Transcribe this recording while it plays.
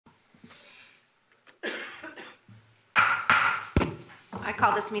I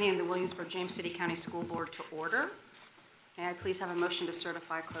call this meeting of the Williamsburg James City County School Board to order. May I please have a motion to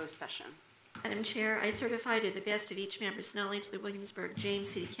certify closed session? Madam Chair, I certify to the best of each member's knowledge the Williamsburg James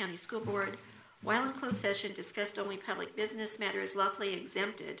City County School Board, while in closed session, discussed only public business matters lawfully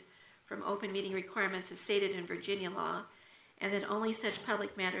exempted from open meeting requirements as stated in Virginia law, and that only such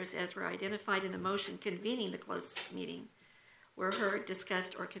public matters as were identified in the motion convening the closed meeting were heard,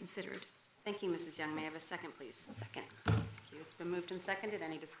 discussed, or considered. Thank you, Mrs. Young. May I have a second, please? Second. Thank you. It's been moved and seconded.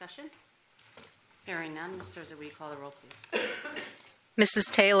 Any discussion? Hearing none. Ms. Souza, will you call the roll, please?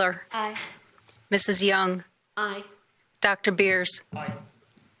 Mrs. Taylor. Aye. Mrs. Young. Aye. Dr. Beers. Aye.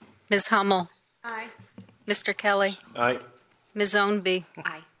 Ms. Hummel. Aye. Mr. Kelly. Aye. Ms. Ownby.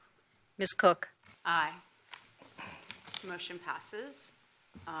 Aye. Ms. Cook. Aye. Motion passes.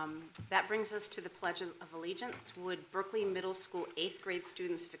 That brings us to the Pledge of Allegiance. Would Berkeley Middle School 8th grade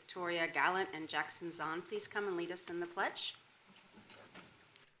students Victoria Gallant and Jackson Zahn please come and lead us in the pledge?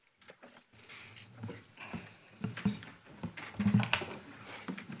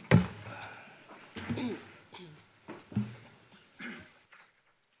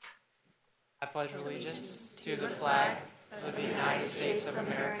 I pledge allegiance to the flag of the United States of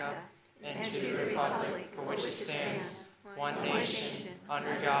America and to the republic for which it stands, one nation,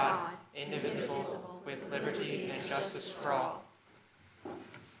 under God, indivisible, with liberty and justice for all.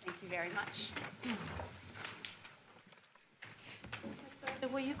 Thank you very much. Ms. Souza,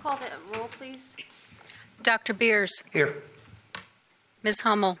 will you call the roll, please? Dr. Beers. Here. Ms.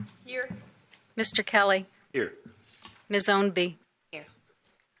 Hummel. Here. Mr. Kelly. Here. Ms. Ownby. Here.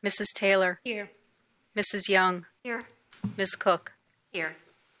 Mrs. Taylor. Here. Mrs. Young. Here. Ms. Cook. Here.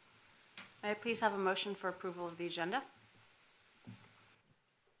 May I please have a motion for approval of the agenda?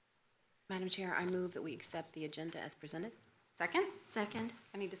 Madam Chair, I move that we accept the agenda as presented. Second? Second.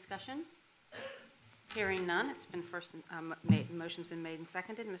 Any discussion? Hearing none. It's been motion's been made and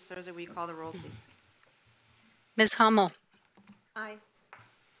seconded. Ms. Souza, will you call the roll, please? Ms. Hummel. Aye.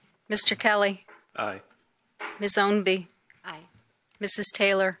 Mr. Kelly. Aye. Ms. Ownby. Aye. Mrs.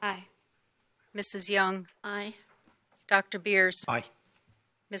 Taylor. Aye. Mrs. Young. Aye. Dr. Beers. Aye.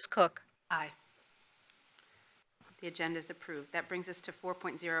 Ms. Cook. Aye. The agenda is approved. That brings us to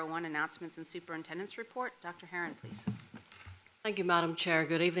 4.01, announcements and superintendent's report. Dr. Herron, please. Thank you, Madam Chair.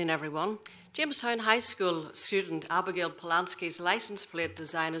 Good evening, everyone. Jamestown High School student Abigail Polanski's license plate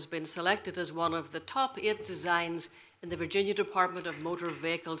design has been selected as one of the top 8 designs in the Virginia Department of Motor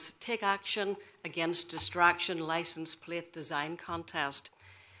Vehicles Take Action Against Distraction license plate design contest.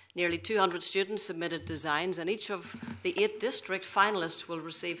 Nearly 200 students submitted designs, and each of the 8 district finalists will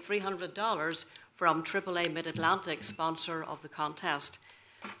receive $300 from AAA Mid-Atlantic, sponsor of the contest.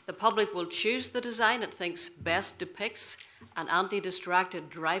 The public will choose the design it thinks best depicts an anti-distracted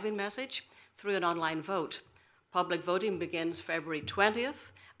driving message through an online vote. Public voting begins February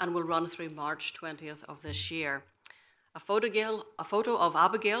 20th and will run through March 20th of this year. A photo of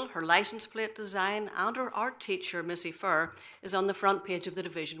Abigail, her license plate design, and her art teacher, Missy Furr, is on the front page of the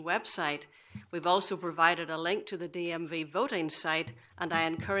division website. We've also provided a link to the DMV voting site, and I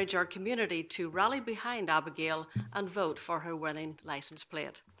encourage our community to rally behind Abigail and vote for her winning license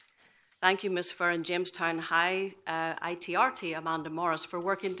plate. Thank you, Ms. Furr and Jamestown High ITRT Amanda Morris for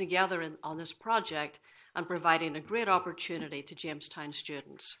working together on this project and providing a great opportunity to Jamestown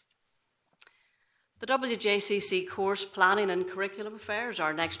students. The WJCC course planning and curriculum fairs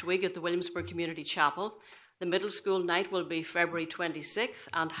are next week at the Williamsburg Community Chapel. The middle school night will be February 26th,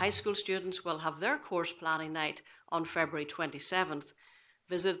 and high school students will have their course planning night on February 27th.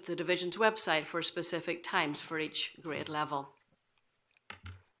 Visit the division's website for specific times for each grade level.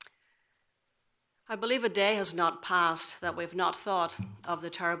 I believe a day has not passed that we've not thought of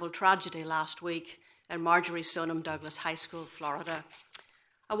the terrible tragedy last week in Marjory Stoneham Douglas High School, Florida.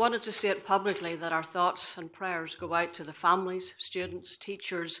 I wanted to state publicly that our thoughts and prayers go out to the families, students,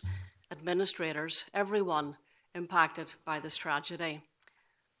 teachers, administrators, everyone impacted by this tragedy.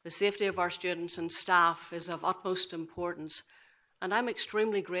 The safety of our students and staff is of utmost importance, and I'm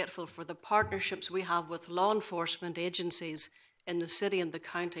extremely grateful for the partnerships we have with law enforcement agencies in the city and the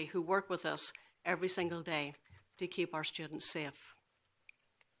county who work with us every single day to keep our students safe.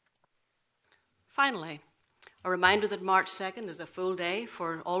 Finally, a reminder that March 2nd is a full day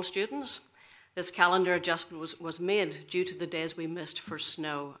for all students. This calendar adjustment was made due to the days we missed for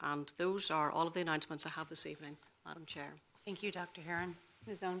snow, and those are all of the announcements I have this evening, Madam Chair. Thank you, Dr. Herron.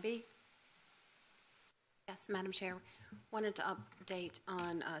 Ms. Ownby? Yes, Madam Chair. Wanted to update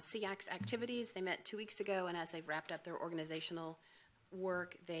on SEAC's activities. They met 2 weeks ago, and as they've wrapped up their organizational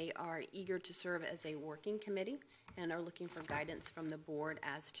work, they are eager to serve as a working committee and are looking for guidance from the board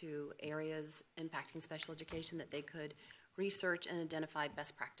as to areas impacting special education that they could research and identify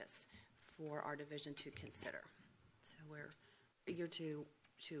best practice for our division to consider. So we're eager to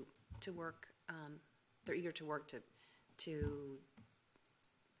work. They're eager to work to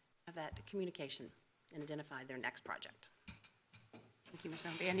have that communication and identify their next project. Thank you, Ms.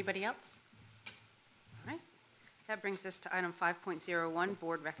 Ownby. Anybody else? All right. That brings us to item 5.01,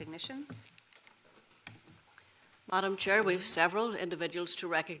 board recognitions. Madam Chair, we have several individuals to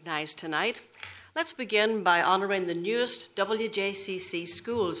recognise tonight. Let's begin by honouring the newest WJCC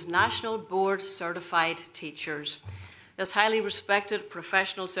Schools National Board Certified Teachers. This highly respected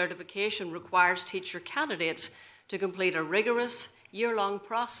professional certification requires teacher candidates to complete a rigorous year-long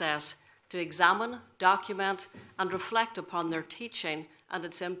process to examine, document and reflect upon their teaching and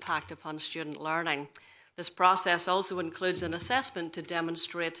its impact upon student learning. This process also includes an assessment to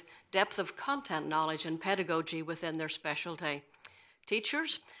demonstrate depth of content knowledge and pedagogy within their specialty.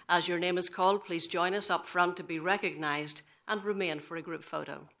 Teachers, as your name is called, please join us up front to be recognised and remain for a group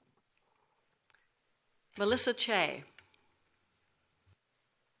photo. Melissa Che.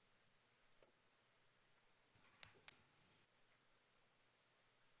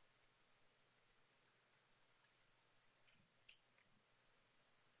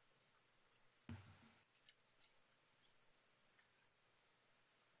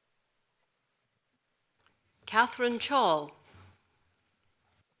 Catherine Chall.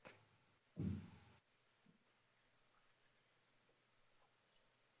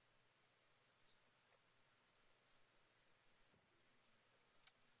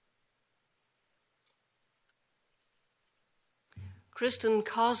 Kristen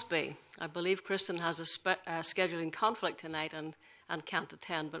Cosby. I believe Kristen has a scheduling conflict tonight and can't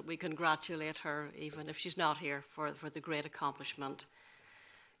attend, but we congratulate her even if she's not here for the great accomplishment.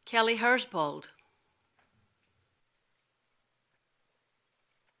 Kelly Hersbold.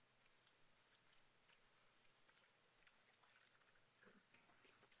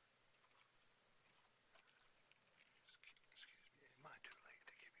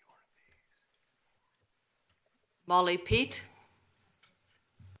 Molly Pete.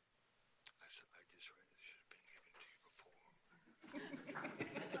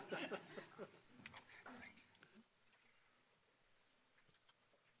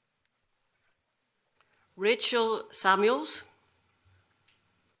 Rachel Samuels.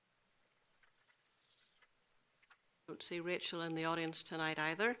 Don't see Rachel in the audience tonight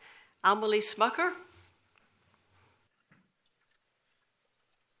either. Amelie Smucker.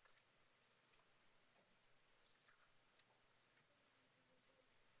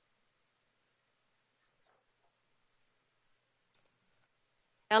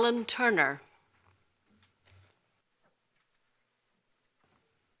 Ellen Turner.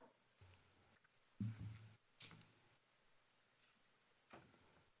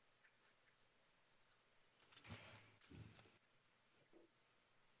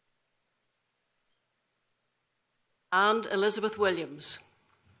 And Elizabeth Williams.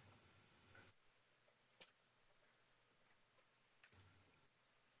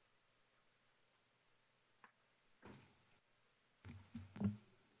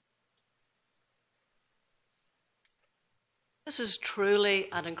 This is truly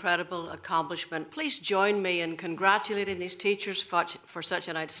an incredible accomplishment. Please join me in congratulating these teachers for such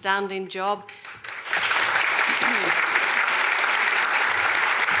an outstanding job.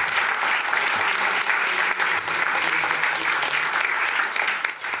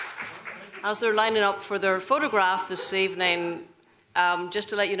 As they're lining up for their photograph this evening, just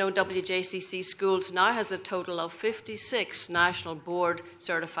to let you know, WJCC Schools now has a total of 56 National Board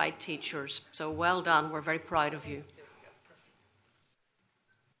Certified Teachers. So well done, we're very proud of you.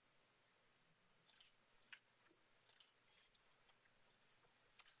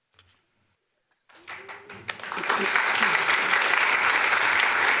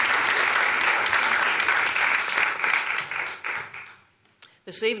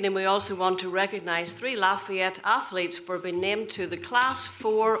 This evening, we also want to recognise 3 Lafayette athletes for being named to the Class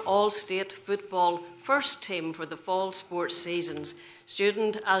 4 All-State Football First Team for the fall sports seasons.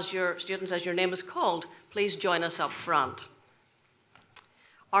 Students, as your name is called, please join us up front.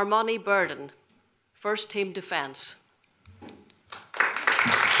 Armani Burden, First Team Defence.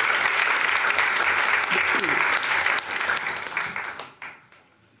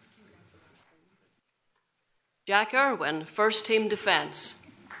 Jack Irwin, First Team Defence.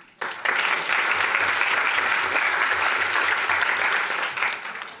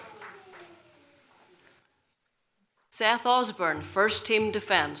 Seth Osborne, First Team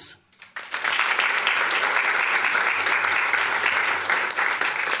Defence.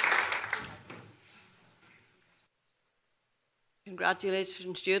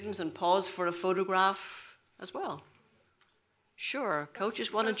 Congratulations, students, and pause for a photograph as well. Sure.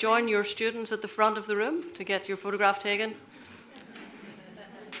 Coaches want to join your students at the front of the room to get your photograph taken?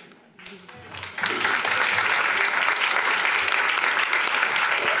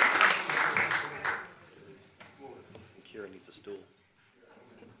 Kira needs a stool.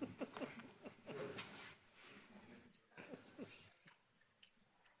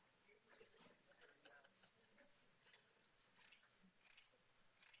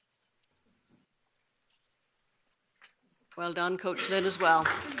 Well done, Coach Lynn, as well.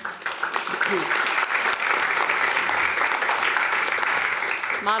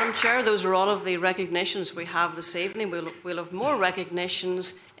 Madam Chair, those are all of the recognitions we have this evening. We'll have more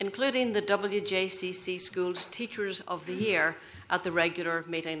recognitions, including the WJCC Schools Teachers of the Year at the regular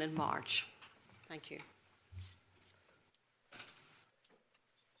meeting in March. Thank you.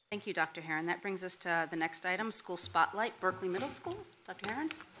 Thank you, Dr. Herron. That brings us to the next item, School Spotlight, Berkeley Middle School. Dr. Herron?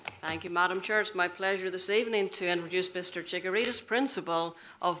 Thank you, Madam Chair. It's my pleasure this evening to introduce Mr. Chigaritas, Principal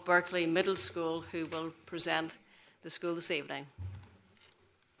of Berkeley Middle School, who will present the school this evening.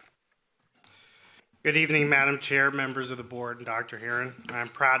 Good evening, Madam Chair, members of the board, and Dr. Herron. I'm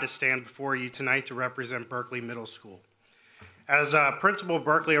proud to stand before you tonight to represent Berkeley Middle School. As a principal of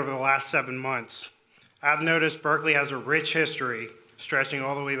Berkeley over the last 7 months, I've noticed Berkeley has a rich history stretching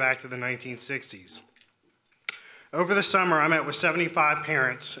all the way back to the 1960s. Over the summer, I met with 75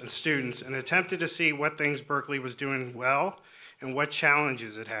 parents and students and attempted to see what things Berkeley was doing well and what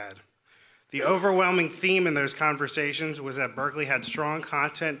challenges it had. The overwhelming theme in those conversations was that Berkeley had strong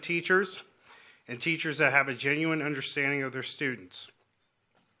content teachers and teachers that have a genuine understanding of their students.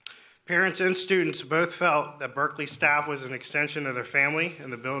 Parents and students both felt that Berkeley staff was an extension of their family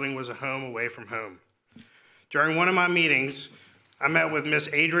and the building was a home away from home. During one of my meetings, I met with Miss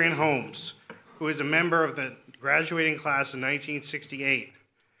Adrienne Holmes, who is a member of the graduating class in 1968,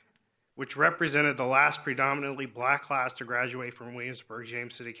 which represented the last predominantly black class to graduate from Williamsburg,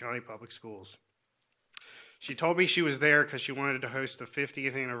 James City County Public Schools. She told me she was there because she wanted to host the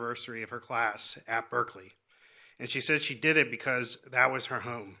 50th anniversary of her class at Berkeley. And she said she did it because that was her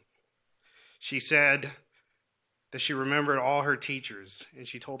home. She said that she remembered all her teachers, and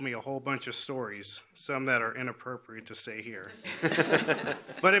she told me a whole bunch of stories, some that are inappropriate to say here.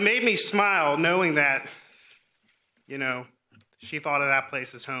 But it made me smile knowing that, she thought of that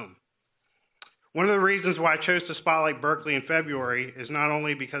place as home. One of the reasons why I chose to spotlight Berkeley in February is not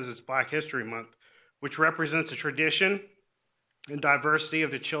only because it's Black History Month, which represents a tradition and diversity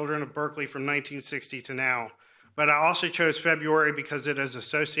of the children of Berkeley from 1960 to now. But I also chose February because it is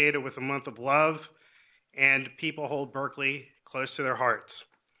associated with a month of love, and people hold Berkeley close to their hearts.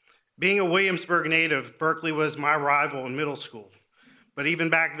 Being a Williamsburg native, Berkeley was my rival in middle school. But even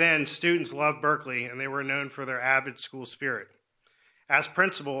back then, students loved Berkeley, and they were known for their avid school spirit. As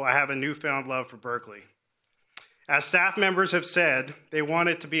principal, I have a newfound love for Berkeley. As staff members have said, they want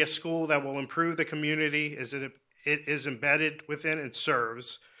it to be a school that will improve the community as it is embedded within and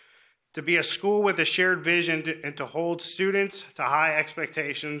serves, to be a school with a shared vision and to hold students to high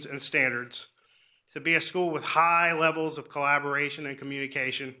expectations and standards, to be a school with high levels of collaboration and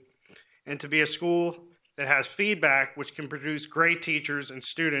communication, and to be a school that has feedback which can produce great teachers and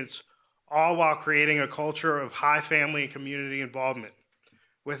students, all while creating a culture of high family and community involvement.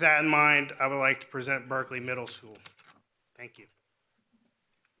 With that in mind, I would like to present Berkeley Middle School. Thank you.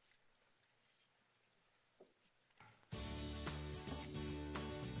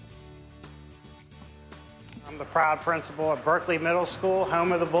 I'm the proud principal of Berkeley Middle School,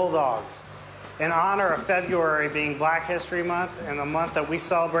 home of the Bulldogs. In honor of February being Black History Month and the month that we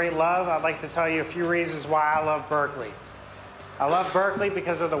celebrate love, I'd like to tell you a few reasons why I love Berkeley. I love Berkeley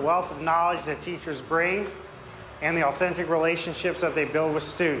because of the wealth of knowledge that teachers bring and the authentic relationships that they build with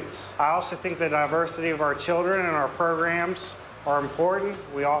students. I also think the diversity of our children and our programs are important.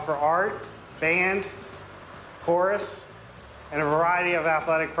 We offer art, band, chorus, and a variety of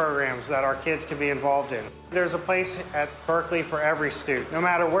athletic programs that our kids can be involved in. There's a place at Berkeley for every student. No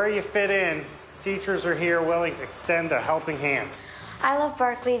matter where you fit in, teachers are here willing to extend a helping hand. I love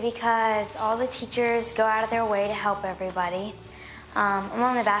Berkeley because all the teachers go out of their way to help everybody. I'm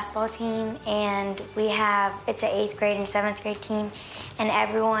on the basketball team, and it's an 8th grade and 7th grade team, and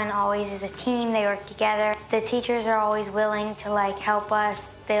everyone always is a team. They work together. The teachers are always willing to help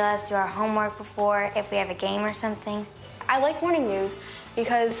us. They let us do our homework before if we have a game or something. I like Morning News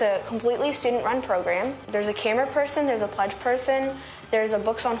because it's a completely student-run program. There's a camera person, there's a pledge person, there's a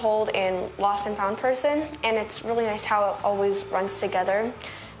books on hold and lost and found person, and it's really nice how it always runs together.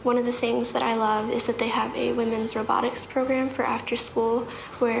 One of the things that I love is that they have a women's robotics program for after school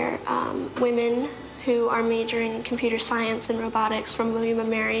where women who are majoring in computer science and robotics from William &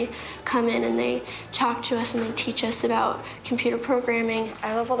 Mary come in and they talk to us and they teach us about computer programming.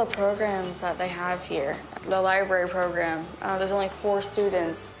 I love all the programs that they have here. The library program, there's only 4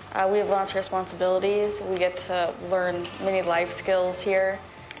 students. We have lots of responsibilities. We get to learn many life skills here.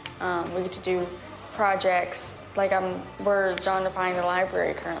 We get to do projects, like we're gentrifying the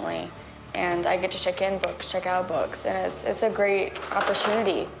library currently, and I get to check in books, check out books, and it's a great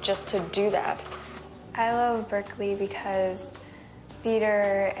opportunity just to do that. I love Berkeley because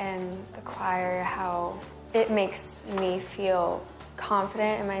theater and the choir, how it makes me feel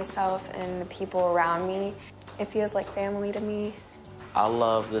confident in myself and the people around me. It feels like family to me. I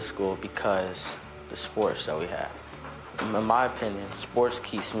love this school because the sports that we have. In my opinion, sports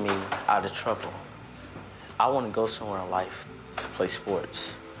keeps me out of trouble. I want to go somewhere in life to play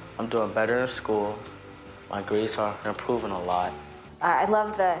sports. I'm doing better in school. My grades are improving a lot. I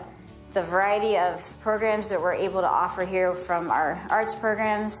love the variety of programs that we're able to offer here, from our arts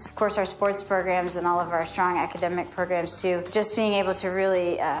programs, of course our sports programs, and all of our strong academic programs too. Just being able to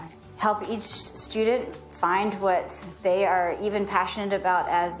really help each student find what they are even passionate about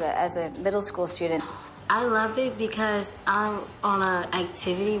as a middle school student. I love it because I'm on an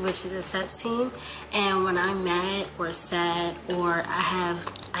activity, which is a STEP team, and when I'm mad or sad or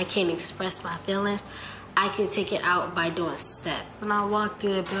I can't express my feelings, I can take it out by doing STEP. When I walk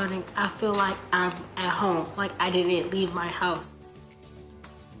through the building, I feel like I'm at home, like I didn't leave my house.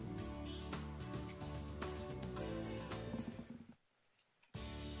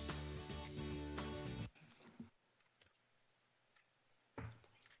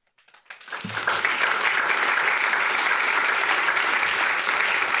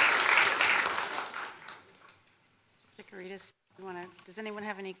 Does anyone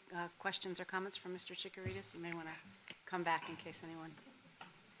have any questions or comments for Mr. Chikoritis? You may want to come back in case anyone,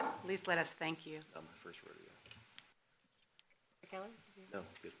 at least let us thank you. Not my first rodeo. Kelly? No,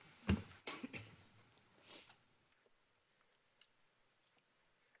 good.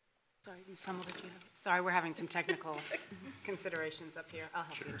 Sorry, Ms. Hummel, did you have? Sorry, we're having some technical considerations up here. I'll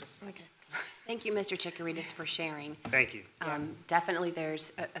help you just a second. Thank you, Mr. Chikoritis, for sharing. Thank you. Definitely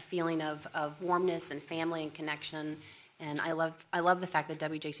there's a feeling of warmness and family and connection. And I love the fact that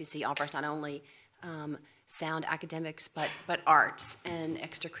WJCC offers not only sound academics, but arts and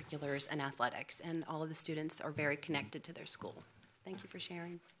extracurriculars and athletics. And all of the students are very connected to their school. So thank you for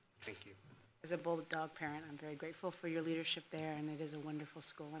sharing. Thank you. As a bulldog parent, I'm very grateful for your leadership there, and it is a wonderful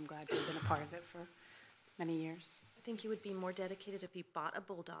school. I'm glad to have been a part of it for many years. I think you would be more dedicated if you bought a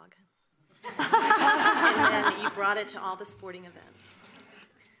bulldog. And then you brought it to all the sporting events.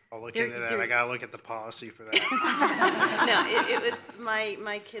 I'll look into that. I got to look at the policy for that. No,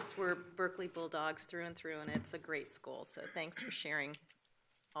 my kids were Berkeley Bulldogs through and through, and it's a great school. So thanks for sharing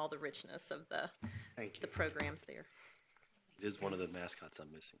all the richness of the programs there. It is one of the mascots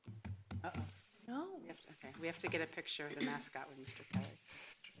I'm missing. Uh-oh. No. We have to get a picture of the mascot with Mr.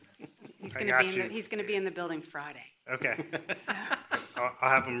 Kelly. He's going to be in the building Friday. Okay. I'll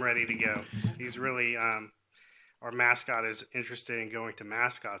have him ready to go. He's really our mascot is interested in going to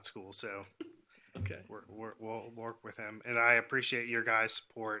mascot school, so okay, we'll work with him. And I appreciate your guys'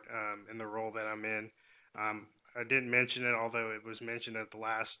 support in the role that I'm in. I didn't mention it, although it was mentioned at the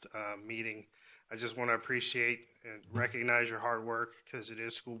last meeting. I just want to appreciate and recognize your hard work because it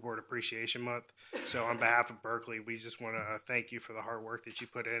is School Board Appreciation Month. So on behalf of Berkeley, we just want to thank you for the hard work that you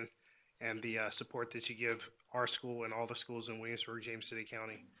put in and the support that you give our school and all the schools in Williamsburg, James City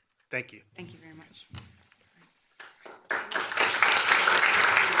County. Thank you. Thank you very much.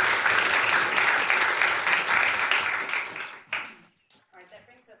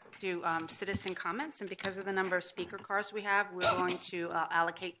 To citizen comments, and because of the number of speaker cards we have, we're going to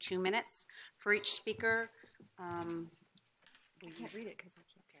allocate 2 minutes for each speaker. I can't read it because I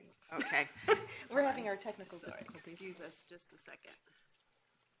can't see it. Okay. We're having our technical difficulties. Excuse us just a second.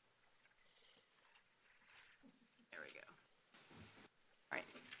 There we go. All right.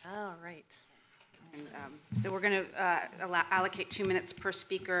 All right. And, so we're going to allocate 2 minutes per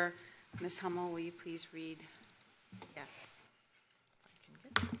speaker. Ms. Hummel, will you please read? Yes.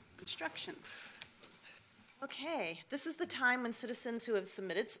 Instructions. Okay, this is the time when citizens who have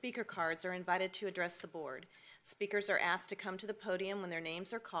submitted speaker cards are invited to address the board. Speakers are asked to come to the podium when their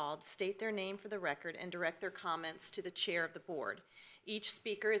names are called, state their name for the record, and direct their comments to the chair of the board. Each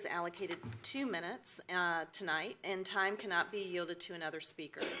speaker is allocated 2 minutes tonight, and time cannot be yielded to another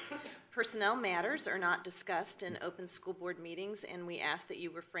speaker. Personnel matters are not discussed in open school board meetings, and we ask that you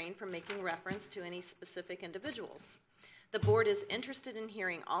refrain from making reference to any specific individuals. The board is interested in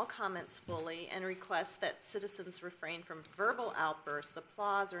hearing all comments fully and requests that citizens refrain from verbal outbursts,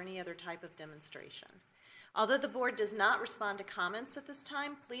 applause, or any other type of demonstration. Although the board does not respond to comments at this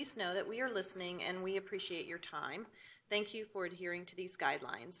time, please know that we are listening and we appreciate your time. Thank you for adhering to these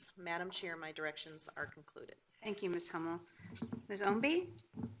guidelines. Madam Chair, my directions are concluded. Thank you, Ms. Hummel. Ms. Omby?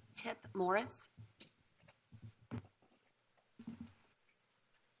 Tip Morris.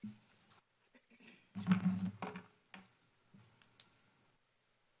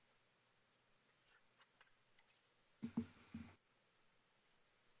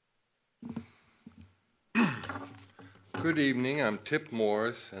 Good evening, I'm Tip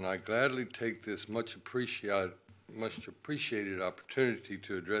Morris, and I gladly take this much appreciated opportunity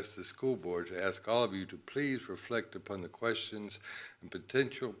to address the school board to ask all of you to please reflect upon the questions and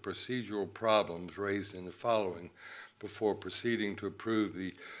potential procedural problems raised in the following before proceeding to approve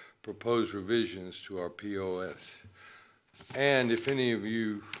the proposed revisions to our POS. And if any of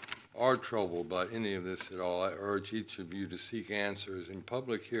you are troubled by any of this at all, I urge each of you to seek answers in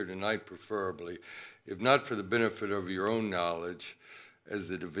public here tonight preferably, if not for the benefit of your own knowledge, as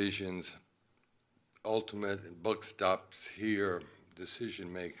the division's ultimate and buck stops here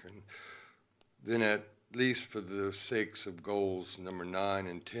decision making, then at least for the sakes of goals number 9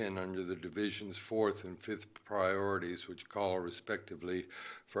 and 10 under the division's 4th and 5th priorities, which call respectively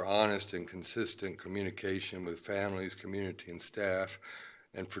for honest and consistent communication with families, community, and staff,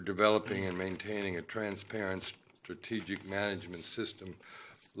 and for developing and maintaining a transparent strategic management system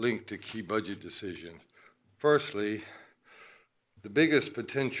linked to key budget decisions. Firstly, the biggest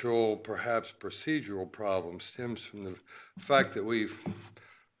potential, perhaps procedural problem stems from the fact that we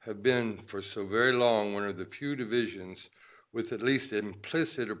have been for so very long one of the few divisions with at least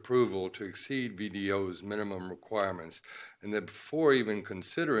implicit approval to exceed VDO's minimum requirements, and that before even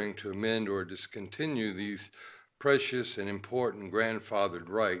considering to amend or discontinue these precious and important grandfathered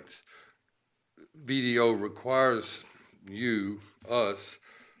rights, VDO requires us,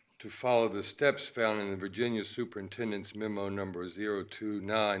 to follow the steps found in the Virginia Superintendent's Memo number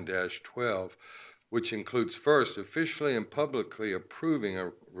 029-12, which includes first officially and publicly approving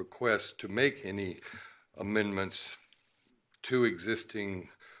a request to make any amendments to existing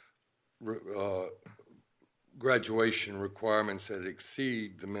graduation requirements that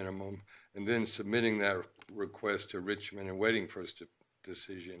exceed the minimum, and then submitting that request to Richmond and waiting for its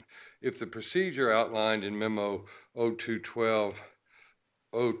decision. If the procedure outlined in Memo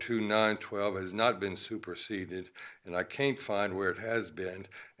 02912 has not been superseded, and I can't find where it has been,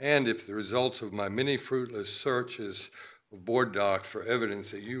 and if the results of my many fruitless searches of board docs for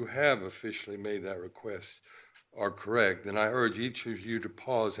evidence that you have officially made that request are correct, then I urge each of you to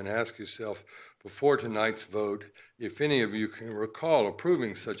pause and ask yourself before tonight's vote if any of you can recall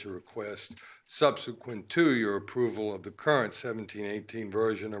approving such a request subsequent to your approval of the current 1718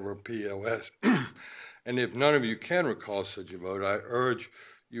 version of our POS. And if none of you can recall such a vote, I urge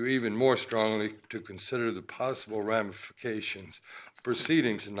you even more strongly to consider the possible ramifications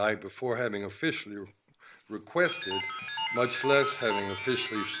proceeding tonight before having officially requested, much less having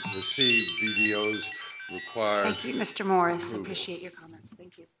officially received VDO's required. Thank you, Mr. Morris. Appreciate your comments.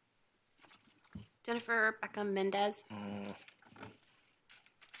 Thank you. Jennifer Beckham Mendez.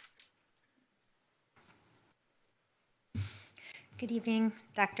 Good evening,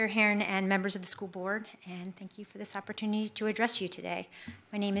 Dr. Heron and members of the school board, and thank you for this opportunity to address you today.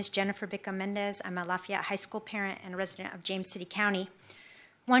 My name is Jennifer Beckham Mendez. I'm a Lafayette High School parent and a resident of James City County.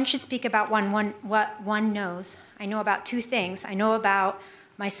 One should speak about what one knows. I know about two things. I know about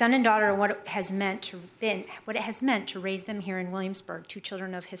my son and daughter and what it has meant to raise them here in Williamsburg, two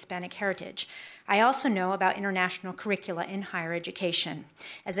children of Hispanic heritage. I also know about international curricula in higher education.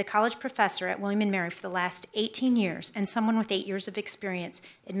 As a college professor at William & Mary for the last 18 years and someone with 8 years of experience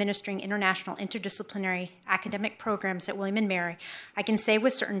administering international interdisciplinary academic programs at William & Mary, I can say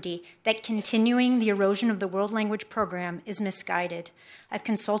with certainty that continuing the erosion of the world language program is misguided. I've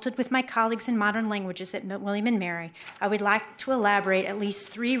consulted with my colleagues in modern languages at William & Mary. I would like to elaborate at least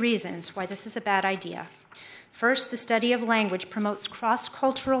 3 reasons why this is a bad idea. First, the study of language promotes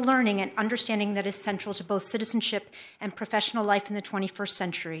cross-cultural learning and understanding that is central to both citizenship and professional life in the 21st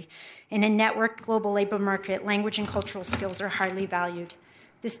century. In a networked global labor market, language and cultural skills are highly valued.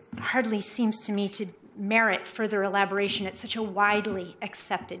 This hardly seems to me to merit further elaboration at such a widely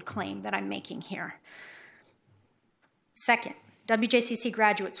accepted claim that I'm making here. Second, WJCC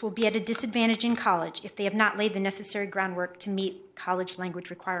graduates will be at a disadvantage in college if they have not laid the necessary groundwork to meet college language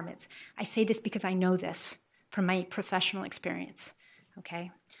requirements. I say this because I know this from my professional experience,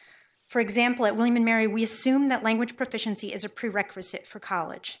 okay? For example, at William & Mary, we assume that language proficiency is a prerequisite for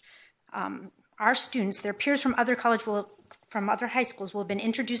college. Our students, their peers from other colleges from other high schools will have been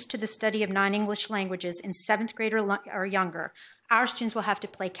introduced to the study of non-English languages in 7th grade or younger, our students will have to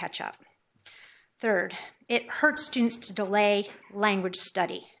play catch up. Third, it hurts students to delay language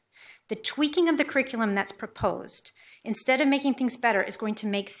study. The tweaking of the curriculum that's proposed, instead of making things better, is going to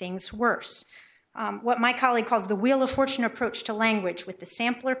make things worse. What my colleague calls the Wheel of Fortune approach to language with the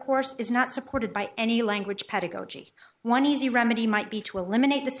sampler course is not supported by any language pedagogy. One easy remedy might be to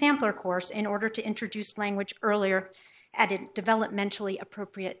eliminate the sampler course in order to introduce language earlier at a developmentally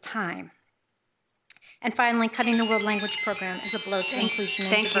appropriate time. And finally, cutting the World Language Program is a blow to inclusion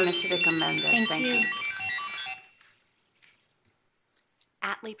and Thank you, Ms. diversity. Bickham-Mendez. Thank you.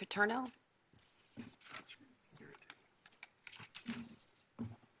 Atlee Paterno.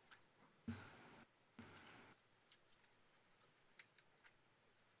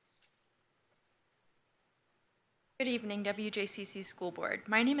 Good evening, WJCC School Board.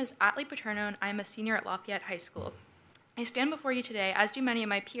 My name is Atlee Paterno, and I am a senior at Lafayette High School. I stand before you today, as do many of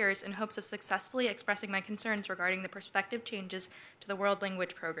my peers, in hopes of successfully expressing my concerns regarding the prospective changes to the World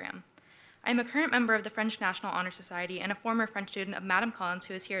Language Program. I am a current member of the French National Honor Society and a former French student of Madame Collins,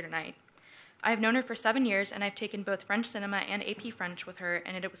 who is here tonight. I have known her for 7 years, and I've taken both French cinema and AP French with her,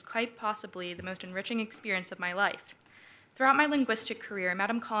 and it was quite possibly the most enriching experience of my life. Throughout my linguistic career,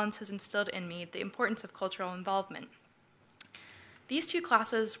 Madame Collins has instilled in me the importance of cultural involvement. These two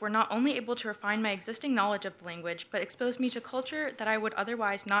classes were not only able to refine my existing knowledge of the language, but exposed me to culture that I would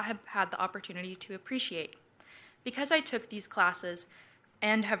otherwise not have had the opportunity to appreciate. Because I took these classes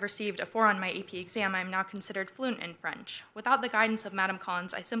and have received a 4 on my AP exam, I am now considered fluent in French. Without the guidance of Madame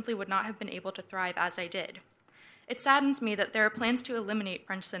Collins, I simply would not have been able to thrive as I did. It saddens me that there are plans to eliminate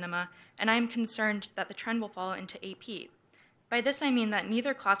French cinema, and I am concerned that the trend will fall into AP. By this I mean that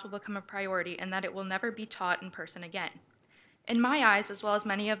neither class will become a priority and that it will never be taught in person again. In my eyes, as well as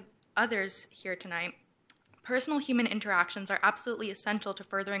many of others here tonight, personal human interactions are absolutely essential to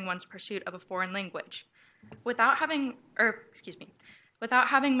furthering one's pursuit of a foreign language. Without having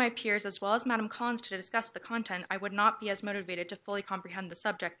my peers as well as Madame Collins to discuss the content, I would not be as motivated to fully comprehend the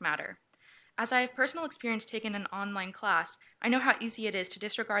subject matter. As I have personal experience taking an online class, I know how easy it is to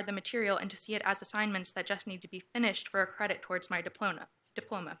disregard the material and to see it as assignments that just need to be finished for a credit towards my diploma.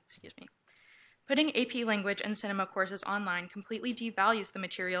 Putting AP language and cinema courses online completely devalues the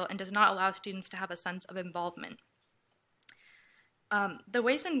material and does not allow students to have a sense of involvement. The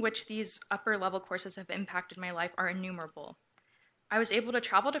ways in which these upper-level courses have impacted my life are innumerable. I was able to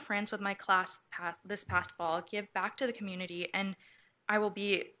travel to France with my class this past fall, give back to the community, and I will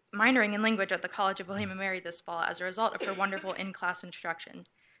be minoring in language at the College of William & Mary this fall as a result of her wonderful in-class instruction.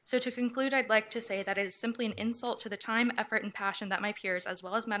 So to conclude, I'd like to say that it is simply an insult to the time, effort, and passion that my peers, as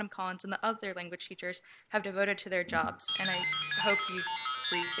well as Madame Collins and the other language teachers, have devoted to their jobs, and I hope you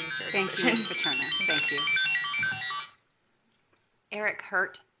rethink your decision. Thank you, Ms. Paterno. Thank you. Eric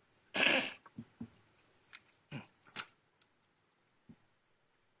Hurt.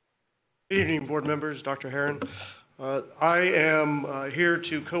 Good evening, board members, Dr. Herron. I am here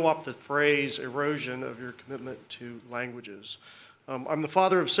to co-opt the phrase erosion of your commitment to languages. I'm the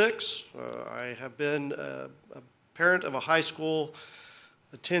father of 6. I have been a parent of a high school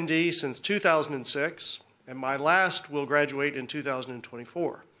attendee since 2006, and my last will graduate in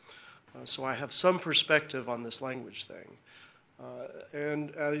 2024. So I have some perspective on this language thing.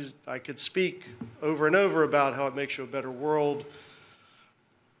 And as I could speak over and over about how it makes you a better world,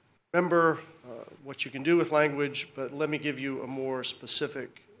 remember what you can do with language, but let me give you a more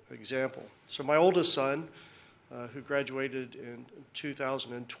specific example. So my oldest son, who graduated in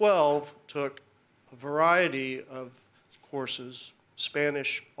 2012, took a variety of courses,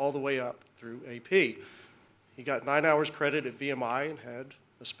 Spanish all the way up through AP. He got 9 hours credit at VMI and had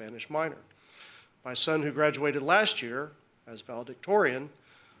a Spanish minor. My son, who graduated last year as valedictorian,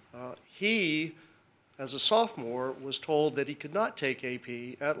 he, as a sophomore, was told that he could not take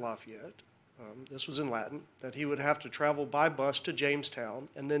AP at Lafayette. This was in Latin, that he would have to travel by bus to Jamestown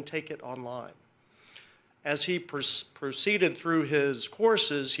and then take it online. As he proceeded through his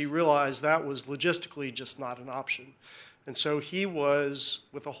courses, he realized that was logistically just not an option. And so he was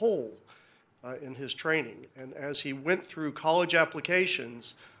with a hole in his training. And as he went through college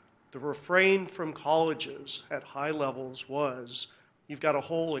applications, the refrain from colleges at high levels was, you've got a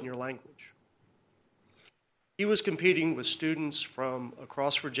hole in your language. He was competing with students from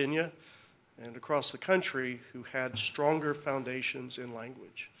across Virginia and across the country who had stronger foundations in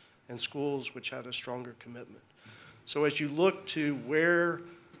language and schools which had a stronger commitment. So as you look to where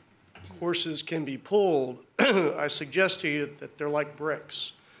courses can be pulled, I suggest to you that they're like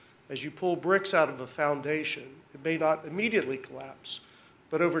bricks. As you pull bricks out of a foundation, it may not immediately collapse,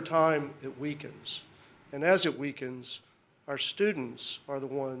 but over time it weakens. And as it weakens, our students are the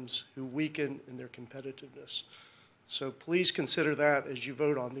ones who weaken in their competitiveness. So please consider that as you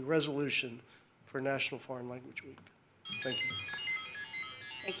vote on the resolution for National Foreign Language Week. Thank you.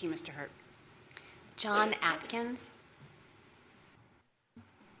 Thank you, Mr. Hurt. John Atkins.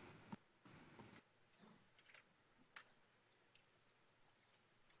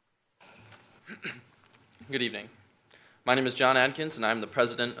 Good evening. My name is John Adkins, and I'm the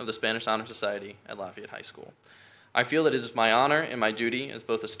president of the Spanish Honor Society at Lafayette High School. I feel that it is my honor and my duty as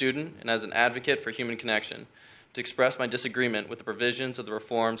both a student and as an advocate for human connection to express my disagreement with the provisions of the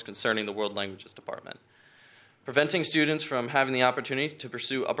reforms concerning the World Languages Department. Preventing students from having the opportunity to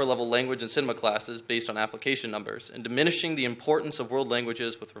pursue upper-level language and cinema classes based on application numbers and diminishing the importance of world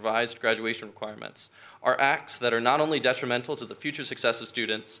languages with revised graduation requirements are acts that are not only detrimental to the future success of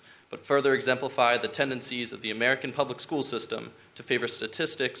students, but further exemplify the tendencies of the American public school system to favor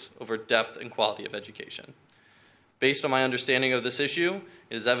statistics over depth and quality of education. Based on my understanding of this issue,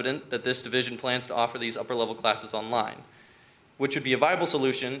 it is evident that this division plans to offer these upper-level classes online, which would be a viable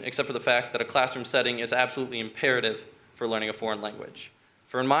solution except for the fact that a classroom setting is absolutely imperative for learning a foreign language.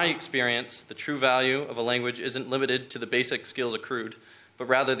 For in my experience, the true value of a language isn't limited to the basic skills accrued, but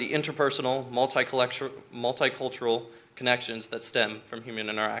rather the interpersonal, multicultural connections that stem from human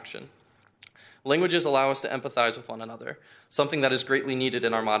interaction. Languages allow us to empathize with one another, something that is greatly needed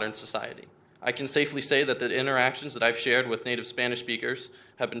in our modern society. I can safely say that the interactions that I've shared with native Spanish speakers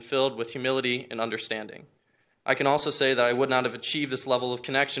have been filled with humility and understanding. I can also say that I would not have achieved this level of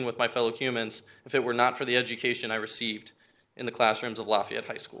connection with my fellow humans if it were not for the education I received in the classrooms of Lafayette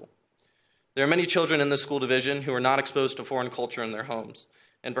High School. There are many children in this school division who are not exposed to foreign culture in their homes,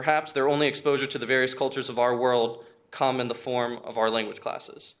 and perhaps their only exposure to the various cultures of our world come in the form of our language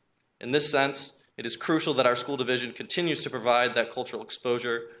classes. In this sense, it is crucial that our school division continues to provide that cultural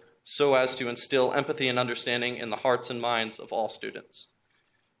exposure so as to instill empathy and understanding in the hearts and minds of all students.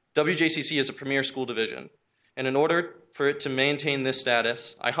 WJCC is a premier school division, and in order for it to maintain this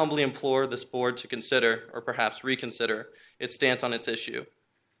status, I humbly implore this board to consider, or perhaps reconsider, its stance on its issue,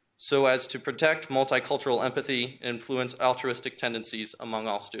 so as to protect multicultural empathy and influence altruistic tendencies among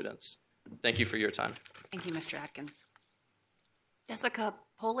all students. Thank you for your time. Thank you, Mr. Atkins. Jessica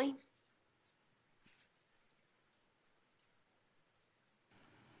Poley.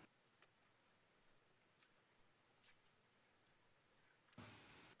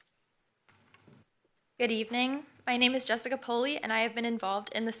 Good evening. My name is Jessica Poley, and I have been involved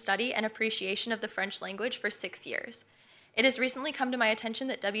in the study and appreciation of the French language for 6 years. It has recently come to my attention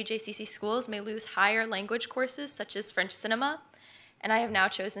that WJCC schools may lose higher language courses such as French cinema, and I have now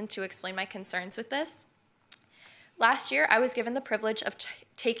chosen to explain my concerns with this. Last year, I was given the privilege of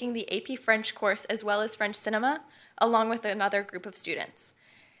taking the AP French course as well as French cinema, along with another group of students.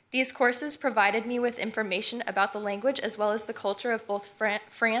 These courses provided me with information about the language as well as the culture of both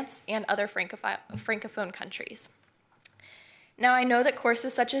France and other Francophone countries. Now, I know that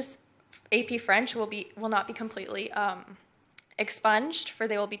courses such as AP French will not be completely expunged, for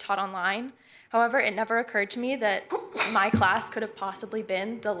they will be taught online. However, it never occurred to me that my class could have possibly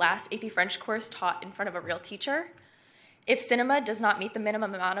been the last AP French course taught in front of a real teacher. If cinema does not meet the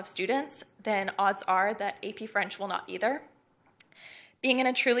minimum amount of students, then odds are that AP French will not either. Being in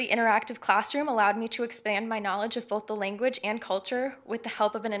a truly interactive classroom allowed me to expand my knowledge of both the language and culture with the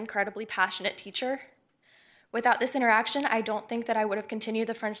help of an incredibly passionate teacher. Without this interaction, I don't think that I would have continued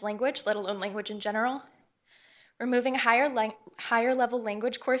the French language, let alone language in general. Removing higher level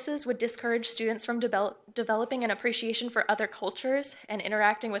language courses would discourage students from developing an appreciation for other cultures and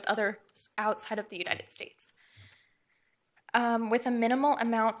interacting with others outside of the United States. With a minimal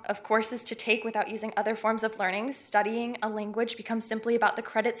amount of courses to take without using other forms of learning, studying a language becomes simply about the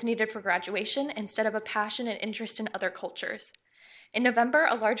credits needed for graduation instead of a passion and interest in other cultures. In November,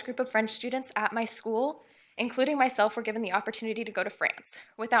 a large group of French students at my school, including myself, were given the opportunity to go to France.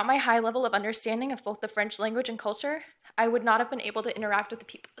 Without my high level of understanding of both the French language and culture, I would not have been able to interact with the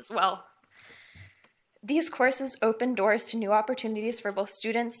people as well. These courses open doors to new opportunities for both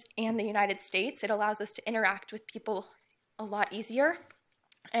students and the United States. It allows us to interact with people a lot easier,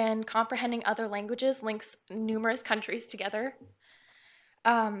 and comprehending other languages links numerous countries together.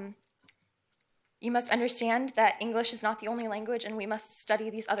 You must understand that English is not the only language, and we must study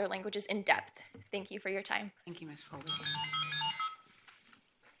these other languages in depth. Thank you for your time. Thank you, Ms. Foley.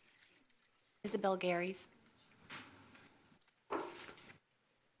 Isabel Garys.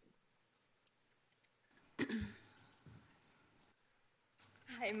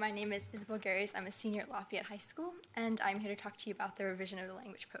 Hi, my name is Isabel Garys. I'm a senior at Lafayette High School, and I'm here to talk to you about the revision of the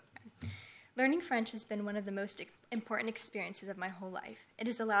language program. Learning French has been one of the most important experiences of my whole life. It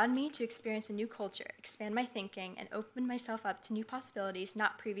has allowed me to experience a new culture, expand my thinking, and open myself up to new possibilities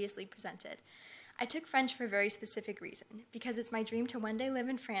not previously presented. I took French for a very specific reason, because it's my dream to one day live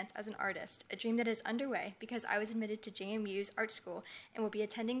in France as an artist, a dream that is underway because I was admitted to JMU's art school and will be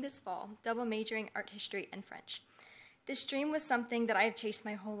attending this fall, double majoring art history and French. This dream was something that I have chased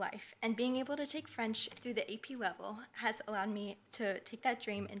my whole life, and being able to take French through the AP level has allowed me to take that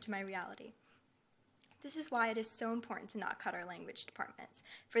dream into my reality. This is why it is so important to not cut our language departments,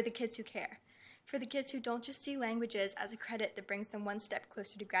 for the kids who care. For the kids who don't just see languages as a credit that brings them one step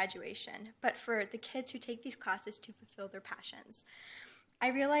closer to graduation, but for the kids who take these classes to fulfill their passions. I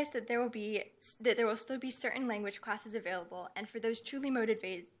realize that there will still be certain language classes available, and for those truly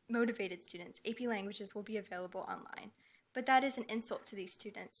motivated students, AP Languages will be available online. But that is an insult to these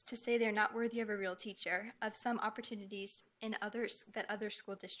students to say they're not worthy of a real teacher, of some opportunities that other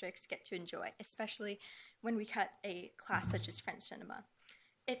school districts get to enjoy, especially when we cut a class such as French Cinema.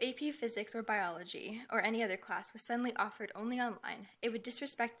 If AP Physics or Biology or any other class was suddenly offered only online, it would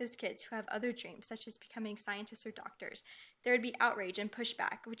disrespect those kids who have other dreams, such as becoming scientists or doctors. There would be outrage and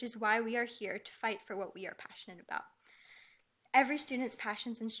pushback, which is why we are here to fight for what we are passionate about. Every student's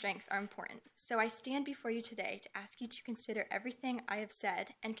passions and strengths are important, so I stand before you today to ask you to consider everything I have said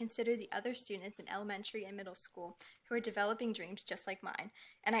and consider the other students in elementary and middle school who are developing dreams just like mine,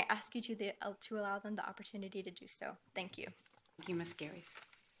 and I ask you to allow them the opportunity to do so. Thank you. Thank you, Ms. Garys.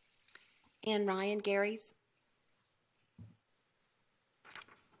 And Ryan Garys.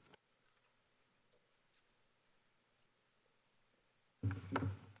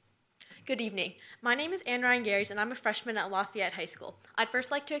 Good evening. My name is Anne Ryan Garys, and I'm a freshman at Lafayette High School. I'd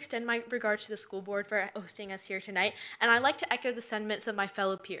first like to extend my regards to the school board for hosting us here tonight, and I'd like to echo the sentiments of my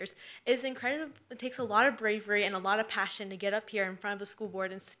fellow peers. It is incredible. It takes a lot of bravery and a lot of passion to get up here in front of a school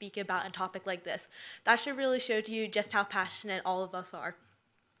board and speak about a topic like this. That should really show to you just how passionate all of us are.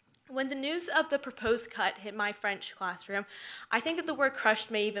 When the news of the proposed cut hit my French classroom, I think that the word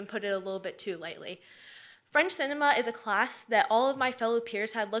crushed may even put it a little bit too lightly. French Cinema is a class that all of my fellow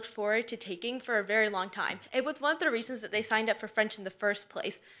peers had looked forward to taking for a very long time. It was one of the reasons that they signed up for French in the first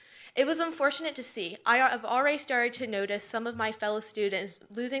place. It was unfortunate to see. I have already started to notice some of my fellow students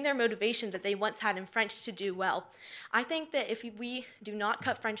losing their motivation that they once had in French to do well. I think that if we do not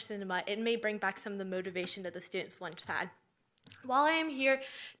cut French Cinema, it may bring back some of the motivation that the students once had. While I am here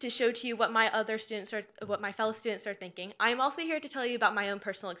to show to you what my fellow students are thinking, I am also here to tell you about my own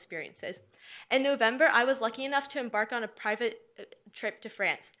personal experiences. In November, I was lucky enough to embark on a private trip to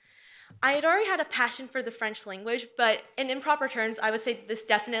France. I had already had a passion for the French language, but in improper terms, I would say that this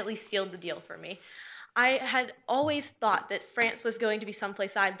definitely sealed the deal for me. I had always thought that France was going to be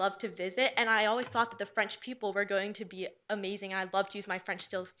someplace I'd love to visit, and I always thought that the French people were going to be amazing. I'd love to use my French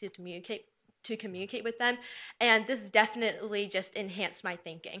skills to communicate with them, and this definitely just enhanced my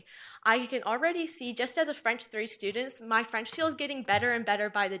thinking. I can already see, just as a French 3 student, my French skills getting better and better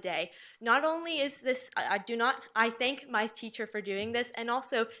by the day. Not only is this, I thank my teacher for doing this, and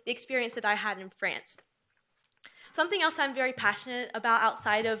also the experience that I had in France. Something else I'm very passionate about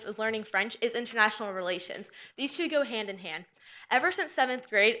outside of learning French is international relations. These two go hand in hand. Ever since 7th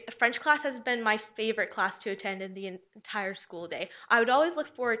grade, French class has been my favorite class to attend in the entire school day. I would always look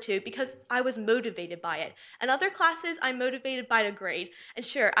forward to it because I was motivated by it. In other classes, I'm motivated by the grade. And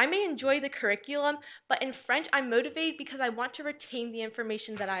sure, I may enjoy the curriculum, but in French, I'm motivated because I want to retain the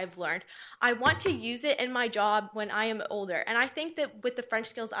information that I have learned. I want to use it in my job when I am older. And I think that with the French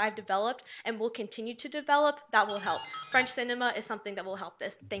skills I've developed and will continue to develop, that will help. French Cinema is something that will help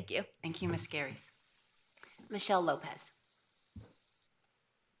this. Thank you. Thank you, Ms. Garys. Michelle Lopez.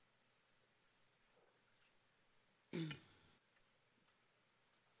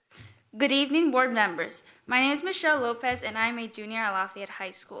 Good evening, board members. My name is Michelle Lopez, and I am a junior at Lafayette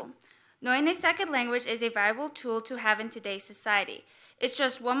High School. Knowing a second language is a valuable tool to have in today's society. It's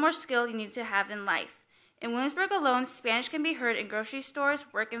just one more skill you need to have in life. In Williamsburg alone, Spanish can be heard in grocery stores,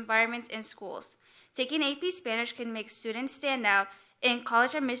 work environments, and schools. Taking AP Spanish can make students stand out in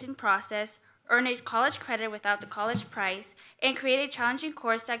college admission process, earn a college credit without the college price, and create a challenging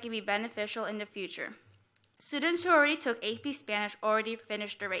course that can be beneficial in the future. Students who already took AP Spanish already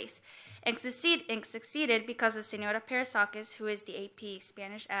finished the race and succeeded because of Senora Parasakis, who is the AP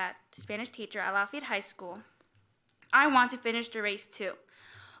Spanish teacher at Lafayette High School. I want to finish the race too.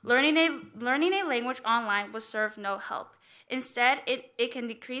 Learning a language online will serve no help. Instead, it can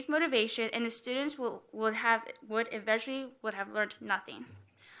decrease motivation, and the students would eventually have learned nothing.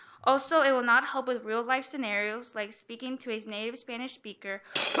 Also, it will not help with real-life scenarios like speaking to a native Spanish speaker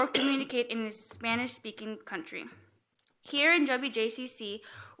or communicate in a Spanish-speaking country. Here in WJCC,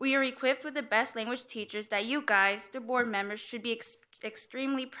 we are equipped with the best language teachers that you guys, the board members, should be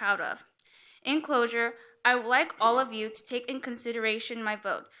extremely proud of. In closure, I would like all of you to take in consideration my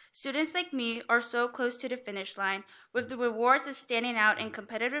vote. Students like me are so close to the finish line, with the rewards of standing out in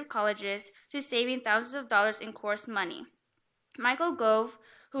competitive colleges to saving thousands of dollars in course money. Michael Gove,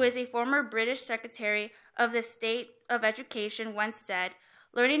 who is a former British Secretary of the State of Education, once said,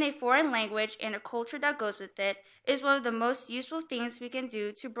 "Learning a foreign language and a culture that goes with it is one of the most useful things we can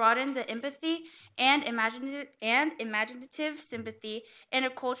do to broaden the empathy and imaginative sympathy and a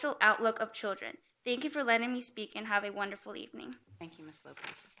cultural outlook of children." Thank you for letting me speak and have a wonderful evening. Thank you, Ms.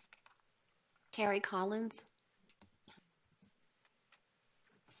 Lopez. Carrie Collins.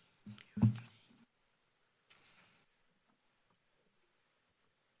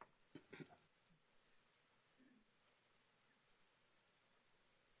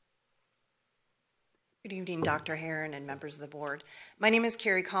 Good evening, Dr. Heron and members of the board. My name is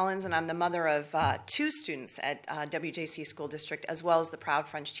Carrie Collins, and I'm the mother of 2 students at WJC School District, as well as the proud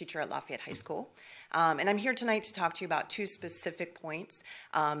French teacher at Lafayette High School. And I'm here tonight to talk to you about 2 specific points.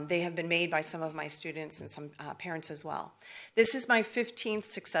 They have been made by some of my students and some parents as well. This is my 15th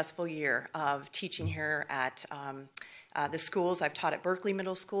successful year of teaching here at the schools. I've taught at Berkeley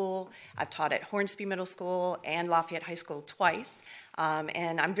Middle School, I've taught at Hornsby Middle School and Lafayette High School twice.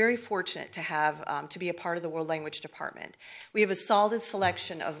 And I'm very fortunate to have to be a part of the World Language Department. We have a solid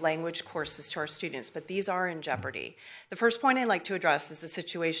selection of language courses to our students, but these are in jeopardy. The first point I'd like to address is the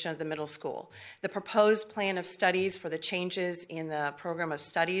situation of the middle school. The proposed plan of studies for the changes in the program of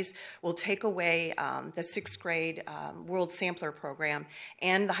studies will take away the 6th grade World Sampler program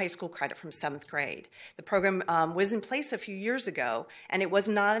and the high school credit from 7th grade. The program was in place a few years ago, and it was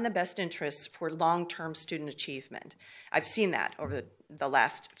not in the best interest for long-term student achievement. I've seen that over the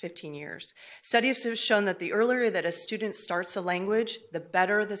last 15 years. Studies have shown that the earlier that a student starts a language, the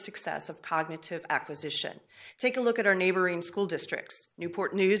better the success of cognitive acquisition. Take a look at our neighboring school districts.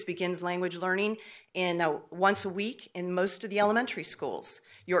 Newport News begins language learning once a week in most of the elementary schools.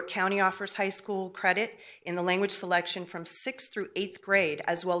 York County offers high school credit in the language selection from 6th through 8th grade,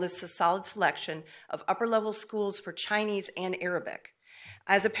 as well as a solid selection of upper-level schools for Chinese and Arabic.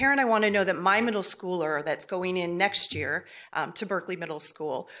 As a parent, I want to know that my middle schooler that's going in next year to Berkeley Middle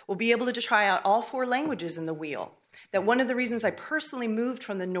School will be able to try out all 4 languages in the wheel. That one of the reasons I personally moved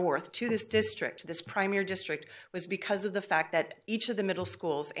from the north to this district, this premier district, was because of the fact that each of the middle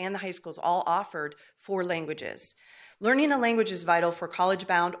schools and the high schools all offered 4 languages. Learning a language is vital for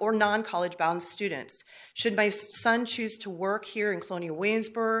college-bound or non-college-bound students. Should my son choose to work here in Colonial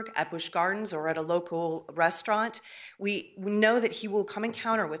Williamsburg, at Busch Gardens, or at a local restaurant, we know that he will come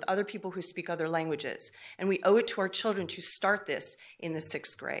encounter with other people who speak other languages, and we owe it to our children to start this in the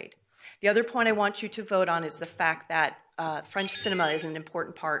 6th grade. The other point I want you to vote on is the fact that French cinema is an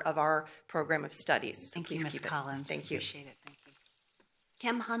important part of our program of studies. So Thank you, Ms. Collins. Thank you. Appreciate it. Thank you.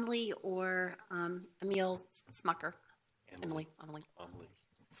 Kim Hunley or Emil Smucker? Emily.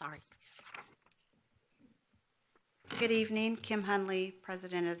 Sorry. Good evening, Kim Hunley,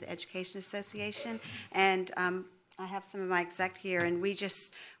 President of the Education Association, and I have some of my exec here, and we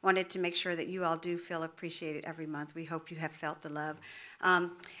just wanted to make sure that you all do feel appreciated every month. We hope you have felt the love.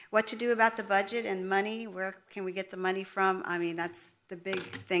 What to do about the budget and money, where can we get the money from? I mean, that's the big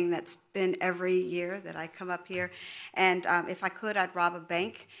thing that's been every year that I come up here. And if I could, I'd rob a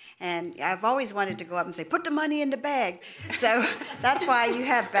bank. And I've always wanted to go up and say, put the money in the bag. So that's why you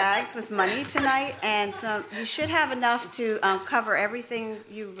have bags with money tonight. And so you should have enough to cover everything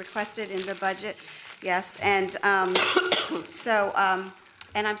you requested in the budget. Yes, and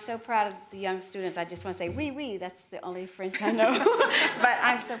and I'm so proud of the young students. I just want to say, oui, that's the only French I know. But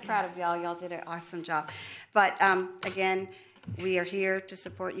I'm so proud of y'all. Y'all did an awesome job. But again, we are here to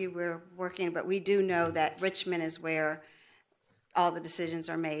support you. We're working, but we do know that Richmond is where all the decisions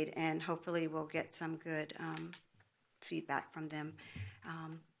are made, and hopefully we'll get some good feedback from them.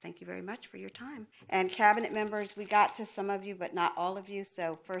 Thank you very much for your time. And cabinet members, we got to some of you, but not all of you,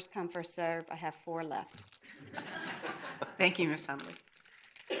 so first come, first serve. I have 4 left. Thank you, Ms. Hunley.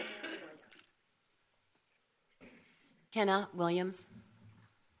 Kenna Williams.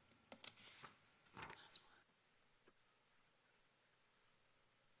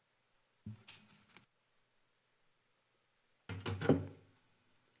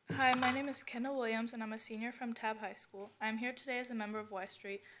 Hi, my name is Kenna Williams, and I'm a senior from Tabb High School. I'm here today as a member of Y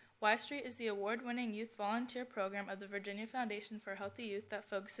Street. Y Street is the award-winning youth volunteer program of the Virginia Foundation for Healthy Youth that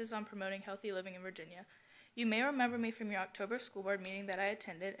focuses on promoting healthy living in Virginia. You may remember me from your October school board meeting that I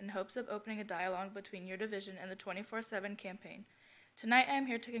attended in hopes of opening a dialogue between your division and the 24/7 campaign. Tonight I am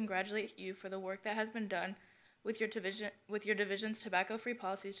here to congratulate you for the work that has been done with your division's tobacco-free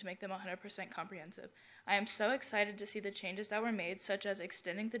policies to make them 100% comprehensive. I am so excited to see the changes that were made, such as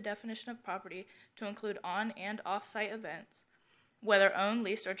extending the definition of property to include on- and off-site events, whether owned,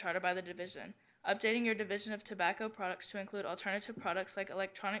 leased, or chartered by the division. Updating your division of tobacco products to include alternative products like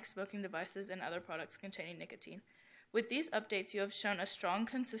electronic smoking devices and other products containing nicotine. With these updates, you have shown a strong,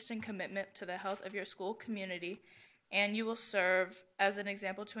 consistent commitment to the health of your school community, and you will serve as an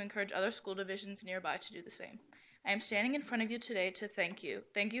example to encourage other school divisions nearby to do the same. I am standing in front of you today to thank you.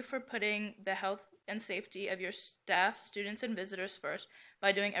 Thank you for putting the health and safety of your staff, students, and visitors first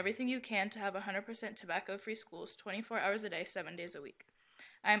by doing everything you can to have 100% tobacco-free schools 24 hours a day, 7 days a week.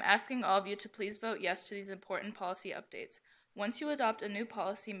 I am asking all of you to please vote yes to these important policy updates. Once you adopt a new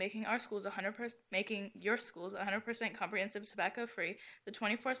policy making your schools 100% comprehensive tobacco-free, the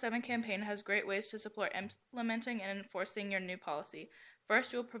 24/7 campaign has great ways to support implementing and enforcing your new policy.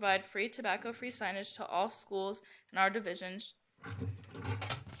 First, you will provide free tobacco-free signage to all schools in our divisions.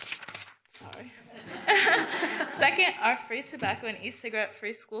 Sorry. Second, our free tobacco and e-cigarette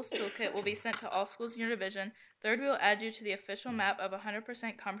free schools toolkit will be sent to all schools in your division. Third, we will add you to the official map of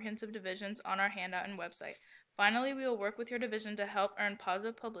 100% comprehensive divisions on our handout and website. Finally, we will work with your division to help earn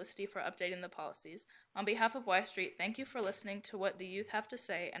positive publicity for updating the policies. On behalf of Y Street, thank you for listening to what the youth have to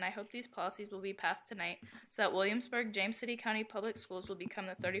say, and I hope these policies will be passed tonight so that Williamsburg James City County Public Schools will become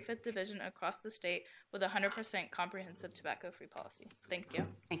the 35th division across the state with a 100% comprehensive tobacco-free policy. Thank you.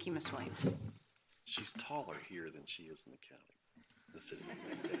 Thank you, Ms. Williams. She's taller here than she is in the county, the city.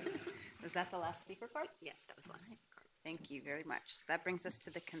 Was that the last speaker card? Yes, that was the last speaker card. Thank you very much. So that brings us to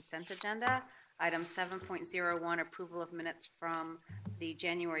the consent agenda. Item 7.01, approval of minutes from the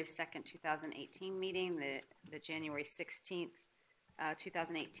January 2nd, 2018 meeting, the January 16th,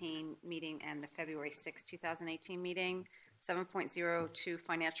 2018 meeting, and the February 6th, 2018 meeting. 7.02,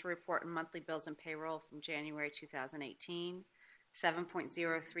 financial report and monthly bills and payroll from January 2018.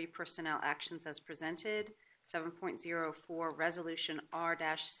 7.03, personnel actions as presented. 7.04, resolution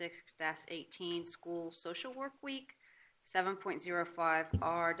R-6-18, school social work week. 7.05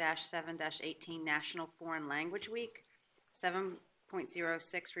 R-7-18 National Foreign Language Week,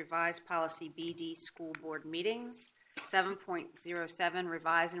 7.06 Revised Policy BD School Board Meetings, 7.07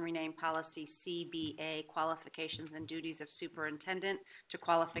 Revise and Rename Policy CBA Qualifications and Duties of Superintendent to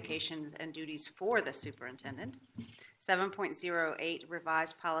Qualifications and Duties for the Superintendent, 7.08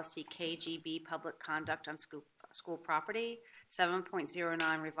 Revised Policy KGB Public Conduct on School Property,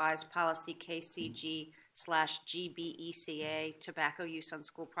 7.09 Revised Policy KCG/GBECA Tobacco Use on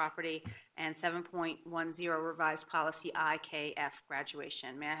School Property, and 7.10 Revised Policy IKF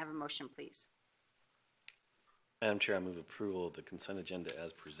Graduation. May I have a motion, please? Madam Chair, I move approval of the consent agenda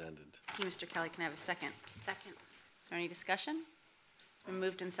as presented. Thank you, Mr. Kelly. Can I have a second? Second. Is there any discussion? It's been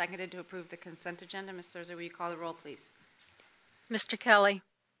moved and seconded to approve the consent agenda. Ms. Thurzer, will you call the roll, please? Mr. Kelly.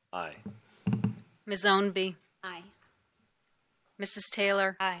 Aye. Ms. Ownby. Aye. Mrs.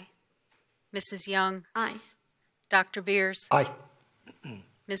 Taylor. Aye. Mrs. Young. Aye. Dr. Beers. Aye.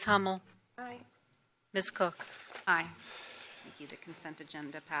 Ms. Hummel. Aye. Ms. Cook. Aye. Thank you. The consent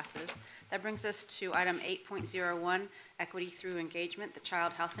agenda passes. That brings us to item 8.01, Equity Through Engagement, the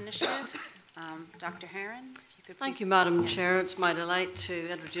Child Health Initiative. Dr. Herron, if you could please. Thank you, Madam Chair. It's my delight to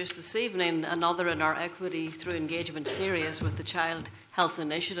introduce this evening another in our Equity Through Engagement series with the Child Health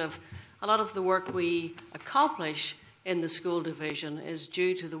Initiative. A lot of the work we accomplish in the school division is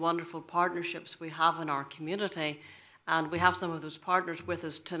due to the wonderful partnerships we have in our community, and we have some of those partners with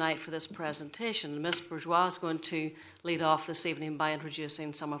us tonight for this presentation. Ms. Bourgeois is going to lead off this evening by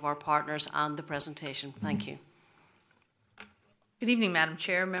introducing some of our partners and the presentation. Thank you. Good evening, Madam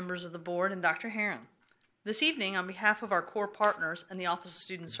Chair, members of the board, and Dr. Herron. This evening, on behalf of our core partners and the Office of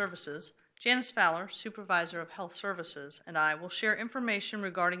Student Services, Janice Fowler, Supervisor of Health Services, and I will share information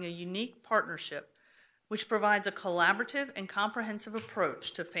regarding a unique partnership which provides a collaborative and comprehensive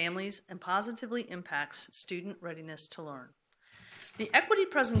approach to families and positively impacts student readiness to learn. The equity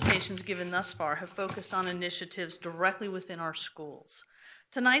presentations given thus far have focused on initiatives directly within our schools.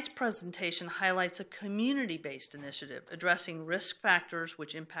 Tonight's presentation highlights a community-based initiative addressing risk factors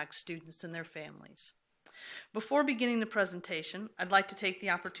which impact students and their families. Before beginning the presentation, I'd like to take the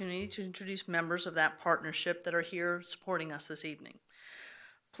opportunity to introduce members of that partnership that are here supporting us this evening.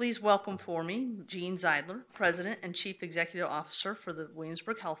 Please welcome for me Jean Zeidler, President and Chief Executive Officer for the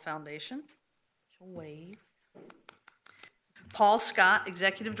Williamsburg Health Foundation. She'll wave. Paul Scott,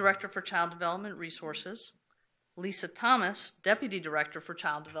 Executive Director for Child Development Resources. Lisa Thomas, Deputy Director for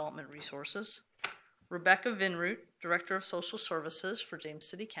Child Development Resources. Rebecca Vinroot, Director of Social Services for James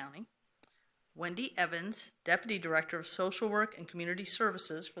City County. Wendy Evans, Deputy Director of Social Work and Community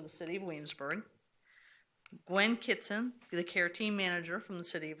Services for the City of Williamsburg. Gwen Kitson, the care team manager from the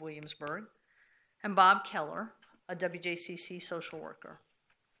City of Williamsburg, and Bob Keller, a WJCC social worker.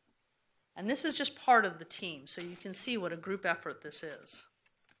 And this is just part of the team, so you can see what a group effort this is.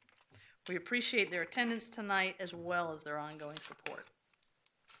 We appreciate their attendance tonight as well as their ongoing support.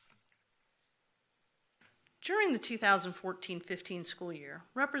 During the 2014-15 school year,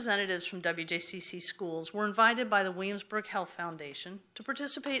 representatives from WJCC schools were invited by the Williamsburg Health Foundation to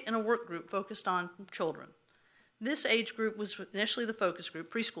participate in a work group focused on children. This age group was initially the focus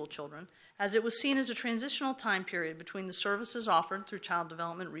group, preschool children, as it was seen as a transitional time period between the services offered through Child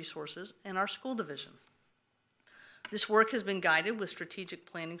Development Resources and our school division. This work has been guided with strategic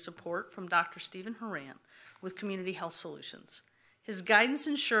planning support from Dr. Stephen Horan with Community Health Solutions. His guidance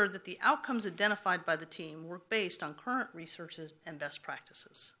ensured that the outcomes identified by the team were based on current research and best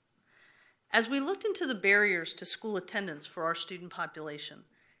practices. As we looked into the barriers to school attendance for our student population,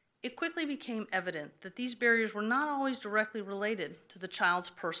 it quickly became evident that these barriers were not always directly related to the child's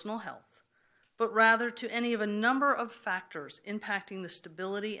personal health, but rather to any of a number of factors impacting the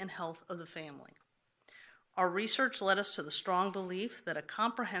stability and health of the family. Our research led us to the strong belief that a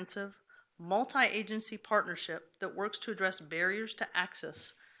comprehensive, multi-agency partnership that works to address barriers to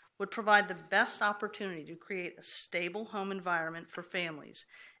access would provide the best opportunity to create a stable home environment for families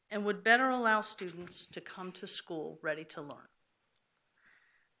and would better allow students to come to school ready to learn.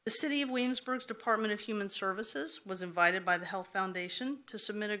 The City of Williamsburg's Department of Human Services was invited by the Health Foundation to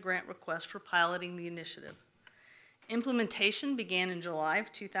submit a grant request for piloting the initiative. Implementation began in July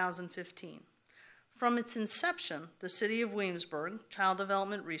of 2015. From its inception, the City of Williamsburg, Child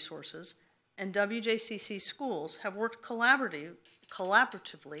Development Resources, and WJCC schools have worked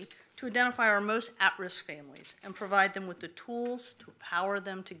collaboratively to identify our most at-risk families and provide them with the tools to empower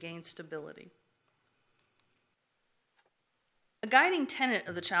them to gain stability. A guiding tenet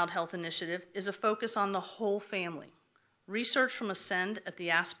of the Child Health Initiative is a focus on the whole family. Research from Ascend at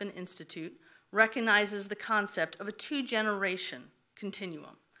the Aspen Institute recognizes the concept of a two-generation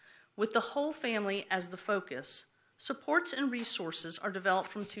continuum. With the whole family as the focus, supports and resources are developed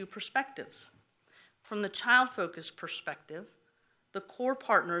from two perspectives. From the child-focused perspective, the core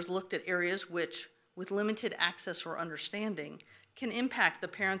partners looked at areas which, with limited access or understanding, can impact the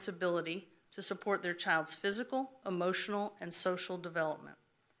parent's ability to support their child's physical, emotional, and social development.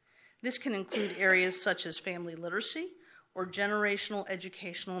 This can include areas such as family literacy or generational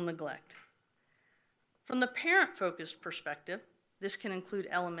educational neglect. From the parent-focused perspective, this can include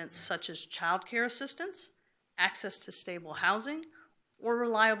elements such as child care assistance, access to stable housing, or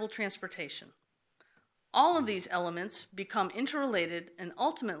reliable transportation. All of these elements become interrelated and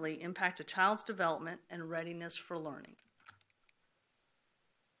ultimately impact a child's development and readiness for learning.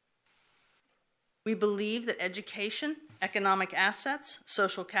 We believe that education, economic assets,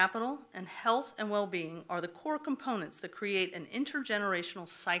 social capital, and health and well-being are the core components that create an intergenerational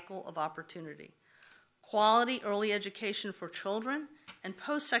cycle of opportunity. Quality early education for children and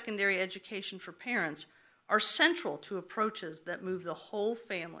post-secondary education for parents are central to approaches that move the whole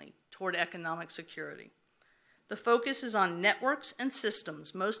family toward economic security. The focus is on networks and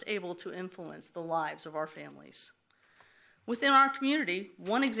systems most able to influence the lives of our families. Within our community,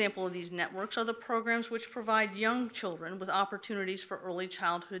 one example of these networks are the programs which provide young children with opportunities for early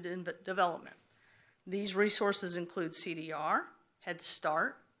childhood development. These resources include CDR, Head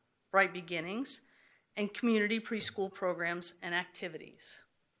Start, Bright Beginnings, and community preschool programs and activities.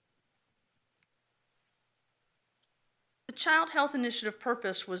 The Child Health Initiative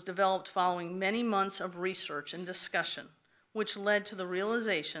purpose was developed following many months of research and discussion, which led to the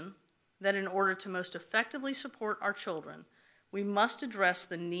realization that in order to most effectively support our children, we must address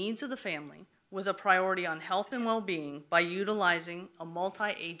the needs of the family with a priority on health and well-being by utilizing a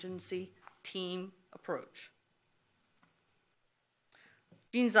multi-agency team approach.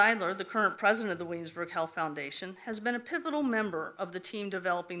 Jean Zeidler, the current president of the Williamsburg Health Foundation, has been a pivotal member of the team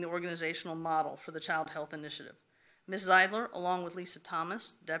developing the organizational model for the Child Health Initiative. Ms. Zeidler, along with Lisa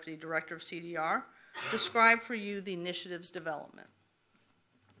Thomas, Deputy Director of CDR, describe for you the initiative's development.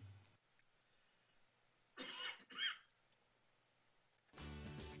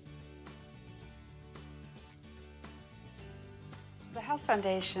 The Health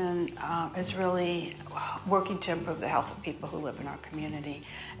Foundation is really working to improve the health of people who live in our community.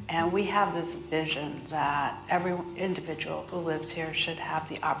 And we have this vision that every individual who lives here should have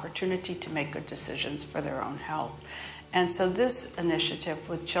the opportunity to make good decisions for their own health. And so this initiative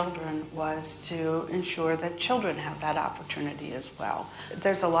with children was to ensure that children have that opportunity as well.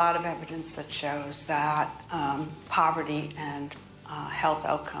 There's a lot of evidence that shows that poverty and health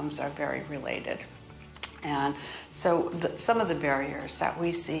outcomes are very related. And so some of the barriers that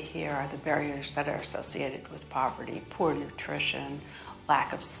we see here are the barriers that are associated with poverty: poor nutrition,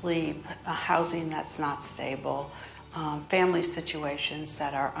 lack of sleep, housing that's not stable, family situations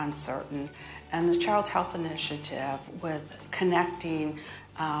that are uncertain. And the Child Health Initiative, with connecting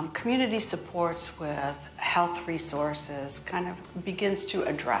community supports with health resources, kind of begins to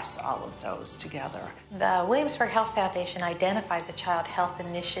address all of those together. The Williamsburg Health Foundation identified the Child Health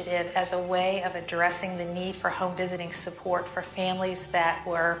Initiative as a way of addressing the need for home visiting support for families that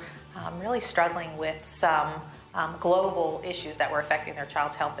were really struggling with some global issues that were affecting their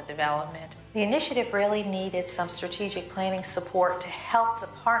child's health and development. The initiative really needed some strategic planning support to help the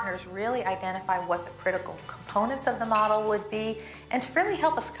partners really identify what the critical components of the model would be, and to really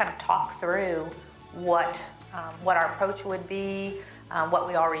help us kind of talk through what our approach would be, what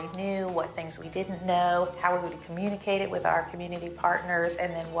we already knew, what things we didn't know, how we would communicate it with our community partners,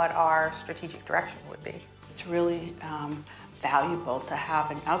 and then what our strategic direction would be. It's really valuable to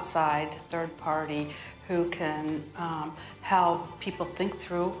have an outside third party who can help people think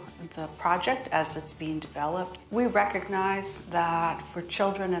through the project as it's being developed. We recognize that for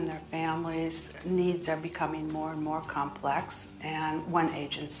children and their families, needs are becoming more and more complex, and one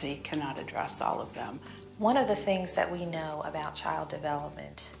agency cannot address all of them. One of the things that we know about child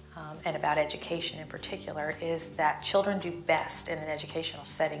development and about education in particular is that children do best in an educational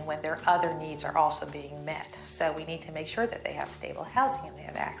setting when their other needs are also being met. So we need to make sure that they have stable housing and they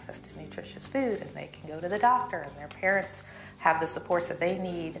have access to nutritious food and they can go to the doctor and their parents have the supports that they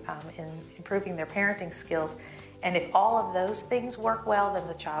need in improving their parenting skills. And if all of those things work well, then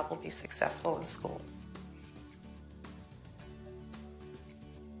the child will be successful in school.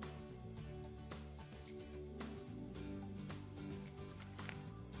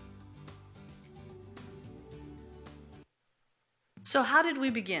 So how did we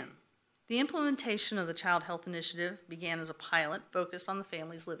begin? The implementation of the Child Health Initiative began as a pilot focused on the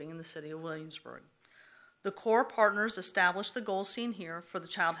families living in the city of Williamsburg. The core partners established the goals seen here for the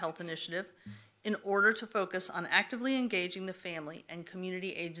Child Health Initiative in order to focus on actively engaging the family and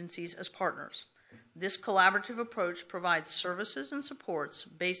community agencies as partners. This collaborative approach provides services and supports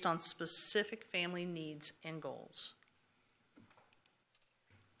based on specific family needs and goals.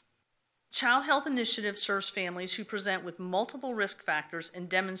 Child Health Initiative serves families who present with multiple risk factors and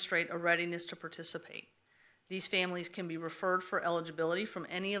demonstrate a readiness to participate. These families can be referred for eligibility from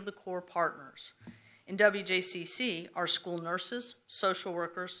any of the core partners. In WJCC, our school nurses, social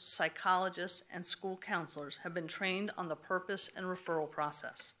workers, psychologists, and school counselors have been trained on the purpose and referral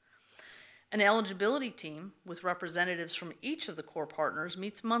process. An eligibility team with representatives from each of the core partners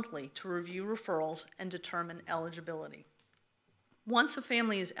meets monthly to review referrals and determine eligibility. Once a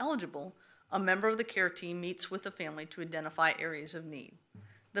family is eligible, a member of the care team meets with the family to identify areas of need.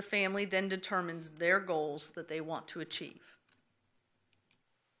 The family then determines their goals that they want to achieve.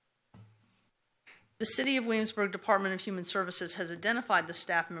 The City of Williamsburg Department of Human Services has identified the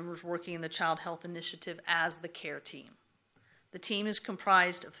staff members working in the Child Health Initiative as the care team. The team is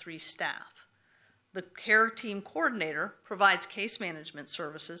comprised of 3 staff. The care team coordinator provides case management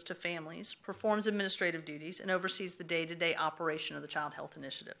services to families, performs administrative duties, and oversees the day-to-day operation of the Child Health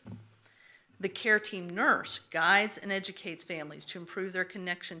Initiative. The care team nurse guides and educates families to improve their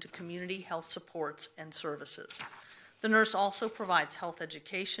connection to community health supports and services. The nurse also provides health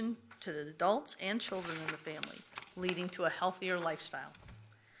education to the adults and children in the family, leading to a healthier lifestyle.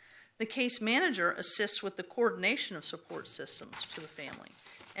 The case manager assists with the coordination of support systems to the family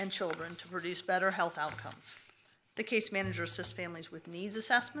and children to produce better health outcomes. The case manager assists families with needs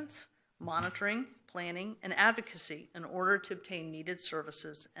assessments, monitoring, planning, and advocacy in order to obtain needed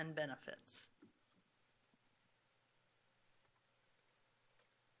services and benefits.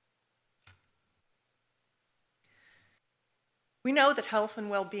 We know that health and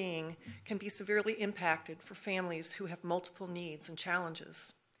well-being can be severely impacted for families who have multiple needs and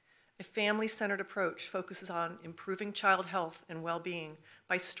challenges. A family-centered approach focuses on improving child health and well-being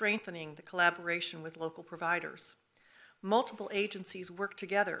by strengthening the collaboration with local providers. Multiple agencies work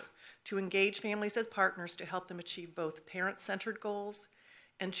together to engage families as partners to help them achieve both parent-centered goals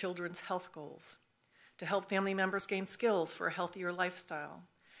and children's health goals, to help family members gain skills for a healthier lifestyle,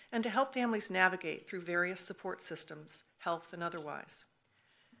 and to help families navigate through various support systems, health and otherwise.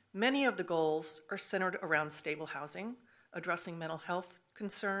 Many of the goals are centered around stable housing, addressing mental health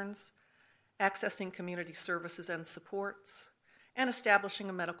concerns, accessing community services and supports, and establishing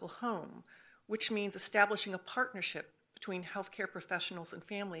a medical home, which means establishing a partnership between healthcare professionals and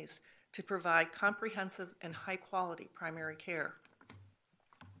families to provide comprehensive and high-quality primary care.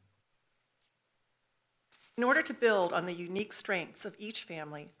 In order to build on the unique strengths of each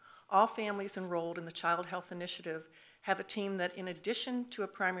family, All families enrolled in the Child Health Initiative have a team that, in addition to a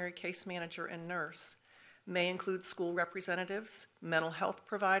primary case manager and nurse, may include school representatives, mental health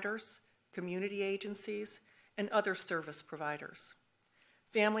providers, community agencies, and other service providers.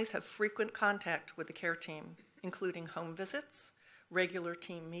 Families have frequent contact with the care team, including home visits, regular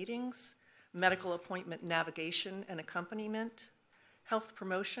team meetings, medical appointment navigation and accompaniment, health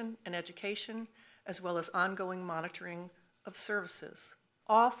promotion and education, as well as ongoing monitoring of services.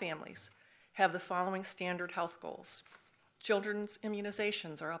 All families have the following standard health goals. Children's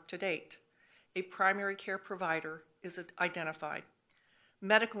immunizations are up to date. A primary care provider is identified.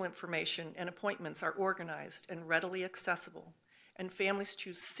 Medical information and appointments are organized and readily accessible, and families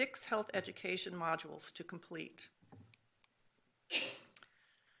choose 6 health education modules to complete. In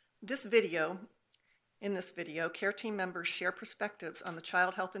this video, care team members share perspectives on the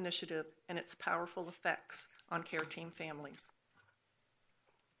Child Health Initiative and its powerful effects on care team families.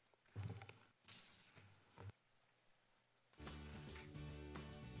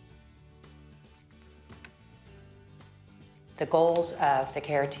 The goals of the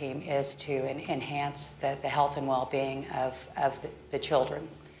care team is to enhance the health and well-being of the children.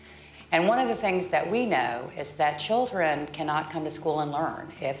 And one of the things that we know is that children cannot come to school and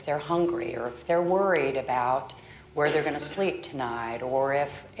learn if they're hungry or if they're worried about where they're going to sleep tonight, or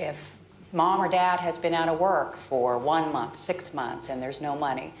if mom or dad has been out of work for 1 month, 6 months, and there's no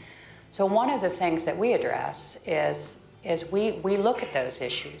money. So one of the things that we address is we look at those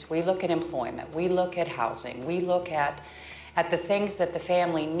issues. We look at employment. We look at housing. We look at the things that the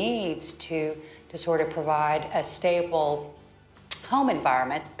family needs to sort of provide a stable home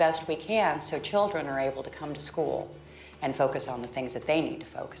environment best we can, so children are able to come to school and focus on the things that they need to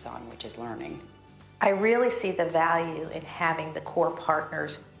focus on, which is learning. I really see the value in having the core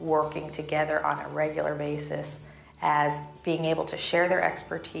partners working together on a regular basis, as being able to share their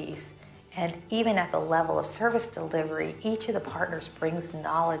expertise, and even at the level of service delivery, each of the partners brings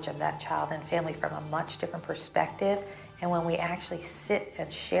knowledge of that child and family from a much different perspective. And when we actually sit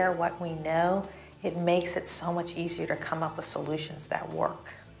and share what we know, it makes it so much easier to come up with solutions that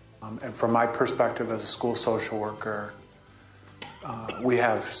work. And from my perspective as a school social worker, we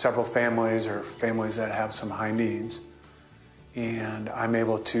have several families or families that have some high needs, and I'm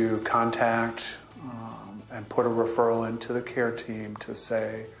able to contact and put a referral into the care team to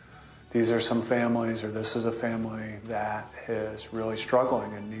say, these are some families, or this is a family that is really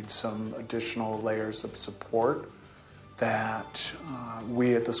struggling and needs some additional layers of support that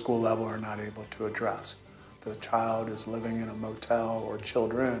we at the school level are not able to address. The child is living in a motel, or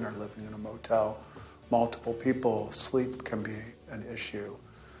children are living in a motel. Multiple people, sleep can be an issue.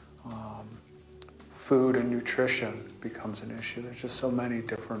 Food and nutrition becomes an issue. There's just so many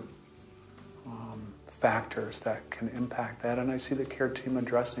different factors that can impact that, and I see the care team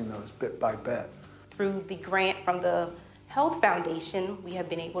addressing those bit by bit. Through the grant from the Health Foundation, we have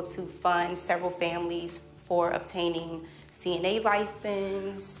been able to fund several families for obtaining CNA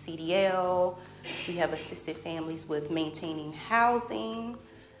license, CDL. We have assisted families with maintaining housing,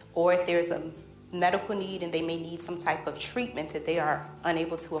 or if there's a medical need and they may need some type of treatment that they are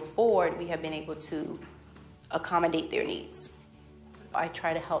unable to afford, we have been able to accommodate their needs. I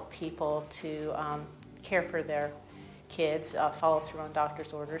try to help people to care for their kids, follow through on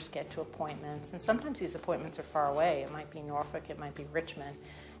doctor's orders, schedule appointments, and sometimes these appointments are far away. It might be Norfolk, it might be Richmond,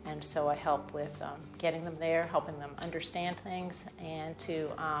 and so I help with getting them there, helping them understand things, and to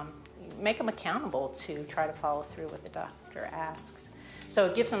make them accountable to try to follow through what the doctor asks. So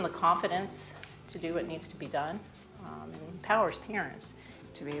it gives them the confidence to do what needs to be done, and empowers parents.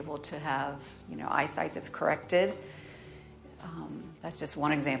 To be able to have, eyesight that's corrected. That's just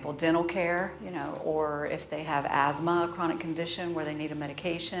one example. Dental care, or if they have asthma, a chronic condition where they need a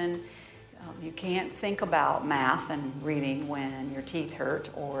medication. You can't think about math and reading when your teeth hurt,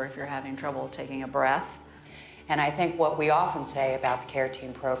 or if you're having trouble taking a breath. And I think what we often say about the care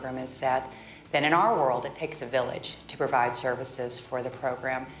team program is that in our world it takes a village to provide services for the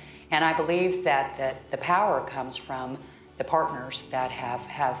program. And I believe that the power comes from the partners that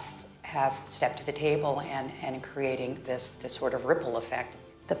have stepped to the table and creating this sort of ripple effect.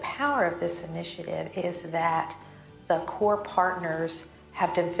 The power of this initiative is that the core partners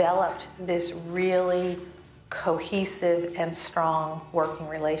have developed this really cohesive and strong working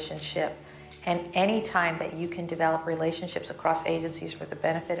relationship. And any time that you can develop relationships across agencies for the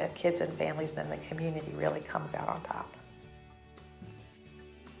benefit of kids and families, then the community really comes out on top.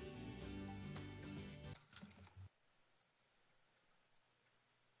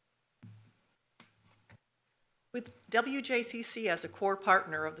 With WJCC as a core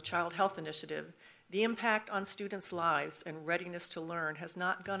partner of the Child Health Initiative, The impact on students' lives and readiness to learn has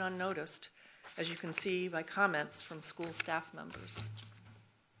not gone unnoticed, as you can see by comments from school staff members.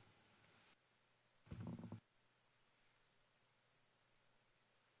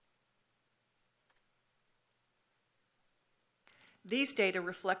 These data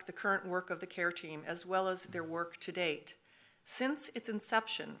reflect the current work of the care team as well as their work to date. Since its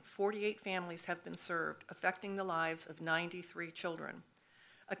inception, 48 families have been served, affecting the lives of 93 children.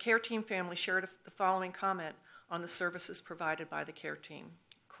 A care team family shared the following comment on the services provided by the care team.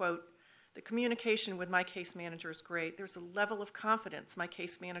 Quote, "The communication with my case manager is great. There's a level of confidence my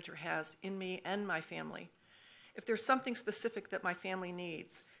case manager has in me and my family. If there's something specific that my family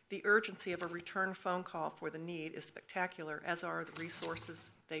needs, the urgency of a return phone call for the need is spectacular, as are the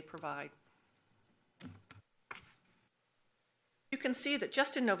resources they provide." You can see that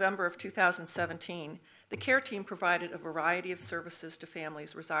just in November of 2017, the care team provided a variety of services to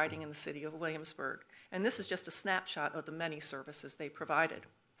families residing in the city of Williamsburg, and this is just a snapshot of the many services they provided.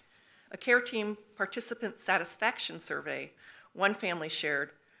 A care team participant satisfaction survey, one family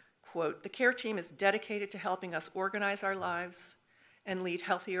shared, quote, "The care team is dedicated to helping us organize our lives and lead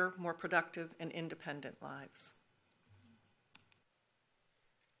healthier, more productive, and independent lives."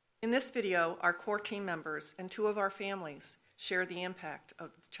 In this video, our core team members and two of our families share the impact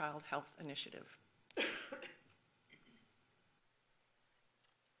of the Child Health Initiative.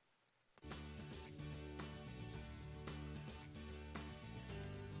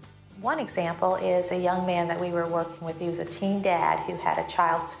 One example is a young man that we were working with. He was a teen dad who had a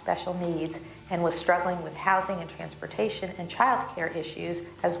child with special needs and was struggling with housing and transportation and child care issues,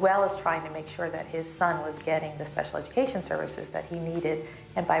 as well as trying to make sure that his son was getting the special education services that he needed.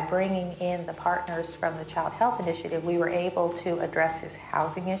 And by bringing in the partners from the Child Health Initiative, we were able to address his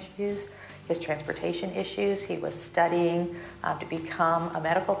housing issues, his transportation issues. He was studying to become a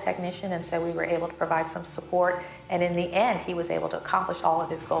medical technician, and so we were able to provide some support. And in the end, he was able to accomplish all of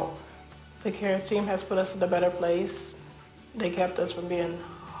his goals. The care team has put us in a better place. They kept us from being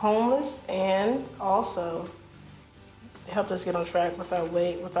homeless and also helped us get on track with our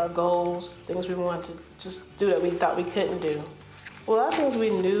weight, with our goals, things we wanted to just do that we thought we couldn't do. Well, a lot of things we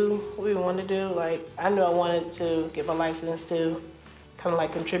knew we wanted to do, like I knew I wanted to get my license to kind of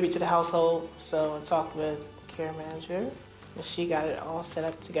like contribute to the household. So I talked with the care manager and she got it all set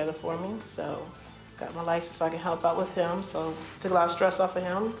up together for me. So got my license so I can help out with him. So took a lot of stress off of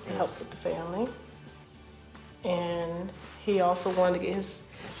him and helped with the family. And he also wanted to get his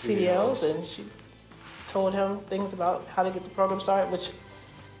CDLs, and she told him things about how to get the program started, which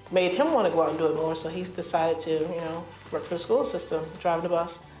made him want to go out and do it more. So he's decided to, work for the school system, driving the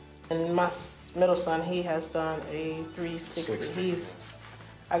bus. And my middle son, he has done a 360.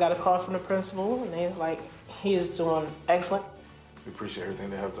 I got a call from the principal, and he's like, he is doing excellent. We appreciate everything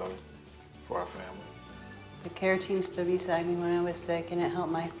they have done for our family. The care team stood beside me when I was sick, and it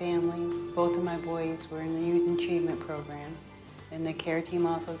helped my family. Both of my boys were in the Youth Achievement Program, and the care team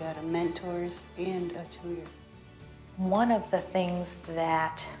also got a mentors and a tutor. One of the things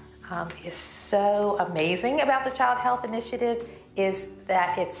that is so amazing about the Child Health Initiative is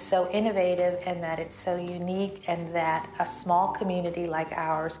that it's so innovative and that it's so unique, and that a small community like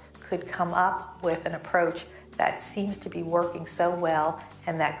ours could come up with an approach that seems to be working so well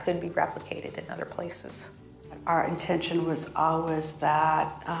and that could be replicated in other places. Our intention was always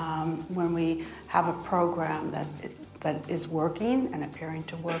that when we have a program that is working and appearing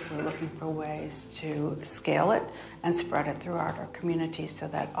to work, we're looking for ways to scale it and spread it throughout our community so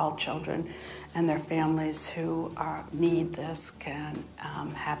that all children and their families who need this can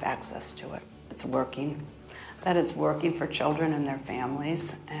have access to it. It's working. That it's working for children and their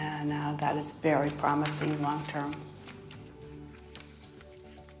families, and that is very promising long term.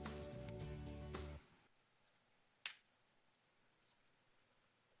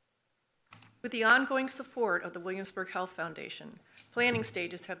 With the ongoing support of the Williamsburg Health Foundation, planning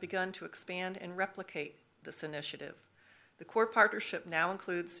stages have begun to expand and replicate this initiative. The core partnership now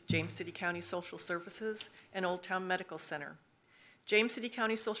includes James City County Social Services and Old Town Medical Center. James City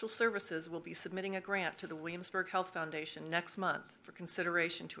County Social Services will be submitting a grant to the Williamsburg Health Foundation next month for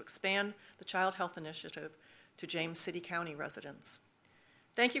consideration to expand the Child Health Initiative to James City County residents.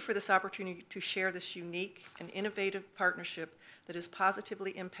 Thank you for this opportunity to share this unique and innovative partnership that is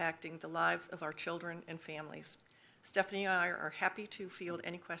positively impacting the lives of our children and families. Stephanie and I are happy to field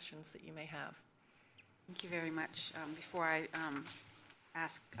any questions that you may have. Thank you very much. Before I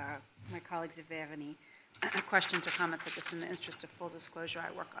ask my colleagues if they have any questions or comments, just in the interest of full disclosure,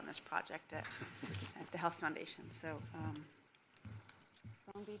 I work on this project at the Health Foundation. So,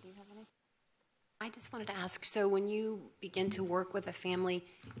 Zombie, do you have any? I just wanted to ask, so when you begin to work with a family,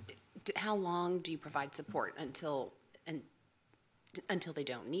 how long do you provide support until they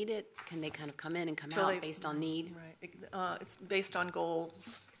don't need it? Can they kind of come in and come Till out they- based on need? Right. It's based on goal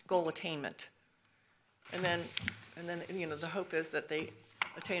attainment. And then, the hope is that they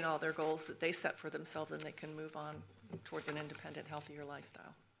attain all their goals that they set for themselves and they can move on towards an independent, healthier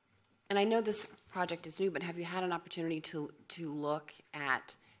lifestyle. And I know this project is new, but have you had an opportunity to look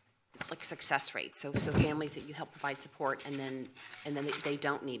at like success rates? So families that you help provide support and then they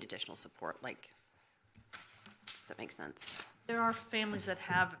don't need additional support. Like, does that make sense? There are families that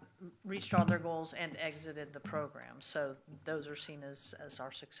have reached all their goals and exited the program, so those are seen as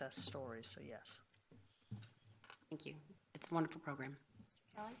our success stories, so yes. Thank you. It's a wonderful program.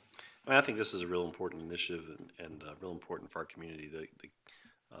 I mean, I think this is a real important initiative and real important for our community.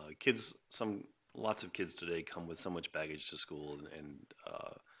 The kids, lots of kids today come with so much baggage to school, and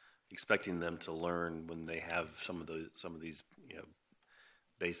expecting them to learn when they have some of these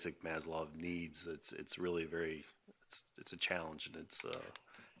basic Maslow needs. It's really it's a challenge, and it's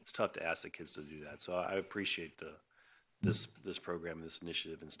tough to ask the kids to do that. So I appreciate this program, this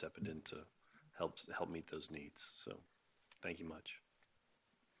initiative, and stepping in to help meet those needs. So thank you much.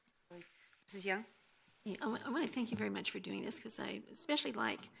 Mrs. Young? Yeah, I want to thank you very much for doing this, because I especially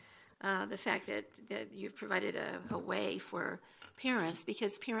like the fact that you've provided a way for parents,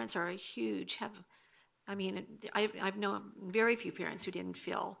 because parents are I've known very few parents who didn't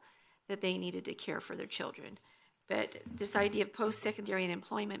feel that they needed to care for their children. But this idea of post-secondary and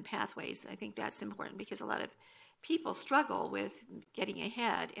employment pathways, I think that's important, because a lot of people struggle with getting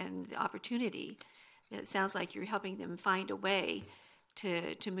ahead and the opportunity. And it sounds like you're helping them find a way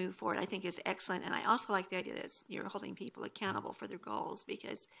to move forward, I think is excellent. And I also like the idea that you're holding people accountable for their goals,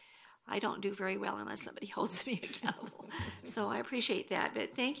 because I don't do very well unless somebody holds me accountable. So I appreciate that.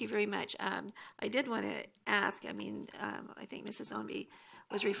 But thank you very much. I did want to ask, I think Mrs. Ownby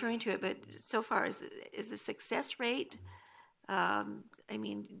was referring to it, but so far is the success rate,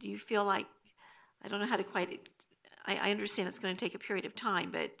 do you feel like, I don't know how to quite, I understand it's going to take a period of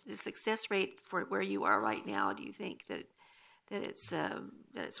time, but the success rate for where you are right now, do you think that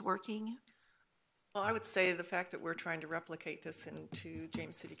it's working? Well, I would say the fact that we're trying to replicate this into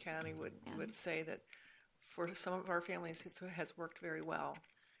James City County would say that for some of our families it has worked very well.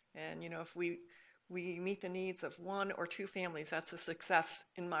 And if we meet the needs of one or two families, that's a success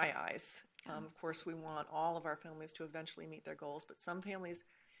in my eyes. Of course, we want all of our families to eventually meet their goals, but some families,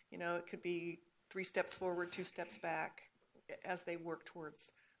 it could be 3 steps forward, 2 steps back as they work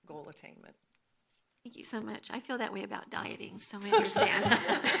towards goal attainment. Thank you so much. I feel that way about dieting, so I understand.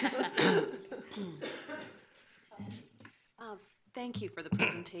 Thank you for the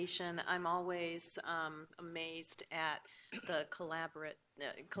presentation. I'm always amazed at the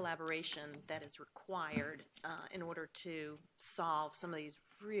collaboration that is required in order to solve some of these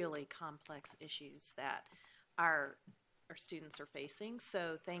really complex issues that our students are facing.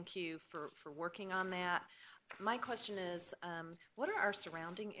 So thank you for working on that. My question is, what are our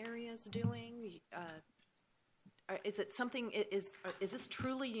surrounding areas doing? Is it something? Is this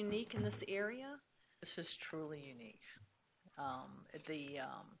truly unique in this area? This is truly unique.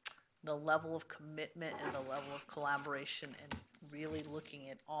 The level of commitment and the level of collaboration and really looking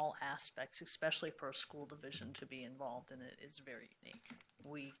at all aspects, especially for a school division to be involved in it, is very unique.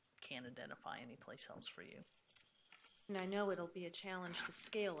 We can't identify any place else for you. And I know it'll be a challenge to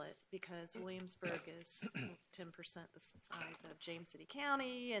scale it, because Williamsburg is 10% the size of James City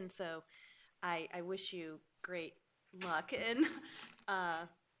County, and so I wish you great luck. And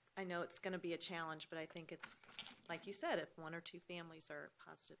I know it's going to be a challenge, but I think it's, like you said, if 1 or 2 families are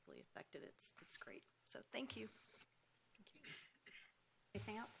positively affected, it's great. So thank you.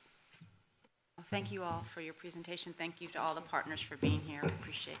 Anything else? Well, thank you all for your presentation. Thank you to all the partners for being here. I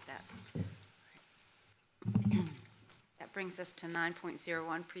appreciate that. That brings us to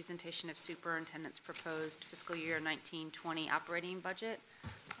 9.01, presentation of superintendent's proposed fiscal year 19-20 operating budget.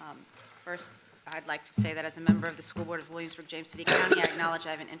 First, I'd like to say that as a member of the School Board of Williamsburg, James City County, I acknowledge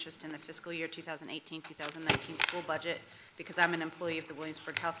I have an interest in the fiscal year 2018-2019 school budget because I'm an employee of the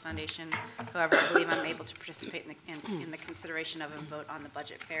Williamsburg Health Foundation. However, I believe I'm able to participate in the consideration of and vote on the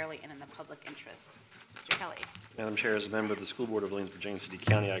budget fairly and in the public interest. Mr. Kelly. Madam Chair, as a member of the School Board of Williamsburg, James City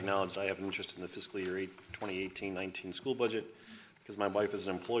County, I acknowledge I have an interest in the fiscal year 2018-19 school budget because my wife is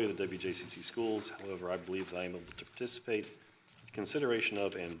an employee of the WJCC schools. However, I believe that I am able to participate in consideration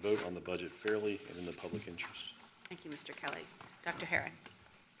of and vote on the budget fairly and in the public interest. Thank you, Mr. Kelly. Dr. Herron.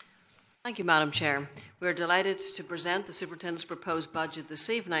 Thank you, Madam Chair. We are delighted to present the Superintendent's proposed budget this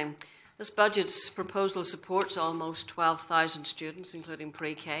evening. This budget's proposal supports almost 12,000 students, including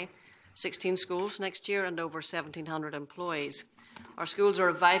pre-K, 16 schools next year, and over 1,700 employees. Our schools are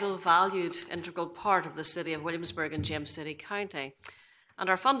a vital, valued, integral part of the city of Williamsburg and James City County. And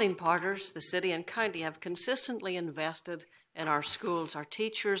our funding partners, the city and county, have consistently invested in our schools, our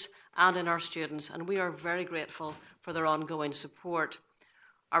teachers, and in our students, and we are very grateful for their ongoing support.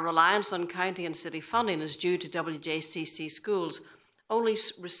 Our reliance on county and city funding is due to WJCC schools only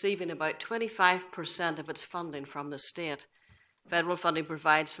receiving about 25% of its funding from the state. Federal funding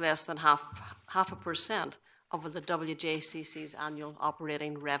provides less than half a percent of the WJCC's annual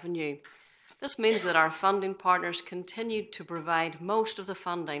operating revenue. This means that our funding partners continue to provide most of the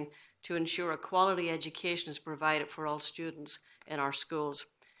funding to ensure a quality education is provided for all students in our schools.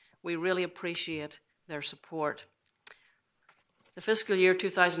 We really appreciate their support. The fiscal year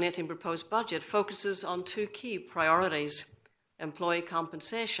 2018 proposed budget focuses on two key priorities: employee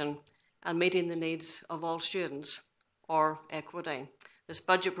compensation and meeting the needs of all students, or equity. This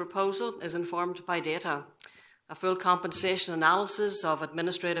budget proposal is informed by data. A full compensation analysis of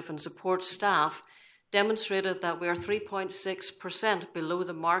administrative and support staff demonstrated that we are 3.6% below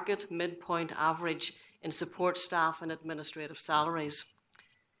the market midpoint average in support staff and administrative salaries.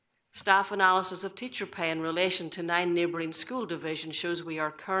 Staff analysis of teacher pay in relation to 9 neighbouring school divisions shows we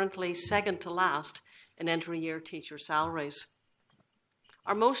are currently second to last in entry-year teacher salaries.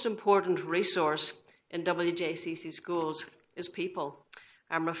 Our most important resource in WJCC schools is people.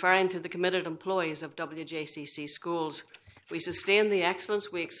 I'm referring to the committed employees of WJCC schools. We sustain the excellence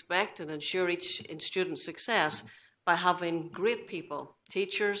we expect and ensure each student's success by having great people,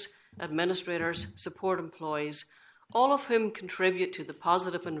 teachers, administrators, support employees, all of whom contribute to the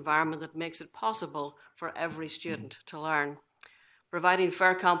positive environment that makes it possible for every student to learn. Providing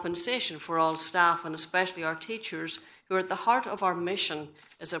fair compensation for all staff, and especially our teachers, who are at the heart of our mission,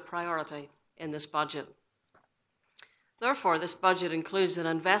 is a priority in this budget. Therefore, this budget includes an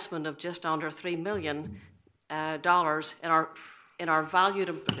investment of just under $3 million in our valued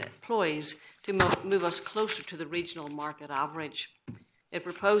employees to move us closer to the regional market average. It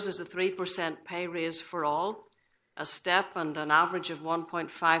proposes a 3% pay raise for all, a step and an average of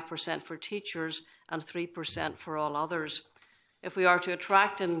 1.5% for teachers and 3% for all others. If we are to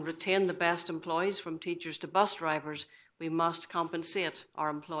attract and retain the best employees, from teachers to bus drivers, we must compensate our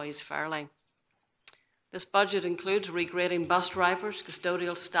employees fairly. This budget includes regrading bus drivers,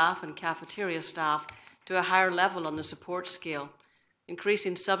 custodial staff, and cafeteria staff to a higher level on the support scale,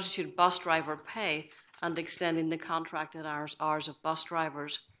 increasing substitute bus driver pay, and extending the contracted hours of bus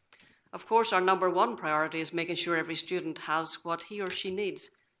drivers. Of course, our number one priority is making sure every student has what he or she needs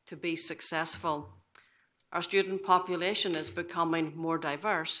to be successful. Our student population is becoming more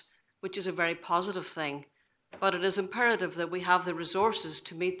diverse, which is a very positive thing, but it is imperative that we have the resources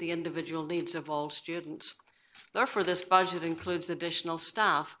to meet the individual needs of all students. Therefore, this budget includes additional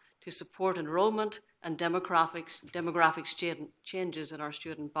staff to support enrollment and demographic changes in our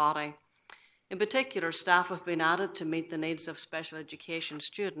student body. In particular, staff have been added to meet the needs of special education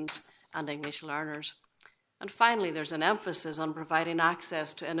students and English learners. And finally, there's an emphasis on providing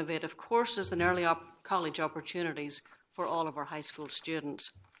access to innovative courses and early college opportunities for all of our high school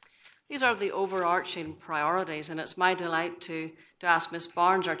students. These are the overarching priorities, and it's my delight to ask Ms.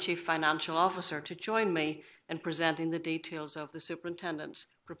 Barnes, our Chief Financial Officer, to join me in presenting the details of the Superintendent's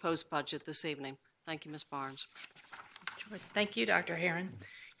proposed budget this evening. Thank you, Ms. Barnes. Sure. Thank you, Dr. Herron.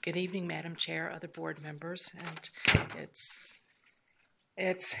 Good evening, Madam Chair, other board members, and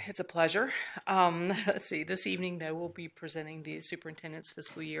it's a pleasure. Let's see, this evening, though, we'll be presenting the Superintendent's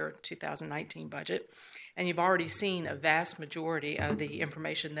fiscal year 2019 budget. And you've already seen a vast majority of the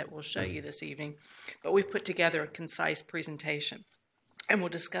information that we'll show you this evening, but we've put together a concise presentation, and we'll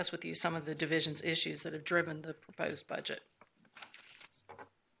discuss with you some of the division's issues that have driven the proposed budget.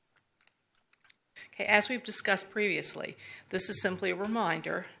 Okay, as we've discussed previously, this is simply a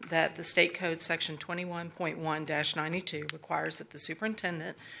reminder that the State Code Section 21.1-92 requires that the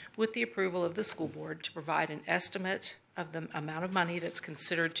superintendent, with the approval of the school board, to provide an estimate of the amount of money that's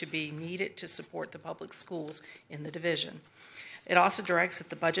considered to be needed to support the public schools in the division. It also directs that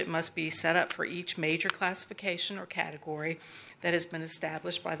the budget must be set up for each major classification or category that has been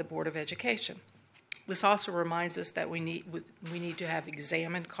established by the Board of Education. This also reminds us that we need to have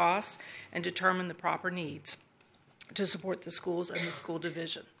examined costs and determine the proper needs to support the schools and the school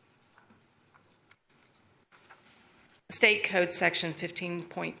division. State Code Section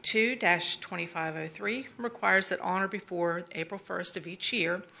 15.2-2503 requires that on or before April 1st of each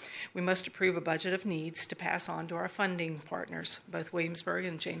year, we must approve a budget of needs to pass on to our funding partners, both Williamsburg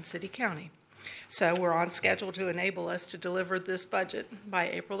and James City County. So we're on schedule to enable us to deliver this budget by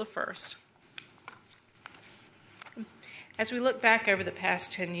April the 1st. As we look back over the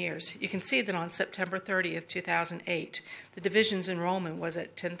past 10 years, you can see that on September 30th, 2008, the division's enrollment was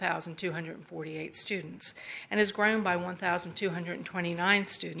at 10,248 students and has grown by 1,229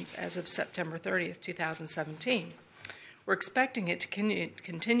 students as of September 30th, 2017. We're expecting it to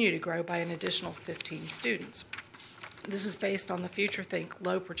continue to grow by an additional 15 students. This is based on the FutureThink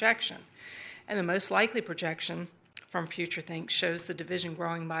low projection, and the most likely projection from FutureThink shows the division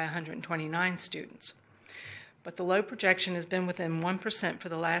growing by 129 students. But the low projection has been within 1% for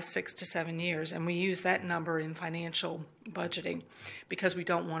the last 6 to 7 years, and we use that number in financial budgeting because we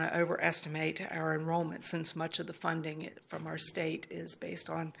don't want to overestimate our enrollment, since much of the funding from our state is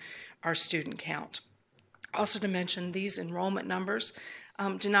based on our student count. Also to mention, these enrollment numbers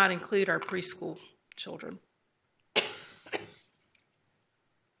do not include our preschool children.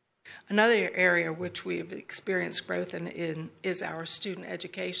 Another area which we've experienced growth in is our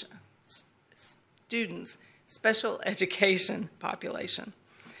students' special education population.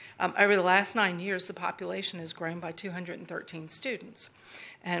 Over the last 9 years, the population has grown by 213 students.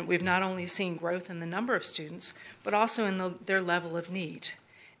 And we've not only seen growth in the number of students, but also in their level of need.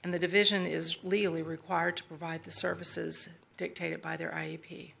 And the division is legally required to provide the services dictated by their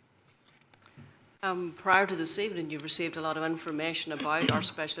IEP. Prior to this evening, you received a lot of information about our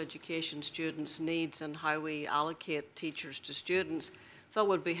special education students' needs and how we allocate teachers to students. Thought it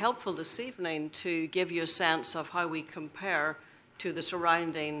would be helpful this evening to give you a sense of how we compare to the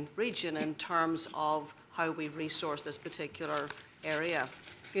surrounding region in terms of how we resource this particular area.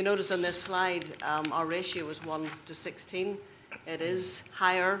 If you notice on this slide, our ratio is 1 to 16. It is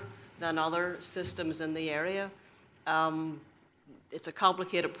higher than other systems in the area. It's a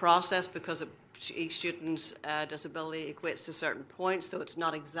complicated process because each student's disability equates to certain points, so it's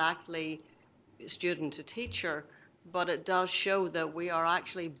not exactly student to teacher, but it does show that we are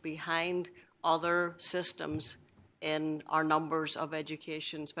actually behind other systems in our numbers of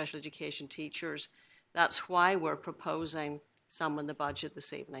special education teachers. That's why we're proposing some in the budget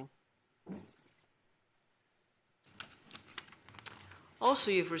this evening.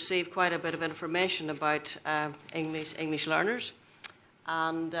 Also, you've received quite a bit of information about English learners.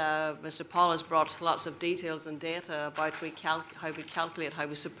 And Mr. Paul has brought lots of details and data about how we calculate, how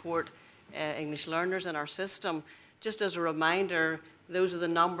we support English learners in our system. Just as a reminder, those are the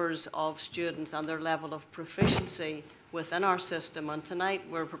numbers of students and their level of proficiency within our system. And tonight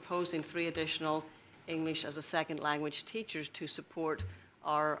we're proposing 3 additional English as a second language teachers to support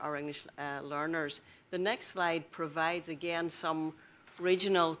our English learners. The next slide provides again some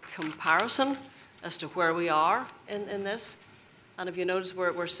regional comparison as to where we are in this. And if you notice,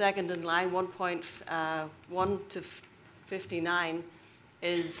 we're second in line. 1.1 to 59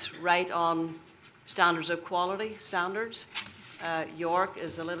 is right on standards of quality standards. York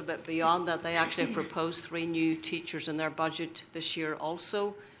is a little bit beyond that. They actually have proposed 3 new teachers in their budget this year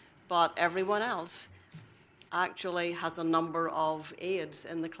also. But everyone else actually has a number of aides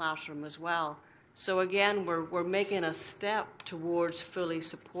in the classroom as well. So again, we're making a step towards fully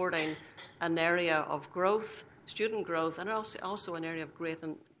supporting an area of growth, student growth, and also an area of great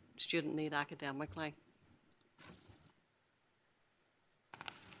student need academically.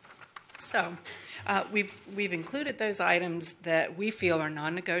 So we've included those items that we feel are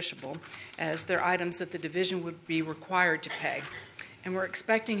non-negotiable as they're items that the division would be required to pay. And we're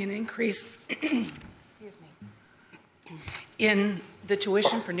expecting an increase in the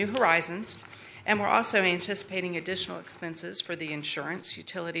tuition for New Horizons, and we're also anticipating additional expenses for the insurance,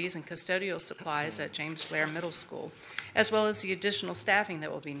 utilities, and custodial supplies at James Blair Middle School, as well as the additional staffing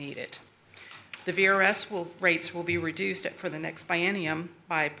that will be needed. The VRS rates will be reduced for the next biennium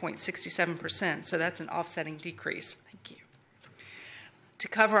by 0.67%, so that's an offsetting decrease. Thank you. To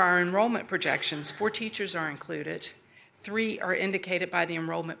cover our enrollment projections, 4 teachers are included. 3 are indicated by the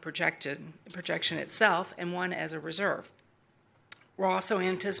enrollment projection itself, and 1 as a reserve. We're also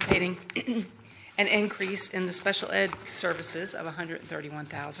anticipating an increase in the special ed services of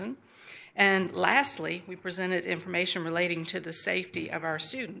 $131,000. And lastly, we presented information relating to the safety of our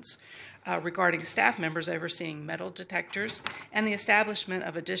students regarding staff members overseeing metal detectors and the establishment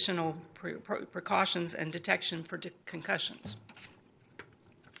of additional precautions and detection for concussions.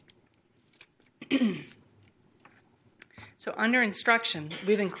 So under instruction,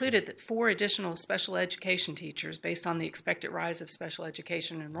 we've included that 4 additional special education teachers based on the expected rise of special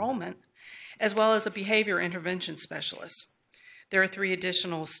education enrollment, as well as a behavior intervention specialist. There are 3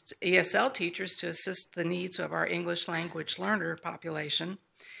 additional ESL teachers to assist the needs of our English language learner population.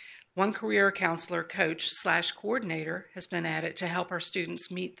 1 career counselor, coach / coordinator has been added to help our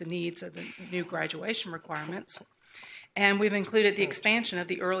students meet the needs of the new graduation requirements. And we've included the expansion of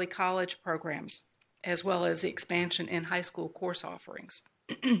the early college programs as well as the expansion in high school course offerings.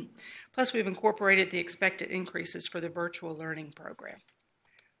 Plus, we've incorporated the expected increases for the virtual learning program.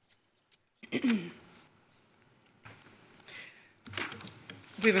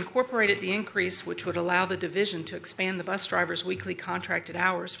 We've incorporated the increase which would allow the division to expand the bus driver's weekly contracted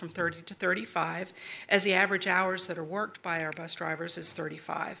hours from 30 to 35, as the average hours that are worked by our bus drivers is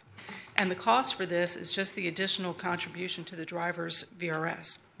 35. And the cost for this is just the additional contribution to the driver's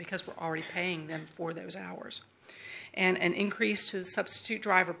VRS, because we're already paying them for those hours. And an increase to substitute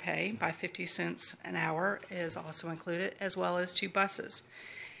driver pay by 50 cents an hour is also included, as well as 2 buses.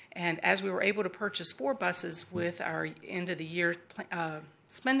 And as we were able to purchase 4 buses with our end of the year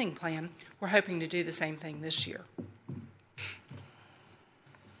spending plan, we're hoping to do the same thing this year.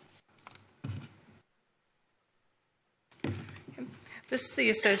 This is the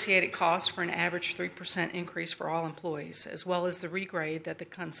associated cost for an average 3% increase for all employees, as well as the regrade that the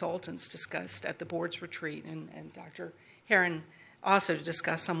consultants discussed at the board's retreat, and Dr. Herron also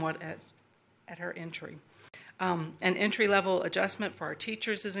discussed somewhat at her entry. An entry-level adjustment for our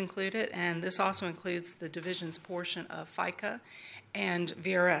teachers is included, and this also includes the division's portion of FICA and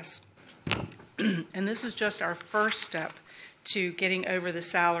VRS. And this is just our first step to getting over the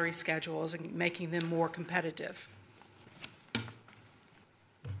salary schedules and making them more competitive.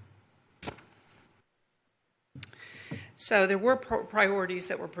 So there were priorities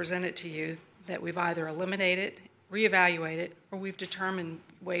that were presented to you that we've either eliminated, reevaluated, or we've determined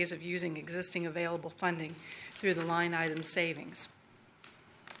ways of using existing available funding through the line item savings.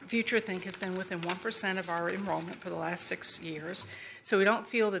 Future Think has been within 1% of our enrollment for the last 6 years, so we don't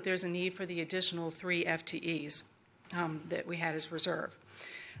feel that there's a need for the additional 3 FTEs that we had as reserve.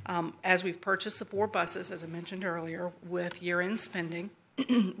 As we've purchased the 4 buses, as I mentioned earlier, with year-end spending,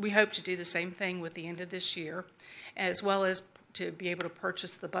 we hope to do the same thing with the end of this year, as well as to be able to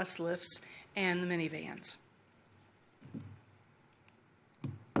purchase the bus lifts and the minivans.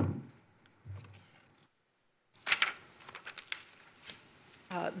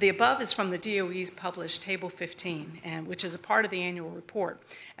 The above is from the DOE's published Table 15, which is a part of the annual report,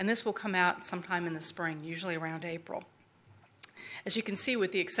 and this will come out sometime in the spring, usually around April. As you can see,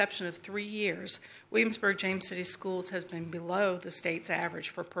 with the exception of 3 years, Williamsburg-James City Schools has been below the state's average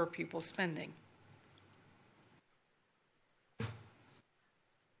for per pupil spending.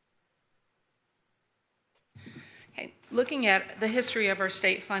 Okay, looking at the history of our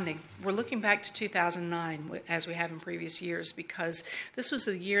state funding, we're looking back to 2009, as we have in previous years, because this was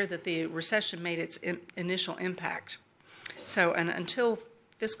the year that the recession made its initial impact. So, and until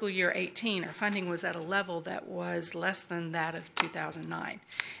fiscal year 18, our funding was at a level that was less than that of 2009.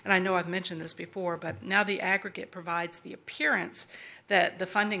 And I know I've mentioned this before, but now the aggregate provides the appearance that the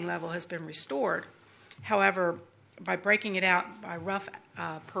funding level has been restored. However, by breaking it out by rough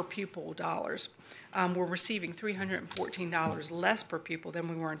per pupil dollars, we're receiving $314 less per pupil than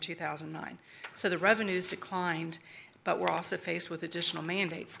we were in 2009. So the revenues declined, but we're also faced with additional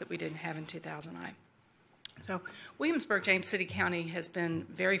mandates that we didn't have in 2009. So Williamsburg-James City County has been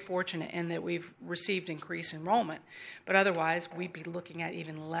very fortunate in that we've received increased enrollment, but otherwise we'd be looking at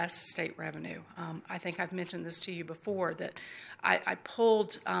even less state revenue. I think I've mentioned this to you before, that I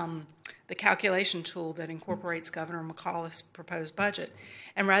pulled the calculation tool that incorporates Governor McAuliffe's proposed budget,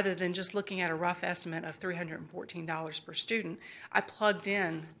 and rather than just looking at a rough estimate of $314 per student, I plugged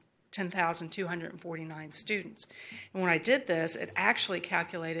in 10,249 students. And when I did this, it actually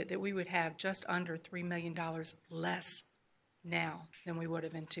calculated that we would have just under $3 million less now than we would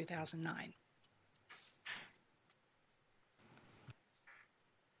have in 2009.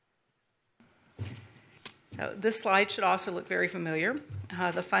 So this slide should also look very familiar.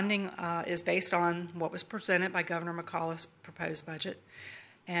 The funding is based on what was presented by Governor McAuliffe's proposed budget.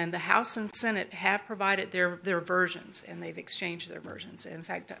 And the House and Senate have provided their versions, and they've exchanged their versions. In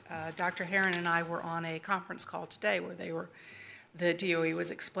fact, Dr. Herron and I were on a conference call today where the DOE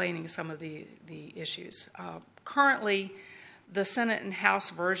was explaining some of the issues. Currently, the Senate and House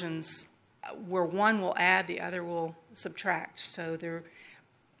versions, where one will add, the other will subtract. So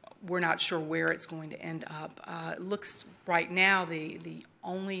we're not sure where it's going to end up. It looks right now the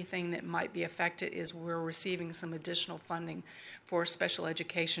only thing that might be affected is we're receiving some additional funding for special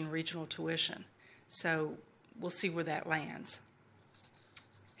education regional tuition. So we'll see where that lands.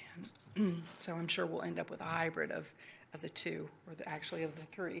 And so I'm sure we'll end up with a hybrid of the two, or actually of the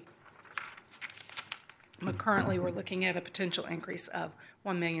three. But currently we're looking at a potential increase of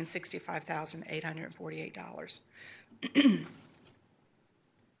 $1,065,848.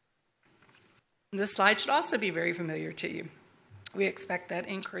 This slide should also be very familiar to you. We expect that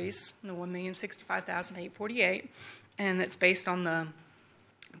increase, the $1,065,848, and it's based on the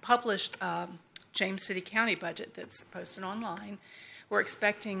published James City County budget that's posted online, we're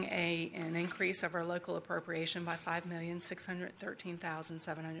expecting an increase of our local appropriation by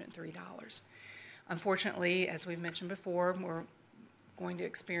 $5,613,703. Unfortunately, as we've mentioned before, we're going to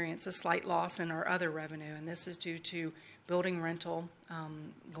experience a slight loss in our other revenue, and this is due to building rental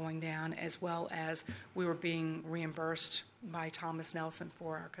going down, as well as we were being reimbursed by Thomas Nelson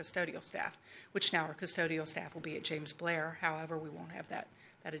for our custodial staff, which now our custodial staff will be at James Blair. However, we won't have that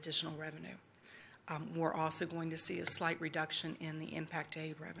additional revenue. We're also going to see a slight reduction in the impact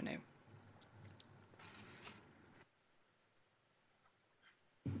aid revenue.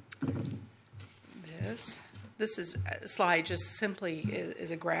 This is a slide just simply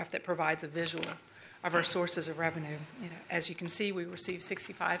is a graph that provides a visual of our sources of revenue. As you can see, we receive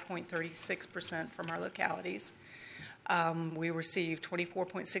 65.36% from our localities. We receive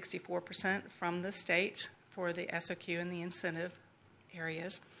 24.64% from the state for the SOQ and the incentive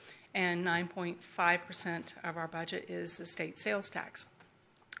areas, and 9.5% of our budget is the state sales tax.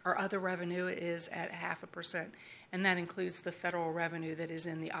 Our other revenue is at 0.5%, and that includes the federal revenue that is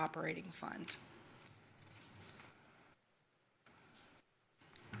in the operating fund.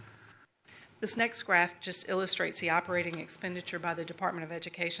 This next graph just illustrates the operating expenditure by the Department of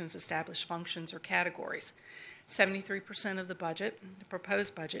Education's established functions or categories. 73% of the budget, the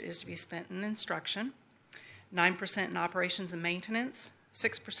proposed budget, is to be spent in instruction, 9% in operations and maintenance,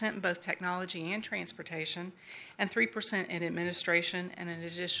 6% in both technology and transportation, and 3% in administration, and an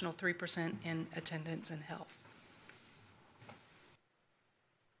additional 3% in attendance and health.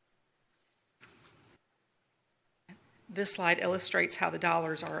 This slide illustrates how the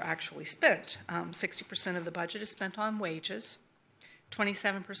dollars are actually spent. 60% of the budget is spent on wages,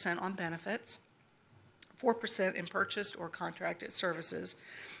 27% on benefits, 4% in purchased or contracted services,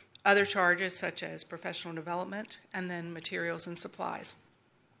 other charges such as professional development, and then materials and supplies.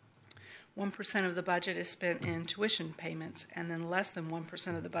 1% of the budget is spent in tuition payments, and then less than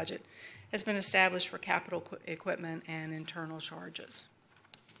 1% of the budget has been established for capital equipment and internal charges.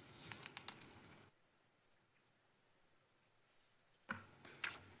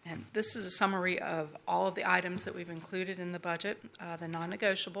 And this is a summary of all of the items that we've included in the budget, the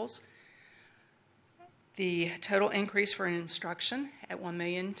non-negotiables. The total increase for instruction at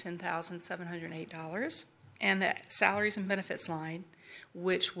 $1,010,708, and the salaries and benefits line,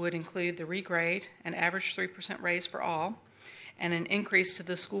 which would include the regrade, an average 3% raise for all, and an increase to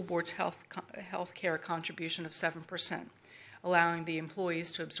the school board's health care contribution of 7%, allowing the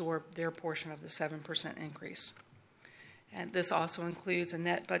employees to absorb their portion of the 7% increase. And this also includes a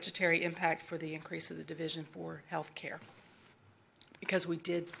net budgetary impact for the increase of the division for health care, because we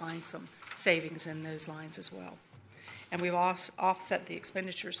did find some savings in those lines as well. And we've offset the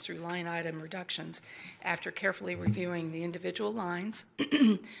expenditures through line item reductions after carefully reviewing the individual lines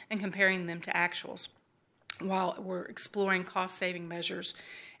and comparing them to actuals, while we're exploring cost-saving measures,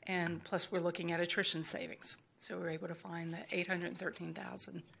 and plus we're looking at attrition savings. So we're able to find the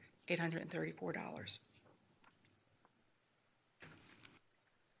 $813,834.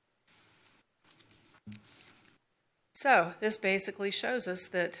 So this basically shows us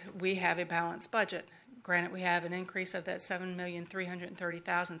that we have a balanced budget. Granted, we have an increase of that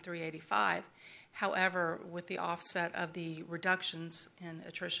 $7,330,385. However, with the offset of the reductions in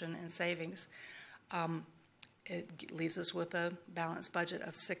attrition and savings, it leaves us with a balanced budget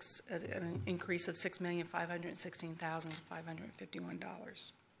of an increase of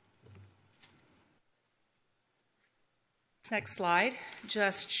 $6,516,551. This next slide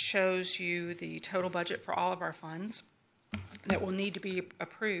just shows you the total budget for all of our funds that will need to be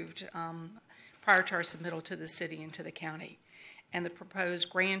approved prior to our submittal to the city and to the county. And the proposed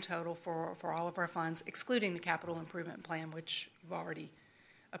grand total for all of our funds, excluding the capital improvement plan, which you've already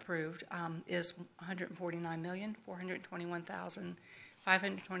approved, is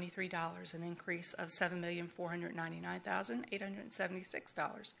 $149,421,523, an increase of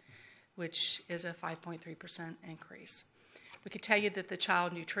 $7,499,876, which is a 5.3% increase. We could tell you that the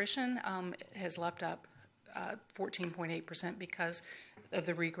child nutrition has leapt up 14.8% because of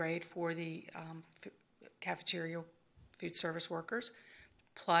the regrade for the cafeteria food service workers.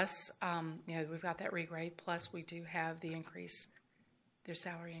 Plus, we've got that regrade. Plus, we do have the increase, their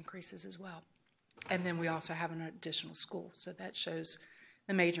salary increases as well. And then we also have an additional school. So that shows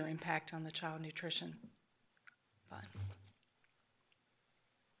the major impact on the child nutrition fund.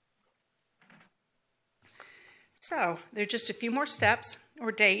 So there are just a few more steps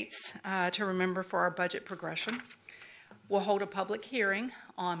or dates to remember for our budget progression. We'll hold a public hearing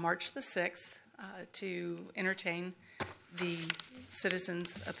on March the 6th to entertain the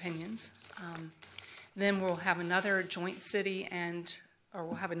citizens' opinions. Then we'll have another joint city and or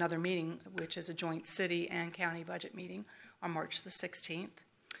we'll have another meeting, which is a joint city and county budget meeting on March the 16th.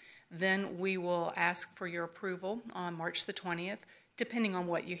 Then we will ask for your approval on March the 20th, depending on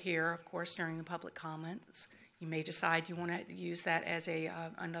what you hear, of course, during the public comments. You may decide you want to use that as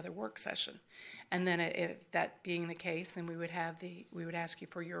another work session. And then if that being the case, then we would ask you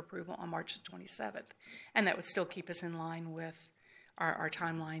for your approval on March the 27th. And that would still keep us in line with our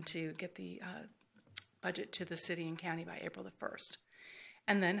timeline to get the budget to the city and county by April the 1st.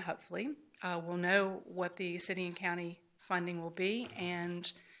 And then hopefully we'll know what the city and county funding will be,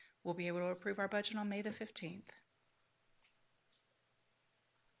 and we'll be able to approve our budget on May the 15th.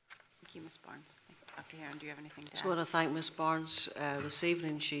 Thank you, Ms. Barnes. Dr. Herron, do you have anything to add? I just want to thank Ms. Barnes this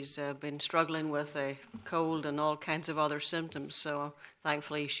evening. She's been struggling with a cold and all kinds of other symptoms, so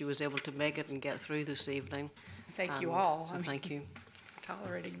thankfully she was able to make it and get through this evening. Thank you all. So thank you for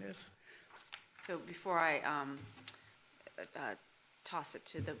tolerating this. So before I toss it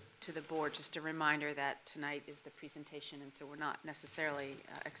to the board, just a reminder that tonight is the presentation, and so we're not necessarily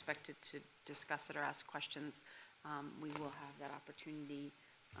expected to discuss it or ask questions. We will have that opportunity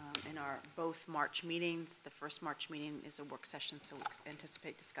in our both March meetings. The first March meeting is a work session, so we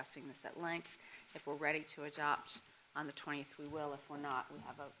anticipate discussing this at length. If we're ready to adopt on the 20th, we will. If we're not, we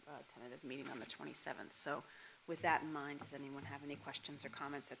have a tentative meeting on the 27th. So with that in mind, does anyone have any questions or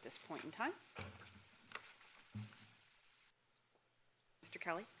comments at this point in time? Mr.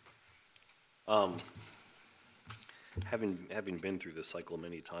 Kelly? Having been through this cycle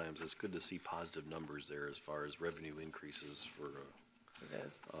many times, it's good to see positive numbers there as far as revenue increases for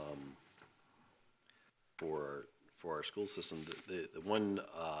our school system. The one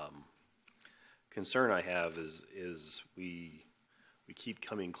concern I have is we keep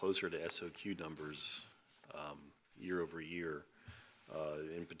coming closer to SOQ numbers year over year.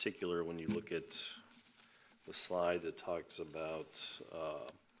 In particular, when you look at the slide that talks about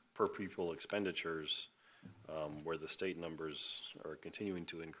per pupil expenditures, where the state numbers are continuing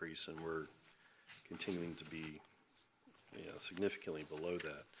to increase and we're continuing to be significantly below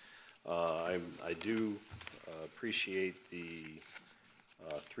that. I do appreciate the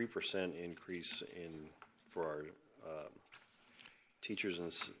 3% increase for our teachers.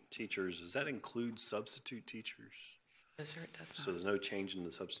 Does that include substitute teachers? No, sir, it does not. So there's no change in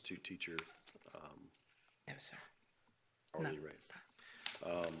the substitute teacher No, sir. hourly rate.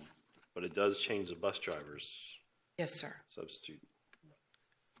 But it does change the bus drivers. Yes, sir. Substitute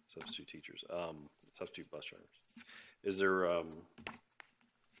teachers, substitute bus drivers. Is there, I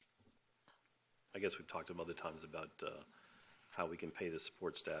guess we've talked about other times about how we can pay the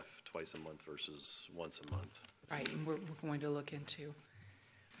support staff twice a month versus once a month. Right, and we're going to look into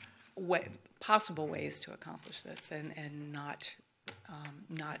possible ways to accomplish this and not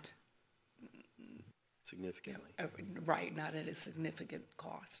significantly. Right, not at a significant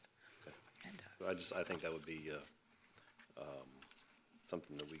cost. And, I think that would be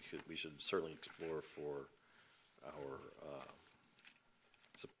something that we should certainly explore for our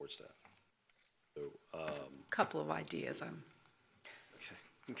support staff. So, couple of ideas. Okay,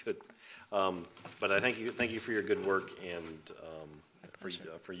 good. But I thank you for your good work and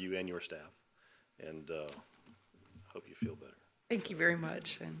for you and your staff, and hope you feel better. Thank you very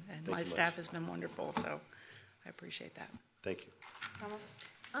much, and my you staff much. has been wonderful, so I appreciate that. Thank you.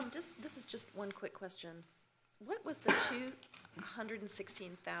 This is just one quick question. What was the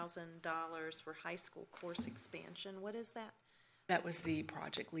 $216,000 for high school course expansion? What is that? That was the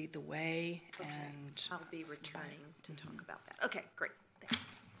project Lead the Way, Okay. and I'll be returning to talk about that. Okay, great, thanks.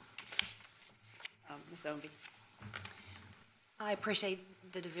 Ms. Ownby? I appreciate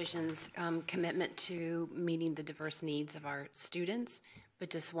the division's commitment to meeting the diverse needs of our students, but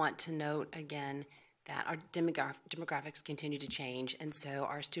just want to note again that our demographics continue to change, and so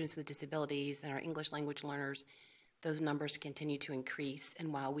our students with disabilities and our English language learners, those numbers continue to increase.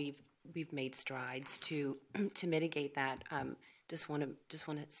 And while we've made strides to mitigate that, just want to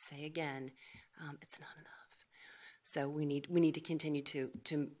say again, it's not enough. So we need to continue to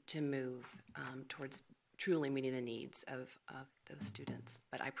move towards truly meeting the needs of those students.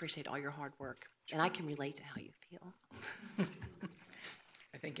 But I appreciate all your hard work, and I can relate to how you feel.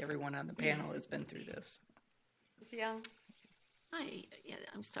 I think everyone on the panel has been through this. Ms. Young?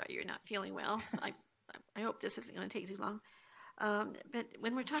 I'm sorry you're not feeling well. I hope this isn't going to take too long. But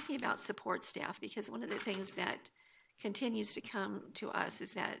when we're talking about support staff, because one of the things that continues to come to us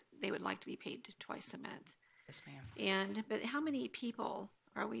is that they would like to be paid twice a month. Yes, ma'am. But how many people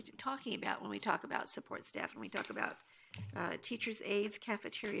are we talking about when we talk about support staff, when we talk about teachers, aides,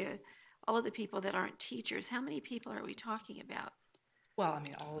 cafeteria, all of the people that aren't teachers? How many people are we talking about? Well, I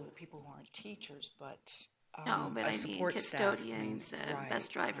mean, all of the people who aren't teachers, but No, but a I mean support staff, custodians, right, bus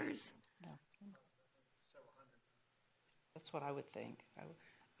drivers. That's what I would think. I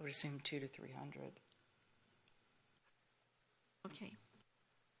would assume 200 to 300. Okay.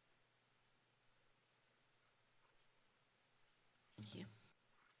 Thank you.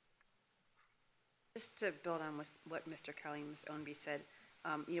 Just to build on what Mr. Kelly and Ms. Ownby said,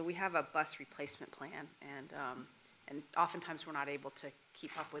 we have a bus replacement plan, and oftentimes we're not able to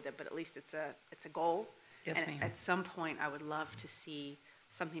keep up with it, but at least it's a goal. Yes, and ma'am. At some point, I would love to see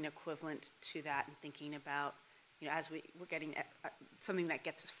something equivalent to that, and thinking about, as we're getting something that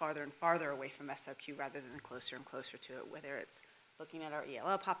gets us farther and farther away from SLQ rather than closer and closer to it, whether it's looking at our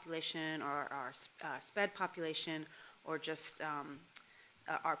ELL population or our SPED population, or just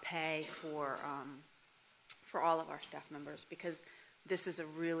our pay for all of our staff members, because this is a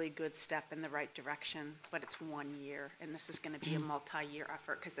really good step in the right direction, but it's 1 year, and this is going to be a multi-year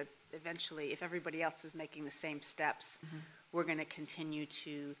effort, because eventually, if everybody else is making the same steps, we're going to continue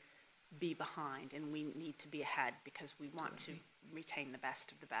to be behind, and we need to be ahead because we want to retain the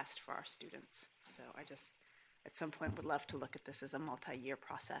best of the best for our students. So I just, at some point, would love to look at this as a multi-year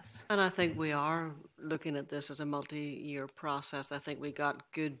process. And I think we are looking at this as a multi-year process. I think we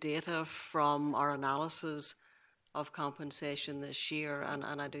got good data from our analysis of compensation this year, and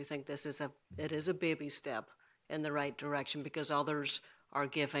I do think it is a baby step in the right direction, because others are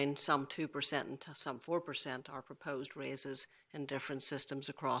giving some 2% and some 4% are proposed raises in different systems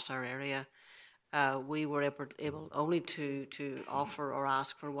across our area. We were able only to offer or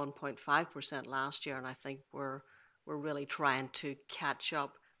ask for 1.5% last year, and I think we're really trying to catch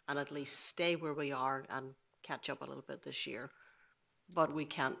up and at least stay where we are and catch up a little bit this year. But we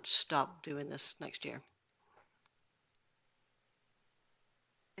can't stop doing this next year.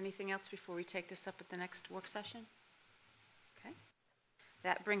 Anything else before we take this up at the next work session? Okay.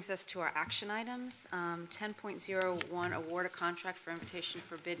 That brings us to our action items. 10.01, award a contract for invitation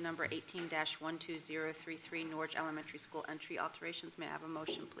for bid number 18-12033, Norge Elementary School entry alterations. May I have a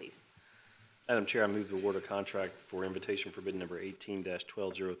motion, please? Madam Chair, I move to award a contract for invitation for bid number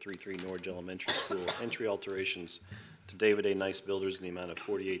 18-12033, Norge Elementary School entry alterations to David A. Nice Builders in the amount of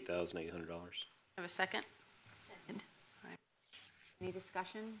 $48,800. Have a second? Second. All right. Any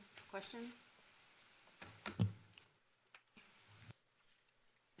discussion, questions?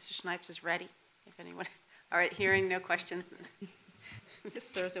 Mr. Snipes is ready, if anyone. All right, hearing no questions.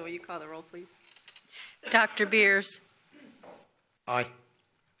 Ms. Thurza, will you call the roll, please? Dr. Beers. Aye.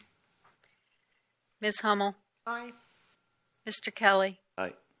 Ms. Hummel. Aye. Mr. Kelly.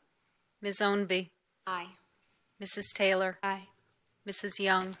 Aye. Ms. Ownby. Aye. Mrs. Taylor. Aye. Mrs.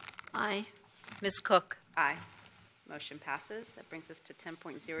 Young. Aye. Ms. Cook. Aye. Motion passes. That brings us to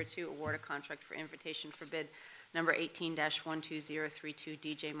 10.02, award a contract for invitation for bid number 18-12032,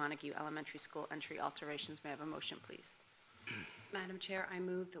 DJ Montague Elementary School entry alterations. May I have a motion, please? Madam Chair, I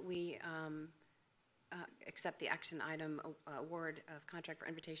move that we accept the action item award of contract for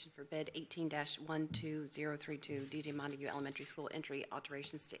invitation for bid 18-12032, DJ Montague Elementary School entry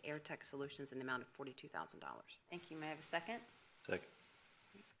alterations to Air Tech Solutions in the amount of $42,000. Thank you. May I have a second? Second.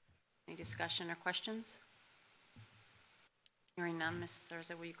 Any discussion or questions? Hearing none, Ms.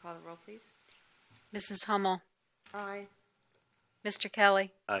 Thurza, will you call the roll, please? Mrs. Hummel. Aye. Mr.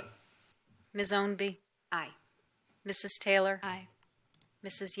 Kelly. Aye. Ms. Ownby. Aye. Mrs. Taylor. Aye.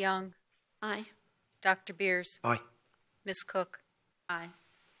 Mrs. Young. Aye. Dr. Beers. Aye. Ms. Cook. Aye.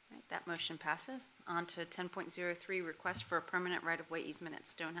 All right, that motion passes. On to 10.03, request for a permanent right-of-way easement at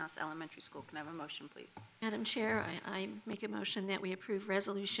Stonehouse Elementary School. Can I have a motion, please? Madam Chair, I make a motion that we approve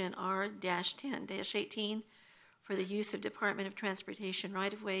Resolution R-10-18 for the use of Department of Transportation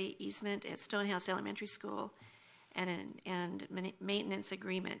right-of-way easement at Stonehouse Elementary School and maintenance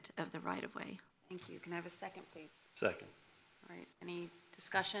agreement of the right-of-way. Thank you. Can I have a second, please? Second. All right. Any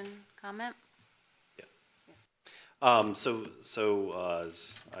discussion, comment? Yeah. So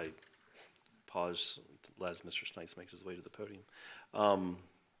as I pause as Mr. Snipes makes his way to the podium.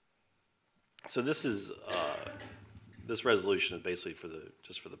 So this is this resolution is basically for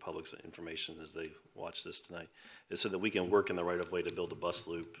the public's information as they watch this tonight, is so that we can work in the right of way to build a bus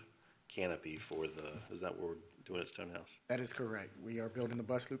loop canopy for is that what we're doing at Stonehouse? That is correct. We are building the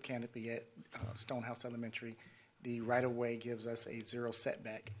bus loop canopy at Stonehouse Elementary. The right-of-way gives us a zero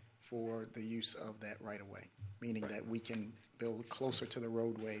setback for the use of that right-of-way, meaning that we can build closer to the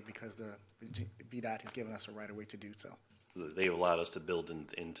roadway because the VDOT has given us a right-of-way to do so. They've allowed us to build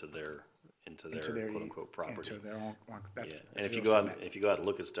into their quote-unquote property. Into their own, yeah. And if you go out and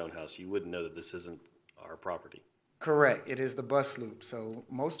look at Stonehouse, you wouldn't know that this isn't our property. Correct. It is the bus loop. So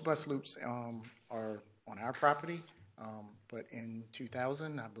most bus loops are on our property. But in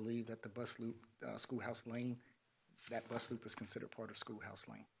 2000, I believe that the bus loop, Schoolhouse Lane, that bus loop is considered part of Schoolhouse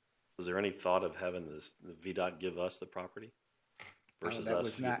Lane. Was there any thought of having the VDOT give us the property versus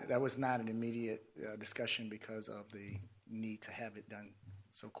us? That was not an immediate discussion because of the need to have it done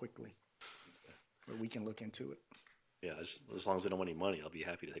so quickly. But we can look into it. Yeah, as long as they don't want any money, I'll be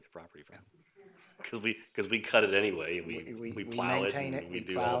happy to take the property from them. Because we cut it anyway, we plow it, and we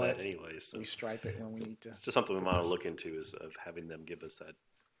do all that anyway. So we stripe it when we need to. It's just something we want to look into, is of having them give us that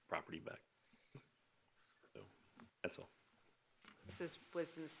property back. So that's all. This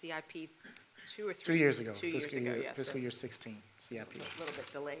was in the CIP 2 or 3? 2 years ago. 2 years ago, yes. Fiscal year 16, CIP. A little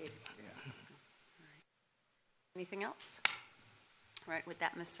bit delayed. Yeah. All right. Anything else? All right, with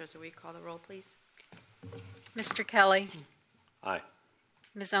that, Ms. Surza, will you call the roll, please? Mr. Kelly. Aye.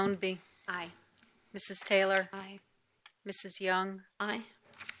 Ms. Ownby. Aye. Mrs. Taylor. Aye. Mrs. Young. Aye.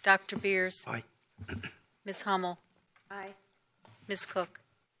 Dr. Beers. Aye. Ms. Hummel. Aye. Ms. Cook.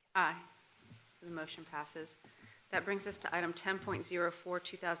 Aye. So the motion passes. That brings us to item 10.04,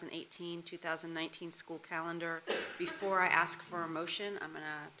 2018-2019 school calendar. Before I ask for a motion, I'm going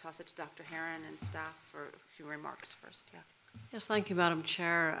to toss it to Dr. Herron and staff for a few remarks first. Yeah. Yes, thank you, Madam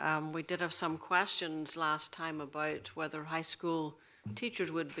Chair. We did have some questions last time about whether high school teachers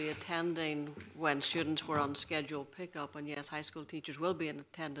would be attending when students were on scheduled pickup, and yes, high school teachers will be in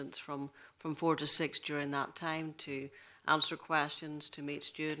attendance from 4 to 6 during that time to answer questions, to meet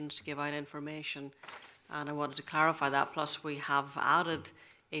students, to give out information. And I wanted to clarify that. Plus, we have added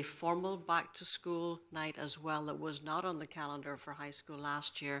a formal back-to-school night as well that was not on the calendar for high school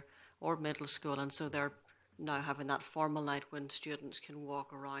last year or middle school, and so they're now having that formal night when students can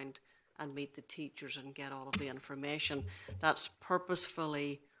walk around and meet the teachers and get all of the information. That's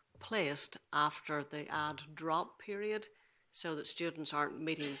purposefully placed after the add drop period so that students aren't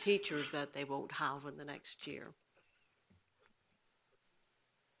meeting teachers that they won't have in the next year.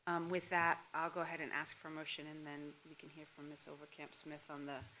 With that, I'll go ahead and ask for a motion, and then we can hear from Ms. Overkamp-Smith on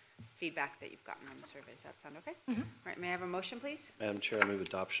the feedback that you've gotten on the survey. Does that sound okay? Mm-hmm. All right, may I have a motion, please? Madam Chair, I move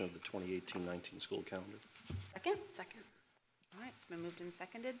adoption of the 2018-19 school calendar. Second? Second. All right, it's been moved and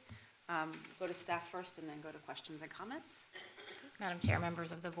seconded. Go to staff first and then go to questions and comments. Madam Chair,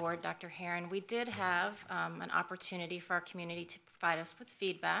 members of the board, Dr. Herron, we did have an opportunity for our community to provide us with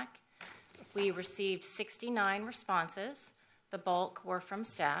feedback. We received 69 responses. The bulk were from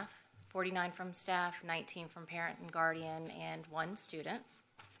staff, 49 from staff, 19 from parent and guardian, and 1 student.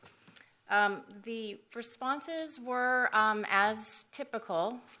 The responses were, as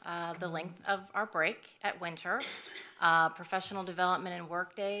typical, the length of our break at winter, professional development and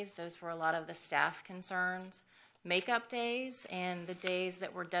work days, those were a lot of the staff concerns, makeup days and the days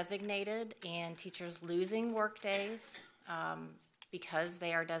that were designated, and teachers losing work days because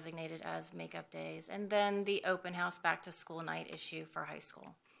they are designated as makeup days, and then the open house back to school night issue for high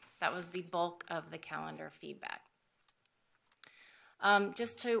school. That was the bulk of the calendar feedback.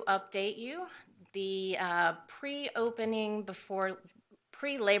 Just to update you, the pre-Labor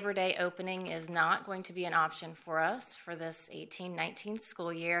Day opening is not going to be an option for us for this 18-19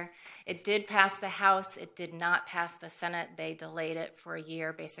 school year. It did pass the House. It did not pass the Senate. They delayed it for a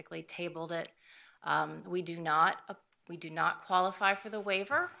year, basically tabled it. We do not qualify for the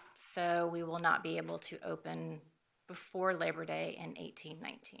waiver, so we will not be able to open before Labor Day in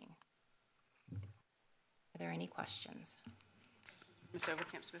 18-19. Are there any questions? Ms.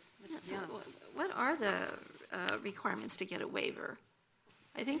 Overkamp-Smith. So what are the requirements to get a waiver?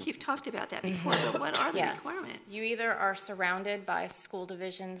 I think you've talked about that before, but what are the requirements? You either are surrounded by school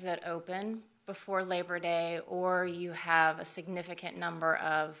divisions that open before Labor Day, or you have a significant number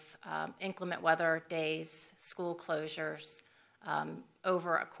of inclement weather days, school closures,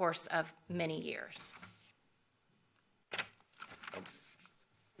 over a course of many years.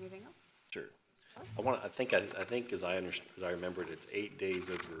 Anything else? Sure. I think as I remembered, it's 8 days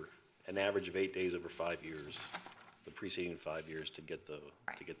over, an average of 8 days over 5 years, the preceding 5 years to get the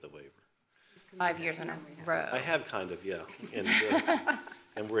waiver. 5 years in a row. I have kind of, yeah,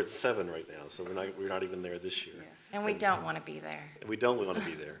 and we're at 7 right now, so we're not even there this year. And we don't want to be there. We don't want to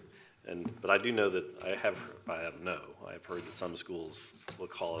be there, but I do know that I have heard that some schools will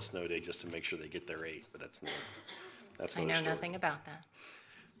call a snow day just to make sure they get their 8, but that's I know nothing about that.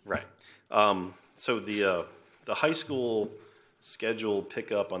 Right. So the high school schedule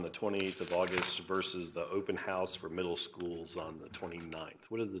pickup on the 28th of August versus the open house for middle schools on the 29th.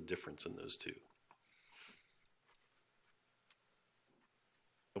 What is the difference in those two?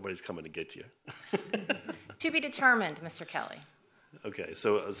 Nobody's coming to get you. To be determined, Mr. Kelly. Okay,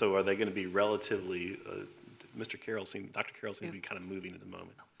 so are they going to be relatively? Dr. Carroll seems to be kind of moving at the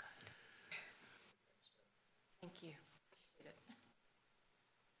moment. Thank you.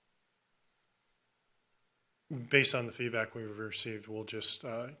 Based on the feedback we've received, we'll just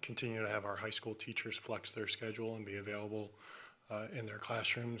continue to have our high school teachers flex their schedule and be available in their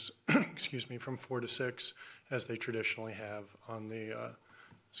classrooms, excuse me, from 4 to 6, as they traditionally have on the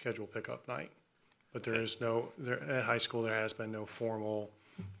schedule pickup night. But there is at high school, there has been no formal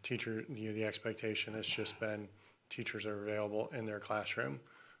teacher, the expectation has just been teachers are available in their classroom.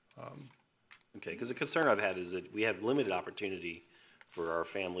 Okay, because the concern I've had is that we have limited opportunity for our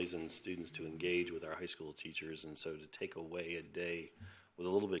families and students to engage with our high school teachers, and so to take away a day was a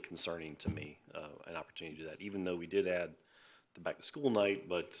little bit concerning to me, an opportunity to do that, even though we did add the back-to-school night,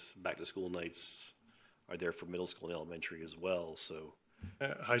 but back-to-school nights are there for middle school and elementary as well, so.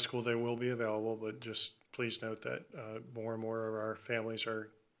 At high school, they will be available, but just please note that more and more of our families are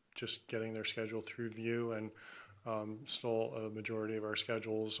just getting their schedule through View, and still a majority of our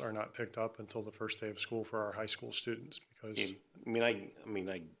schedules are not picked up until the first day of school for our high school students. Because I mean,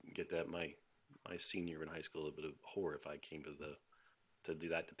 I get that. My senior year in high school, it would have horror if I came to do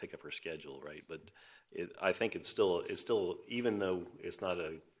that, to pick up her schedule, right? But I think it's still even though it's not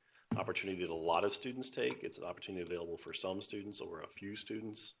a opportunity that a lot of students take, it's an opportunity available for some students or a few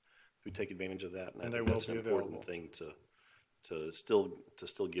students who take advantage of that, and I think that's an important thing to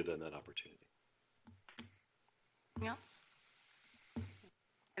still give them that opportunity. Anything else?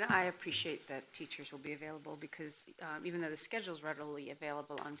 And I appreciate that teachers will be available because even though the schedule is readily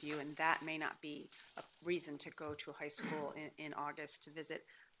available on View, and that may not be a reason to go to a high school in August to visit,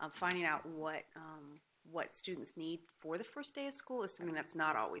 finding out what students need for the first day of school is something that's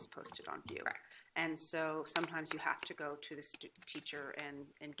not always posted on View. Correct. And so sometimes you have to go to the teacher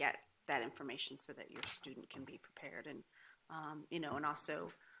and get that information so that your student can be prepared. And, and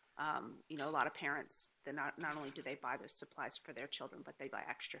also, a lot of parents, not only do they buy those supplies for their children, but they buy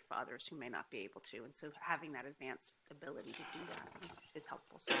extra for others who may not be able to. And so having that advanced ability to do that is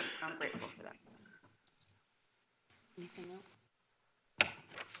helpful. So I'm grateful for that. Anything else?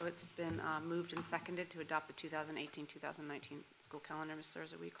 So it's been moved and seconded to adopt the 2018-2019 school calendar. Ms.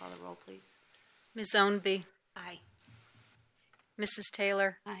 Surza, will you call the roll, please? Ms. Ownby. Aye. Mrs.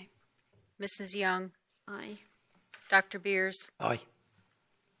 Taylor. Aye. Mrs. Young. Aye. Dr. Beers. Aye.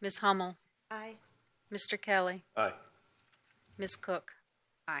 Ms. Hummel. Aye. Mr. Kelly. Aye. Ms. Cook.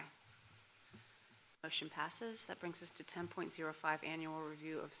 Aye. Motion passes. That brings us to 10.05, annual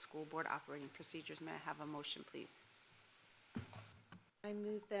review of school board operating procedures. May I have a motion, please? I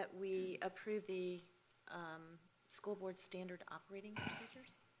move that we approve the school board standard operating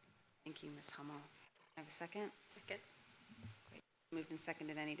procedures. Thank you, Ms. Hummel. I have a second? Second. Great. Moved and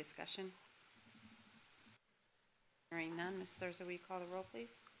seconded. Any discussion? Hearing none. Ms. Surza, will you call the roll,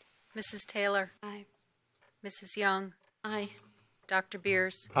 please? Mrs. Taylor. Aye. Mrs. Young. Aye. Dr.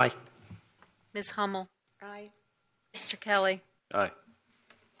 Beers. Aye. Ms. Hummel. Aye. Mr. Kelly. Aye.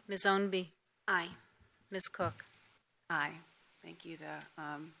 Ms. Ownby. Aye. Ms. Cook. Aye. Thank you.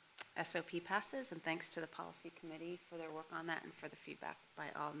 The SOP passes, and thanks to the policy committee for their work on that and for the feedback by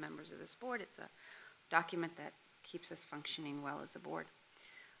all members of this board. It's a document that keeps us functioning well as a board.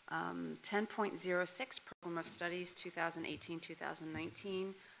 10.06, Program of Studies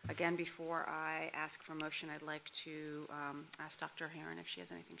 2018-2019. Again, before I ask for motion, I'd like to ask Dr. Herron if she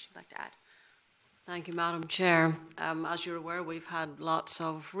has anything she'd like to add. Thank you, Madam Chair. As you're aware, we've had lots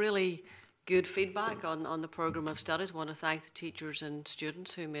of really good feedback on the Programme of Studies. I want to thank the teachers and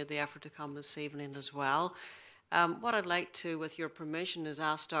students who made the effort to come this evening as well. What I'd like to, with your permission, is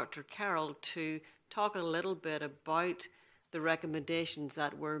ask Dr. Carroll to talk a little bit about the recommendations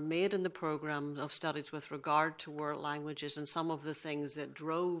that were made in the Programme of Studies with regard to world languages and some of the things that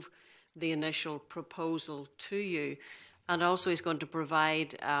drove the initial proposal to you. And also he's going to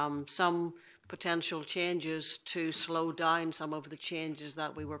provide some potential changes to slow down some of the changes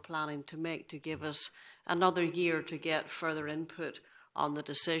that we were planning to make to give us another year to get further input on the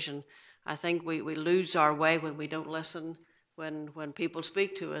decision. I think we lose our way when we don't listen when people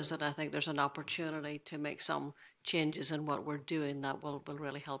speak to us, and I think there's an opportunity to make some changes in what we're doing that will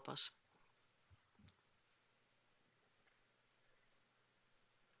really help us.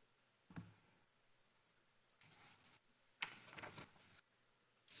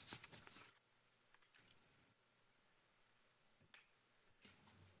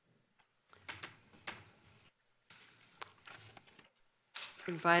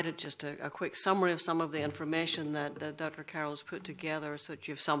 Provided just a quick summary of some of the information that Dr. Carroll's put together so that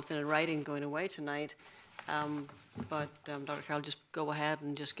you have something in writing going away tonight. But Dr. Carroll, just go ahead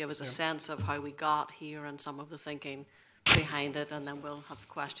and just give us a sense of how we got here and some of the thinking behind it, and then we'll have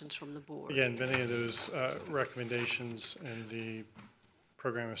questions from the board. Again, many of those recommendations in the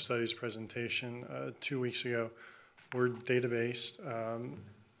Program of Studies presentation 2 weeks ago were data-based.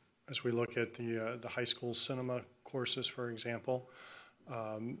 as we look at the high school cinema courses, for example,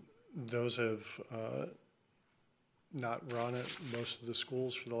 those have not run at most of the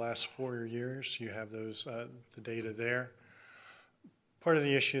schools for the last 4 years. You have those the data there. Part of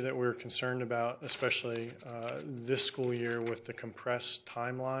the issue that we're concerned about, especially this school year with the compressed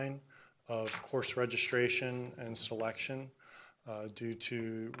timeline of course registration and selection due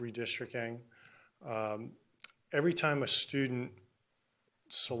to redistricting, every time a student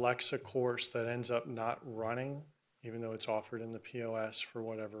selects a course that ends up not running, even though it's offered in the POS for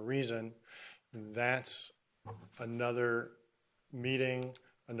whatever reason, that's another meeting,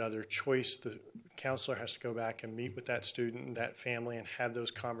 another choice. The counselor has to go back and meet with that student and that family and have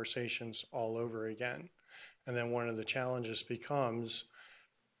those conversations all over again. And then one of the challenges becomes,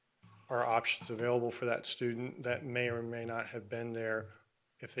 are options available for that student that may or may not have been there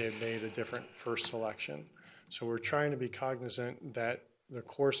if they had made a different first selection. So we're trying to be cognizant that the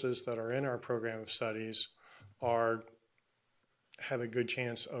courses that are in our program of studies have a good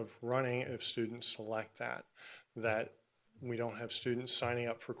chance of running if students select that we don't have students signing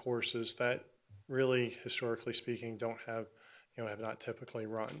up for courses that really, historically speaking, have not typically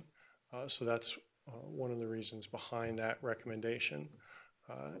run. So that's one of the reasons behind that recommendation.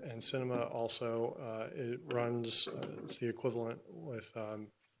 And cinema also, it runs, it's the equivalent with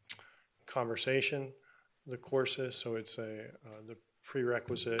conversation, the courses, so it's the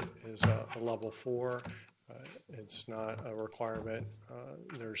prerequisite is a level 4. It's not a requirement.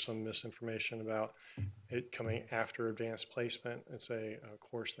 There's some misinformation about it coming after advanced placement. It's a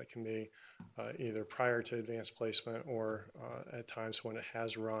course that can be either prior to advanced placement or at times when it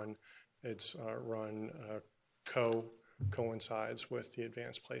has run, it's run coincides with the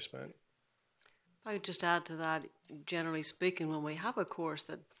advanced placement. I would just add to that, generally speaking, when we have a course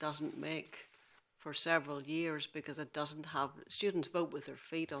that doesn't make for several years because it doesn't have, students vote with their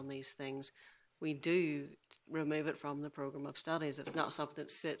feet on these things, we do remove it from the program of studies. It's not something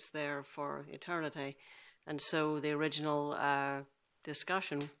that sits there for eternity. And so the original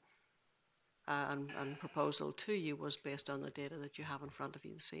discussion and proposal to you was based on the data that you have in front of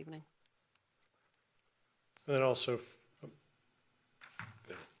you this evening. And then also,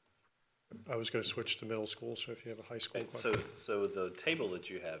 I was going to switch to middle school, so if you have a high school question. So the table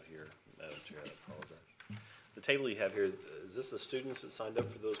that you have here, Madam Chair, I apologize. The table you have here, is this the students that signed up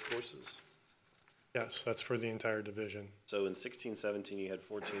for those courses? Yes, that's for the entire division. So in 16-17, you had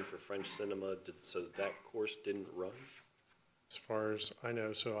 14 for French cinema, so that course didn't run? As far as I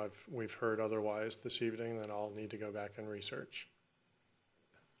know, so we've heard otherwise this evening, then I'll need to go back and research.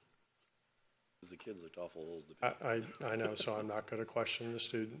 The kids looked awful old. I know, so I'm not going to question the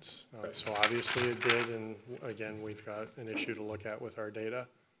students. So obviously it did, and again, we've got an issue to look at with our data.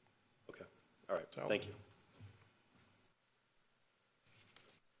 Okay, all right, thank you.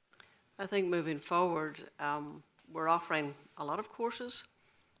 I think moving forward, we're offering a lot of courses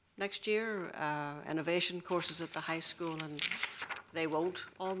next year, innovation courses at the high school, and they won't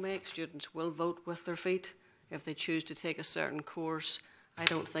all make. Students will vote with their feet if they choose to take a certain course. I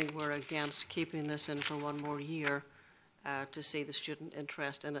don't think we're against keeping this in for one more year to see the student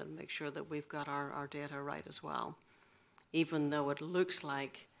interest in it and make sure that we've got our data right as well, even though it looks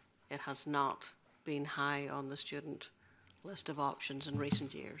like it has not been high on the student list of options in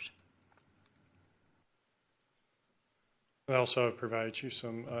recent years. I also have provided you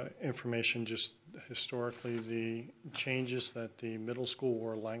some information just historically, the changes that the middle school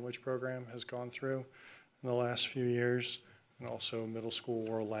world language program has gone through in the last few years, and also middle school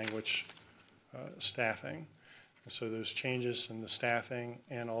world language staffing. And so those changes in the staffing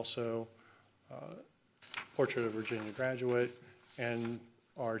and also Portrait of Virginia Graduate and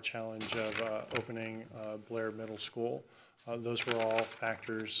our challenge of opening Blair Middle School. Those were all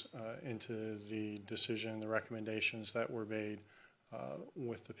factors into the decision, the recommendations that were made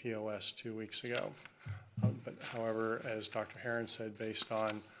with the POS 2 weeks ago. But however, as Dr. Herron said, based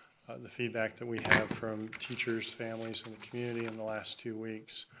on the feedback that we have from teachers, families, and the community in the last 2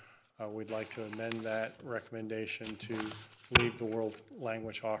 weeks, we'd like to amend that recommendation to leave the world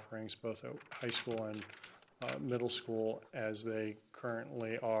language offerings both at high school and middle school as they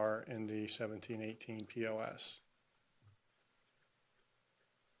currently are in the 17-18 POS.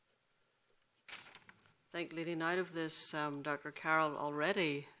 I think leading out of this, Dr. Carroll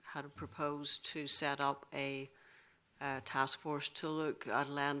already had proposed to set up a task force to look at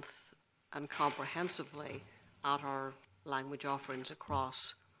length and comprehensively at our language offerings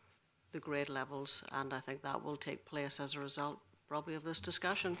across the grade levels, and I think that will take place as a result probably of this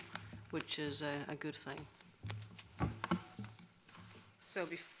discussion, which is a good thing. So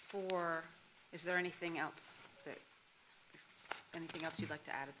is there anything else that, anything else you'd like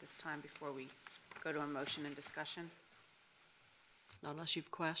to add at this time before we go to a motion and discussion? Unless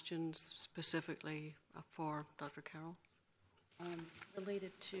you've questions specifically for Dr. Carroll?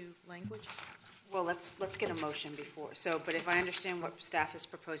 Related to language? Well, let's get a motion before. So, but if I understand what staff is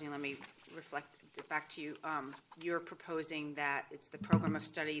proposing, let me reflect it back to you. You're proposing that it's the program of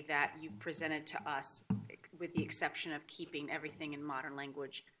study that you've presented to us, with the exception of keeping everything in modern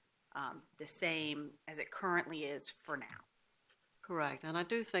language the same as it currently is for now. Correct. And I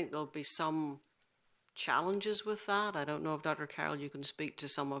do think there'll be some challenges with that. I don't know if Dr. Carroll, you can speak to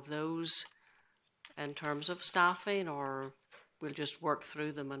some of those in terms of staffing, or we'll just work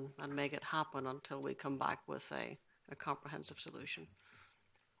through them and make it happen until we come back with a comprehensive solution.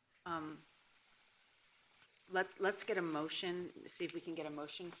 Let's get a motion, see if we can get a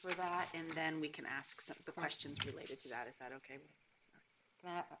motion for that, and then we can ask the questions related to that. Is that okay?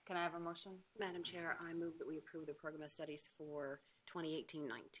 Can I have a motion? Madam Chair, I move that we approve the program of studies for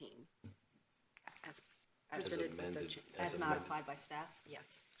 2018-19. As presented with the amended, as modified by staff?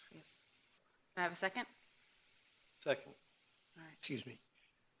 Yes. Yes. Can I have a second? Second. All right. Excuse me,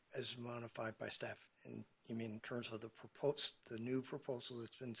 as modified by staff, and you mean in terms of the new proposal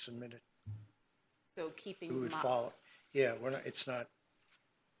that's been submitted? So keeping. We would follow, yeah, it's not,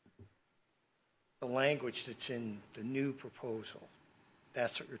 the language that's in the new proposal,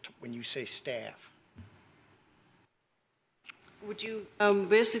 that's what when you say staff. Would you?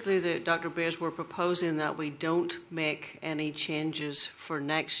 Basically, Dr. Beers, we're proposing that we don't make any changes for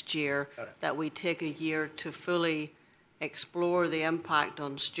next year, that we take a year to fully explore the impact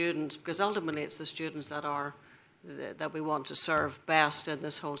on students, because ultimately it's the students that we want to serve best in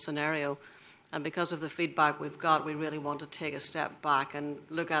this whole scenario. And because of the feedback we've got, we really want to take a step back and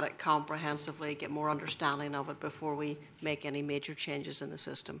look at it comprehensively, get more understanding of it before we make any major changes in the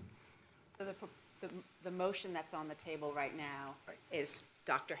system. So the motion that's on the table right now is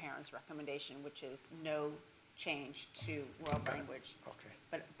Dr. Herron's recommendation, which is no change to world language.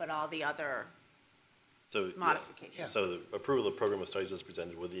 Okay. But all the other So, modifications. yeah. So the approval of the program of studies is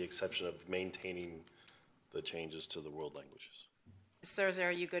presented with the exception of maintaining the changes to the world languages. Sirs,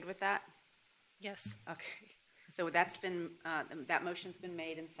 are you good with that? Yes. Okay. So that's been, that motion's been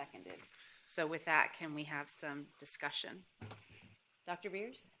made and seconded. So with that, can we have some discussion? Dr.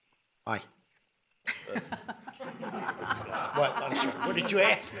 Beers? Aye. What? I'm sorry. What did you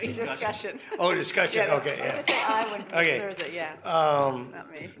ask me? Discussion. Oh, discussion. Yeah, Okay. I'm Yeah. gonna say aye when Okay. sirs it, yeah.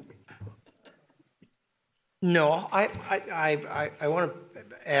 Not me. No, I want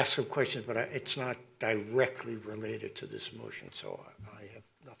to ask some questions, but it's not directly related to this motion, so I have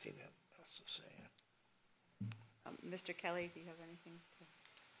nothing else to say. Mr. Kelly, do you have anything?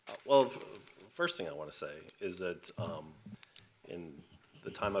 Well, first thing I want to say is that in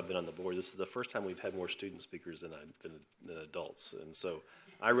the time I've been on the board, this is the first time we've had more student speakers than adults, and so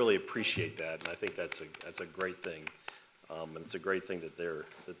I really appreciate that, and I think that's a great thing, and it's a great thing that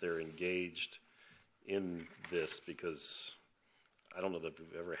they're engaged in this, because I don't know that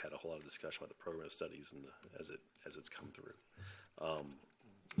we've ever had a whole lot of discussion about the program of studies and as it's come through.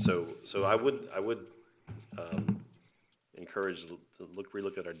 So I would encourage to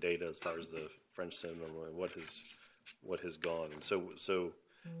relook at our data as far as the French cinema and what has gone. And so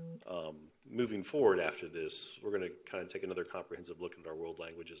moving forward after this, we're going to kind of take another comprehensive look at our world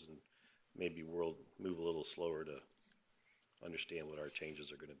languages and maybe move a little slower to understand what our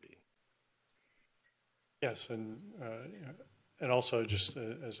changes are going to be. Yes, and also just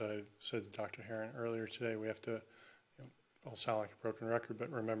as I said to Dr. Herron earlier today, we have to, I'll sound like a broken record, but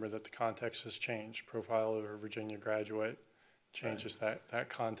remember that the context has changed. Profile of a Virginia graduate changes that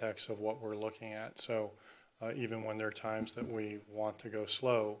context of what we're looking at. So even when there are times that we want to go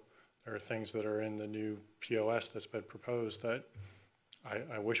slow, there are things that are in the new POS that's been proposed that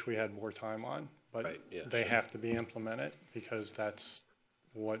I wish we had more time on, but they have to be implemented, because that's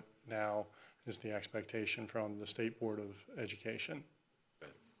what now is the expectation from the State Board of Education.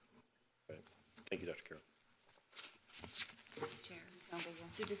 Right. Thank you, Dr. Carroll. Chair.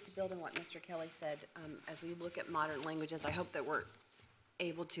 So just to build on what Mr. Kelly said, as we look at modern languages, I hope that we're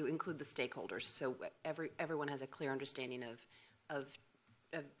able to include the stakeholders, so everyone has a clear understanding of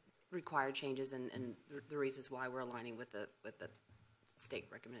required changes and the reasons why we're aligning with the state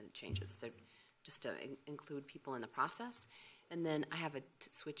recommended changes. So just to include people in the process. And then I have to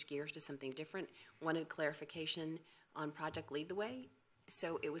switch gears to something different. Wanted clarification on Project Lead the Way.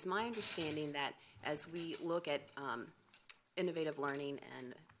 So it was my understanding that as we look at innovative learning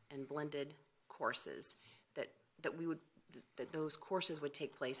and blended courses, that those courses would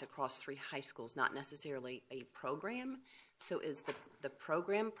take place across 3 high schools, not necessarily a program. So is the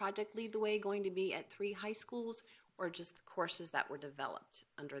program Project Lead the Way going to be at 3 high schools, or just the courses that were developed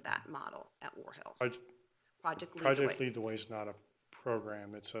under that model at War Hill? Project Lead the Project Way. Lead the Way is not a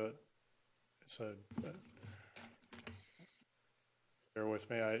program. It's a bear with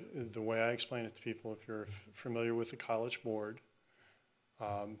me. The way I explain it to people, if you're familiar with the College Board,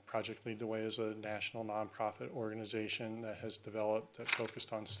 Project Lead the Way is a national nonprofit organization that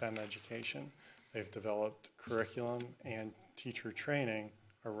focused on STEM education. They've developed curriculum and teacher training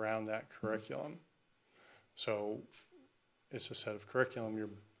around that curriculum. So it's a set of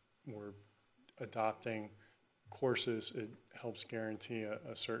curriculum. We're adopting courses. It helps guarantee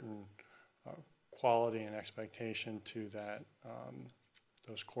a certain quality and expectation to that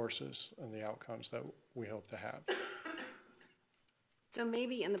those courses and the outcomes that we hope to have. So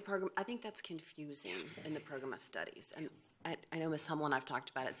maybe in the program, I think that's confusing in the program of studies. And I know Ms. Hummel and I've talked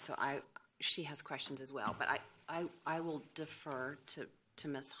about it, so she has questions as well. But I will defer to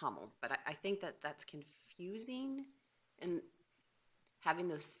Ms. Hummel. But I think that's confusing in having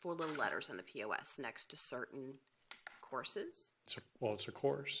those 4 little letters in the POS next to certain courses. It's a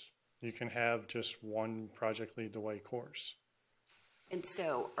course. You can have just one Project Lead the Way course. And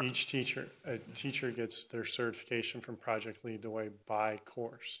so a teacher gets their certification from Project Lead the Way by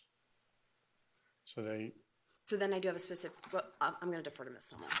course. So then I do have a specific, well, I'm going to defer to Ms.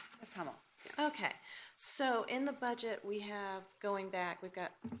 Hummel. Ms. Hummel. Yeah. Okay. So in the budget, we've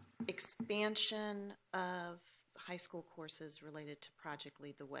got expansion of high school courses related to Project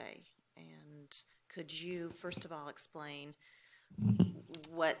Lead the Way. And could you, first of all, explain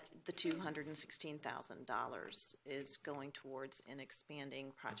what the $216,000 is going towards in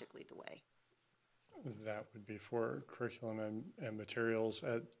expanding Project Lead the Way? That would be for curriculum and materials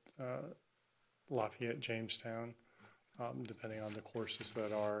at Lafayette, Jamestown, depending on the courses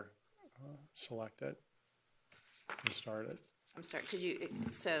that are selected and started. I'm sorry, could you,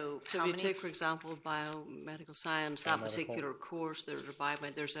 so if you take, for example, biomedical science, that particular course, there's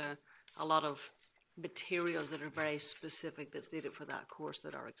a lot of materials that are very specific that's needed for that course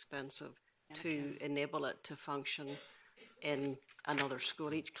that are expensive to enable it to function in another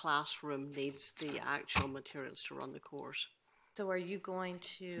school. Each classroom needs the actual materials to run the course. So are you going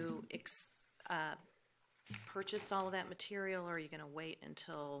to purchase all of that material, or are you going to wait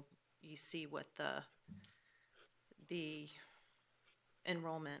until you see what the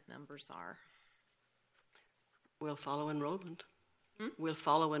enrollment numbers are? We'll follow enrollment. We'll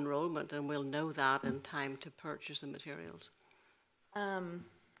follow enrollment, and we'll know that in time to purchase the materials.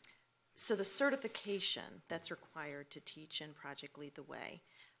 So the certification that's required to teach in Project Lead the Way,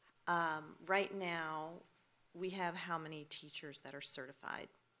 right now we have how many teachers that are certified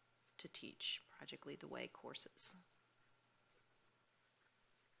to teach Project Lead the Way courses?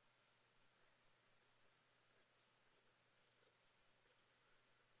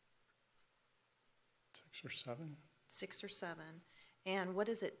 Six or seven. 6 or 7. And what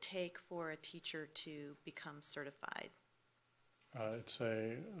does it take for a teacher to become certified? It's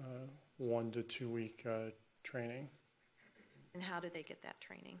a 1 to 2 week training. And how do they get that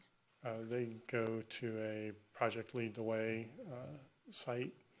training? They go to a Project Lead the Way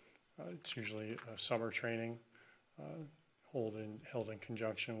site. It's usually a summer training held in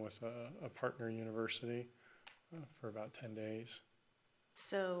conjunction with a partner university for about 10 days.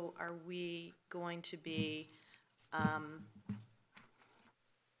 So are we going to be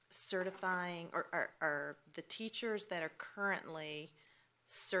certifying, or are the teachers that are currently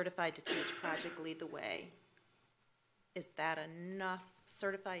certified to teach Project Lead the Way, is that enough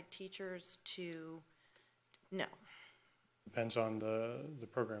certified teachers to, no? Depends on the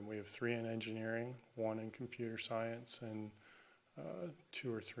program. We have 3 in engineering, 1 in computer science, and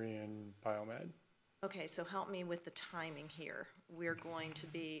 2 or 3 in biomed. Okay, so help me with the timing here. We're going to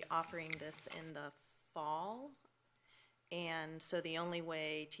be offering this in the fall, and so the only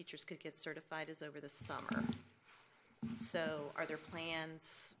way teachers could get certified is over the summer. So are there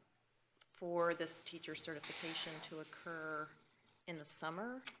plans for this teacher certification to occur in the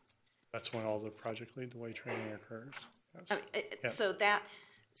summer? That's when all the Project Lead the Way training occurs. Yes.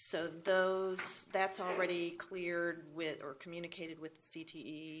 So that's already cleared with or communicated with the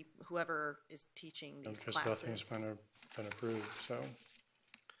CTE, whoever is teaching these because classes. nothing's been approved, so.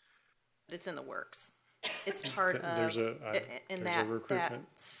 But it's in the works. It's part of, that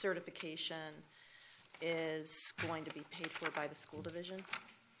certification is going to be paid for by the school division?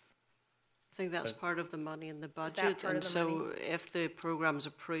 I think that's part of the money in the budget, and so if the program's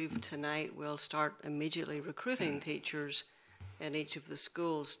approved tonight, we'll start immediately recruiting teachers in each of the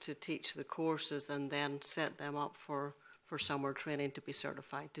schools to teach the courses and then set them up for summer training to be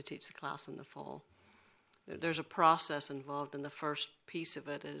certified to teach the class in the fall. There's a process involved, and the first piece of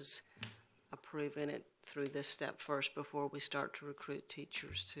it is approving it through this step first before we start to recruit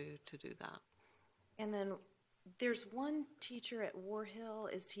teachers to do that. And then there's one teacher at War Hill.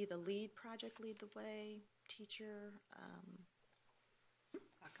 Is he the lead, Project Lead the Way teacher?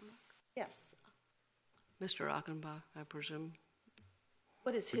 Yes. Mr. Achenbach, I presume.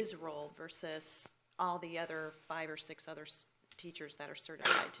 What is his role versus all the other 5 or 6 other teachers that are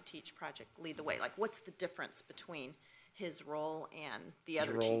certified to teach Project Lead the Way? Like, what's the difference between his role and the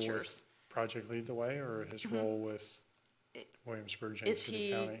other His role teachers? with Project Lead the Way, or his role with Williamsburg, James Is City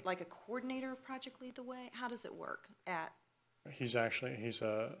he County? like a coordinator of Project Lead the Way? How does it work at? He's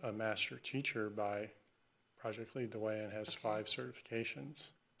a master teacher by Project Lead the Way and has 5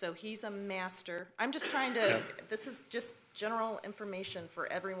 certifications. So he's a master. I'm just trying to, Yeah. This is just general information for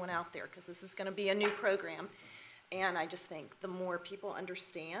everyone out there, because this is going to be a new program. And I just think the more people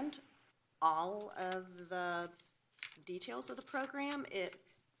understand all of the details of the program, it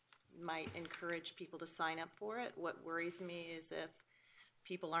might encourage people to sign up for it. What worries me is if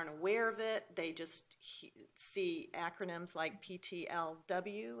people aren't aware of it, they just see acronyms like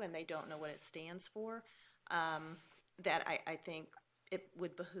PTLW and they don't know what it stands for. That I think it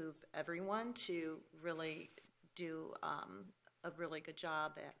would behoove everyone to really do a really good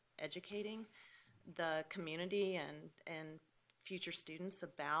job at educating the community and future students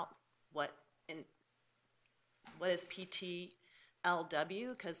about what is PTLW,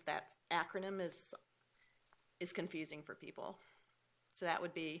 because that acronym is confusing for people. So that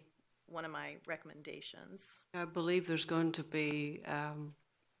would be one of my recommendations. I believe there's going to be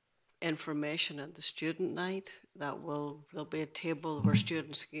information at the student night there'll be a table where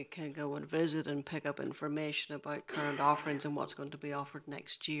students can go and visit and pick up information about current offerings and what's going to be offered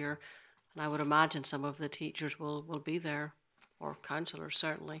next year. And I would imagine some of the teachers will be there, or counselors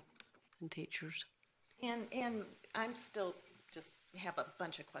certainly, and teachers. And I'm still just have a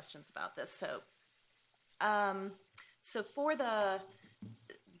bunch of questions about this. So, so for the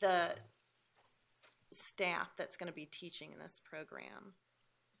staff that's going to be teaching in this program,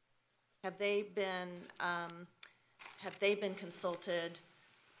 have they been consulted,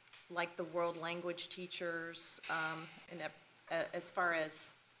 like the world language teachers, as far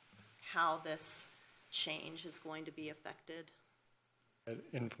as how this change is going to be affected? Had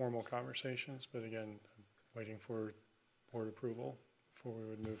informal conversations, but again, I'm waiting for board approval before we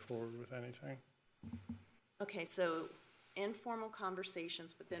would move forward with anything. Okay, so informal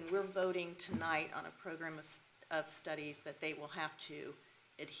conversations, but then we're voting tonight on a program of studies that they will have to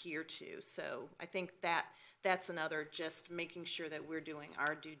adhere to. So I think that's another, just making sure that we're doing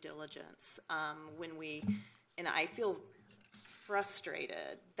our due diligence. And I feel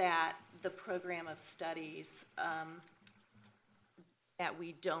frustrated that the program of studies, that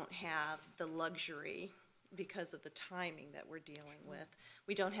we don't have the luxury, because of the timing that we're dealing with,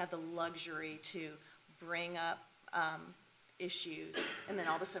 we don't have the luxury to bring up issues, and then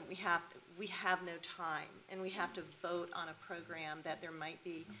all of a sudden we have no time, and we have to vote on a program that there might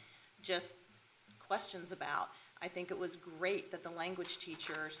be just questions about. I think it was great that the language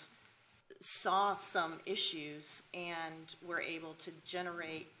teachers saw some issues and were able to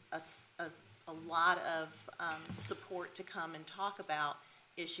generate a lot of support to come and talk about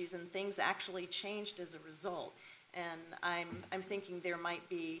issues, and things actually changed as a result. And I'm thinking there might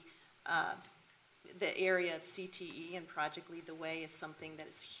be the area of CTE and Project Lead the Way is something that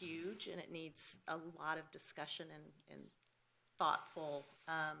is huge, and it needs a lot of discussion and thoughtful,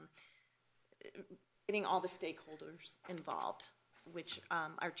 getting all the stakeholders involved, which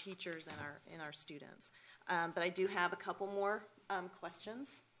our teachers and our students. But I do have a couple more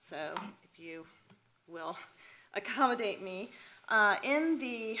questions, so if you will accommodate me. In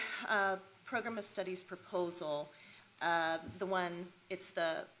the program of studies proposal, it's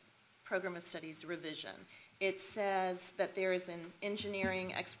the program of studies revision. It says that there is an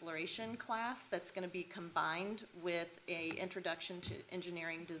engineering exploration class that's going to be combined with a introduction to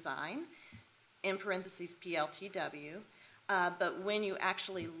engineering design, in parentheses PLTW. But when you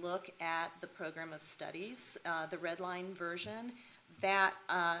actually look at the program of studies, the red line version, that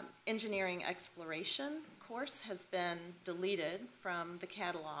engineering exploration course has been deleted from the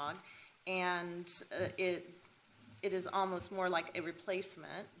catalog, and it is almost more like a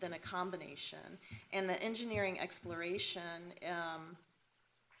replacement than a combination. And the engineering exploration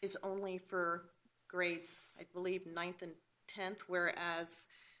is only for grades, I believe, 9th and 10th, whereas,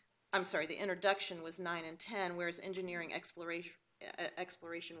 I'm sorry, the introduction was 9 and 10, whereas engineering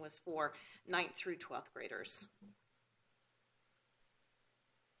exploration was for 9th through 12th graders.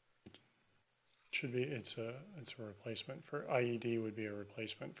 Should be, it's a replacement for IED, would be a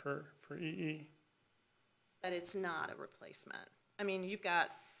replacement for EE. But it's not a replacement. I mean, you've got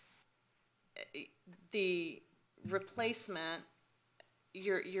the replacement,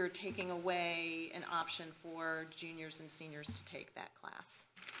 you're taking away an option for juniors and seniors to take that class.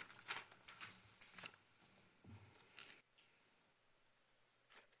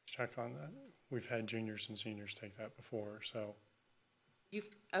 Check on that. We've had juniors and seniors take that before, so.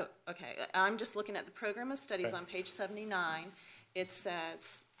 Oh, okay. I'm just looking at the program of studies Okay. on page 79. It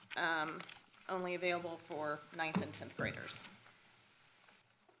says only available for 9th and 10th graders.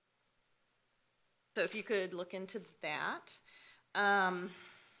 So if you could look into that. And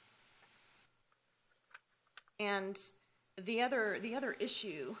the other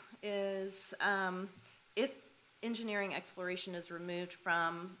issue is if engineering exploration is removed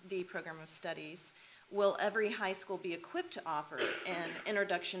from the program of studies, will every high school be equipped to offer an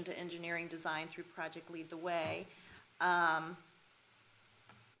introduction to engineering design through Project Lead the Way?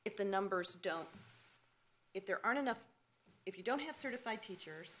 If the numbers don't, if there aren't enough, if you don't have certified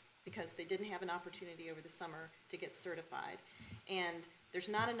teachers because they didn't have an opportunity over the summer to get certified, and there's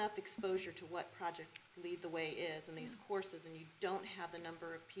not enough exposure to what Project Lead the Way is in these courses, and you don't have the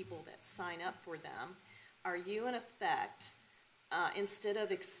number of people that sign up for them, are you in effect, instead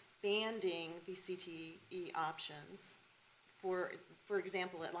of expanding the CTE options, for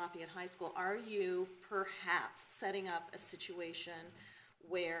example, at Lafayette High School, are you perhaps setting up a situation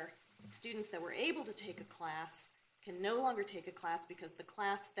where students that were able to take a class can no longer take a class because the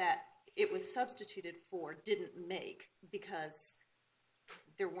class that it was substituted for didn't make because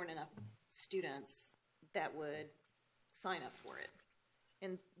there weren't enough students that would sign up for it?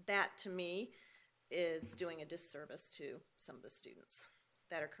 And that, to me, is doing a disservice to some of the students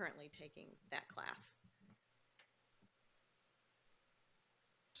that are currently taking that class.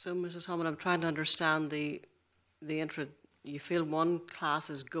 So, Mrs. Holman, I'm trying to understand you feel one class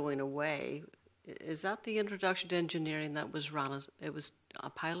is going away. Is that the introduction to engineering that was run it was a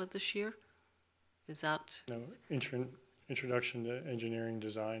pilot this year? Is that? No, introduction to engineering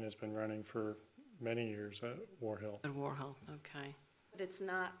design has been running for many years at War Hill. At War Hill, okay. But it's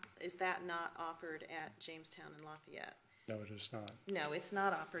not, is that not offered at Jamestown and Lafayette? No, it is not. No, it's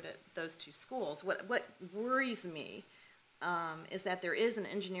not offered at those two schools. What worries me is that there is an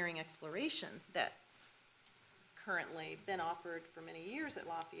engineering exploration that's currently been offered for many years at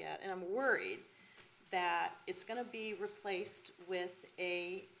Lafayette, and I'm worried that it's going to be replaced with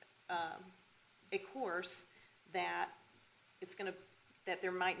a course that that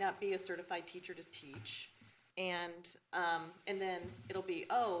there might not be a certified teacher to teach, and then it'll be,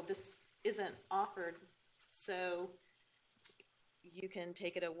 oh, this isn't offered, so you can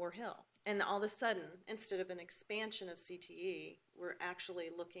take it at War Hill. And all of a sudden, instead of an expansion of CTE, we're actually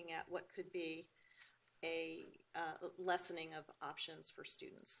looking at what could be a lessening of options for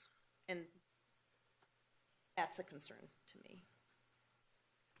students. And that's a concern to me.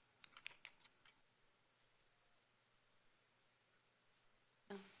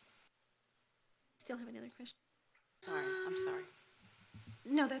 Still have another question? Sorry, I'm sorry.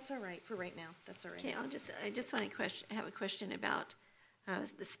 No, that's all right for right now. That's all right. Okay, I just want to have a question about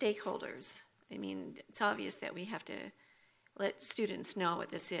the stakeholders. I mean, it's obvious that we have to let students know what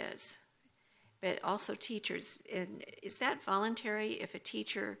this is, but also teachers. And is that voluntary if a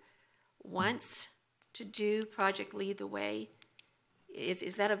teacher wants to do Project Lead the Way?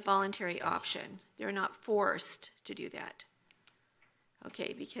 Is that a voluntary option? They're not forced to do that.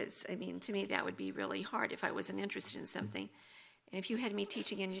 Okay, because, I mean, to me, that would be really hard if I wasn't interested in something. And if you had me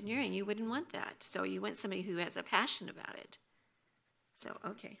teaching engineering, you wouldn't want that. So you want somebody who has a passion about it. So,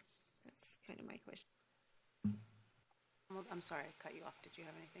 okay, that's kind of my question. Well, I'm sorry, I cut you off. Did you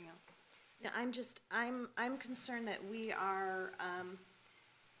have anything else? No, I'm concerned that we are,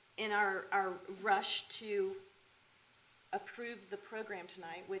 in our rush to approve the program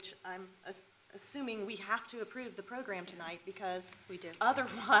tonight, which I'm assuming we have to approve the program tonight because we do.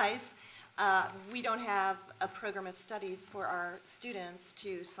 Otherwise, we don't have a program of studies for our students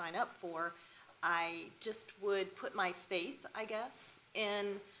to sign up for. I just would put my faith, I guess,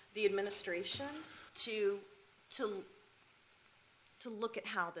 in the administration to look at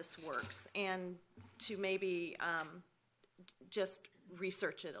how this works and to maybe just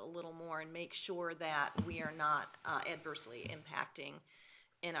research it a little more and make sure that we are not adversely impacting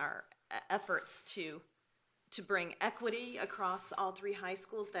in our efforts to bring equity across all three high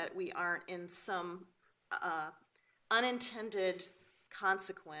schools, that we aren't in some unintended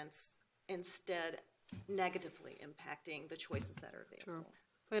consequence instead negatively impacting the choices that are available. Sure.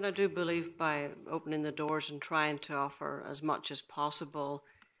 But I do believe by opening the doors and trying to offer as much as possible,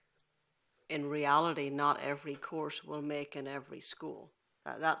 in reality, not every course will make in every school.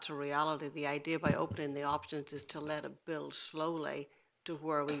 That's a reality. The idea by opening the options is to let it build slowly to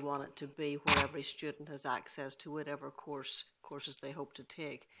where we want it to be, where every student has access to whatever courses they hope to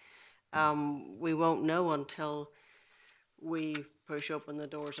take. We won't know until we push open the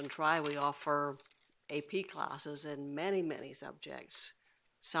doors and try. We offer AP classes in many, many subjects.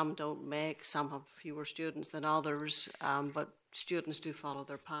 Some don't make, some have fewer students than others, but students do follow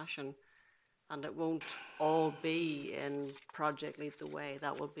their passion. And it won't all be in Project Lead the Way.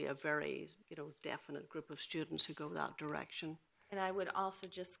 That will be a very, definite group of students who go that direction. And I would also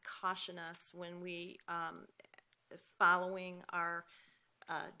just caution us when we, following our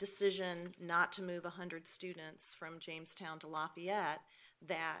decision not to move 100 students from Jamestown to Lafayette,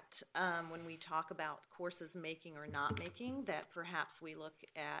 that when we talk about courses making or not making, that perhaps we look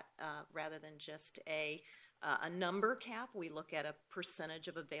at, rather than just a number cap, we look at a percentage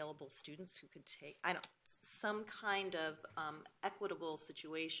of available students who could take, some kind of equitable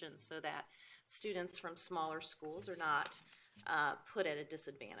situation so that students from smaller schools are not put at a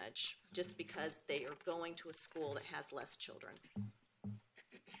disadvantage just because they are going to a school that has less children.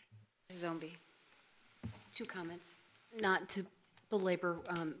 Zombi. 2 comments. Not to belabor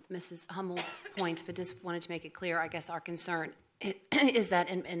Mrs. Hummel's points, but just wanted to make it clear, I guess our concern is that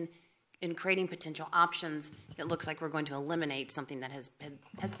in creating potential options, it looks like we're going to eliminate something that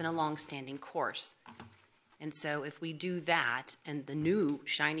has been a long-standing course. And so if we do that and the new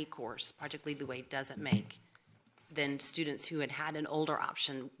shiny course, Project Lead the Way, doesn't make, then students who had an older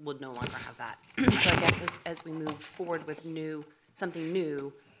option would no longer have that. So I guess as we move forward with something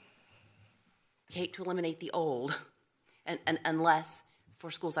new, I hate to eliminate the old, and unless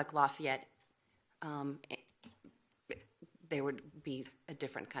for schools like Lafayette, there would be a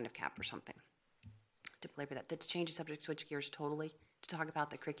different kind of cap or something. To belabor that, to change the subject, switch gears totally, to talk about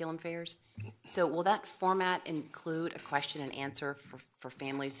the curriculum fairs. So will that format include a question and answer for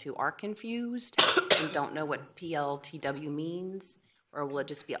families who are confused and don't know what PLTW means? Or will it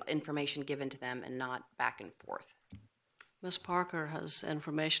just be information given to them and not back and forth? Ms. Parker has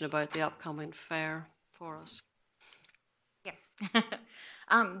information about the upcoming fair for us. Yeah.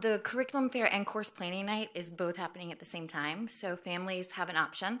 The curriculum fair and course planning night is both happening at the same time. So families have an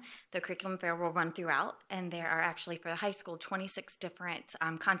option. The curriculum fair will run throughout, and there are actually, for the high school, 26 different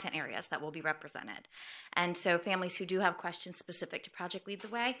content areas that will be represented. And so families who do have questions specific to Project Lead the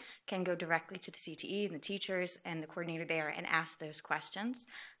Way can go directly to the CTE and the teachers and the coordinator there and ask those questions.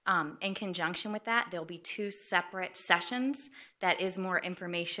 In conjunction with that, there'll be 2 separate sessions that is more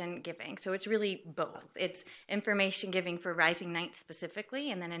information giving. So it's really both. It's information giving for Rising 9th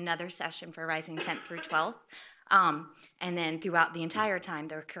specifically, and then another session for Rising 10th through 12th. And then throughout the entire time,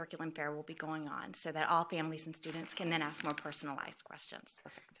 the curriculum fair will be going on so that all families and students can then ask more personalized questions.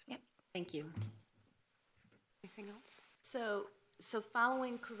 Perfect. Yep. Thank you. Anything else? So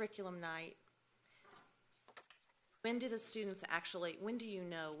following curriculum night, when do the students actually, when do you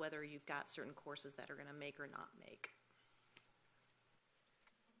know whether you've got certain courses that are going to make or not make?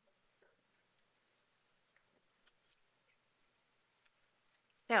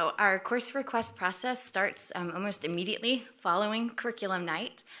 So our course request process starts almost immediately following curriculum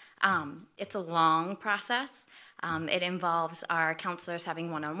night. It's a long process. It involves our counselors having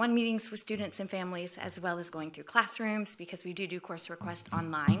one-on-one meetings with students and families, as well as going through classrooms, because we do course request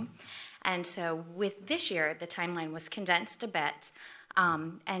online. And so with this year, the timeline was condensed a bit.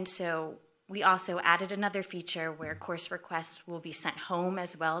 And so we also added another feature where course requests will be sent home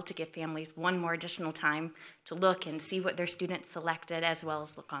as well to give families one more additional time to look and see what their students selected, as well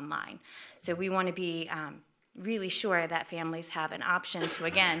as look online. So we want to be really sure that families have an option to,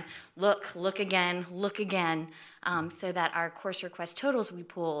 again, look again, so that our course request totals we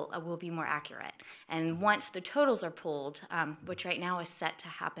pull will be more accurate. And once the totals are pulled, which right now is set to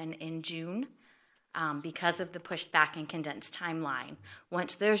happen in June, because of the pushed back and condensed timeline,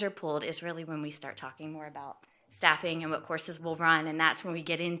 once those are pulled is really when we start talking more about staffing and what courses we'll run, and that's when we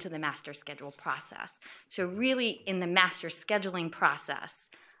get into the master schedule process. So really in the master scheduling process,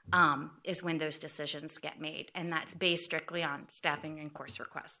 is when those decisions get made, and that's based strictly on staffing and course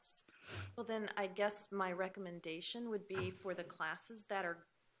requests. Well, then I guess my recommendation would be for the classes that are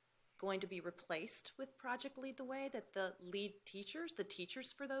going to be replaced with Project Lead the Way, that the lead teachers, the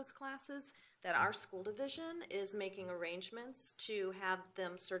teachers for those classes, that our school division is making arrangements to have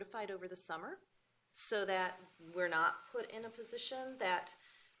them certified over the summer, so that we're not put in a position that,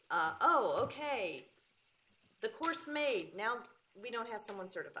 okay, the course made, now we don't have someone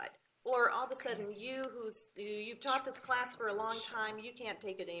certified. Or all of a sudden, you've taught this class for a long time, you can't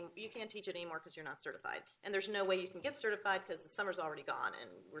teach it anymore because you're not certified. And there's no way you can get certified because the summer's already gone and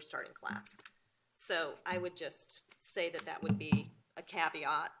we're starting class. So I would just say that would be a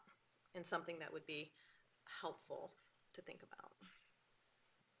caveat and something that would be helpful to think about.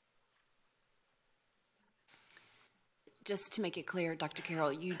 Just to make it clear, Dr.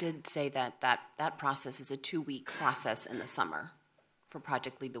 Carroll, you did say that process is a 2-week process in the summer for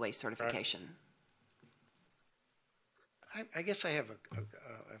Project Lead the Way certification. I guess I have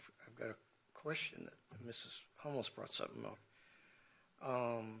I've got a question that Mrs. Hummels brought something up.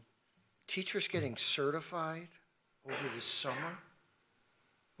 Teachers getting certified over the summer,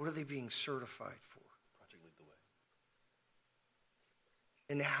 what are they being certified for? Project Lead the Way.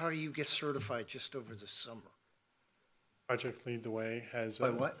 And how do you get certified just over the summer? Project Lead the Way has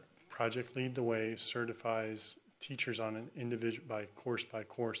By what? Project Lead the Way certifies teachers on an individual by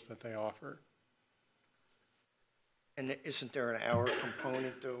course that they offer. And isn't there an hour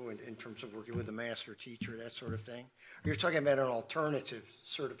component, though, in terms of working with a master teacher, that sort of thing? You're talking about an alternative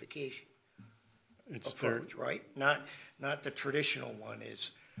certification approach, right? Not the traditional one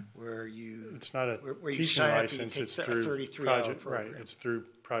is where you... It's not a where you teaching sign up license, and it's take a through 33-hour program. Right, it's through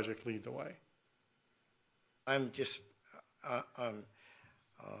Project Lead the Way. I'm just...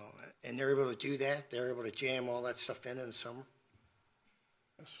 and they're able to do that? They're able to jam all that stuff in the summer?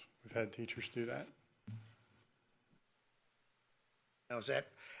 Yes, we've had teachers do that. Now, is that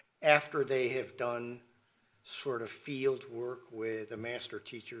after they have done sort of field work with a master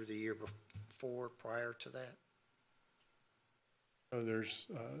teacher the year before, prior to that? So there's...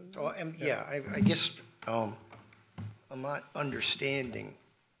 I guess I'm not understanding.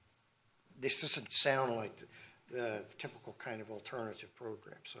 This doesn't sound like the typical kind of alternative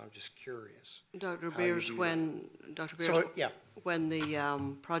program, so I'm just curious. Dr. how you Beers, do when that. when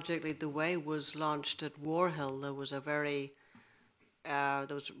the Project Lead the Way was launched at Warhill, there was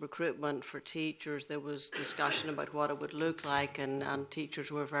there was recruitment for teachers. There was discussion about what it would look like, and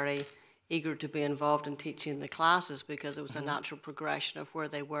teachers were very eager to be involved in teaching the classes because it was a natural progression of where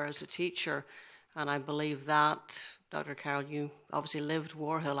they were as a teacher. And I believe that, Dr. Carroll, you obviously lived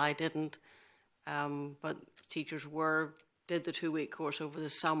Warhill, I didn't, but teachers did the 2-week course over the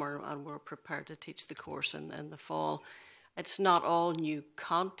summer and were prepared to teach the course in the fall. It's not all new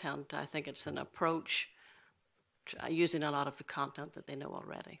content. I think it's an approach using a lot of the content that they know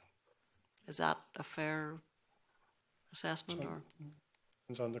already. Is that a fair assessment? Or?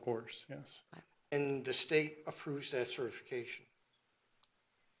 It's on the course, yes. And the state approves that certification?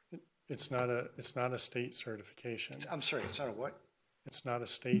 It's not a state certification. I'm sorry, it's not a what? It's not a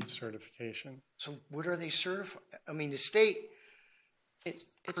state certification. So what are they certifying? I mean, the state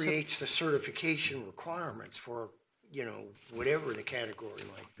creates the certification requirements for, whatever the category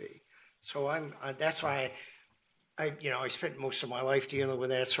might be. So that's why I spent most of my life dealing with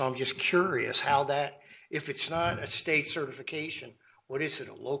that, so I'm just curious how that, if it's not a state certification, what is it,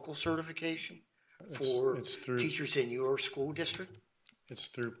 a local certification for teachers in your school district? It's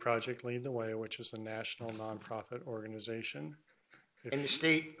through Project Lead the Way, which is a national nonprofit organization. And the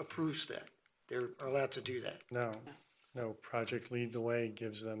state approves that? They're allowed to do that? No, Project Lead the Way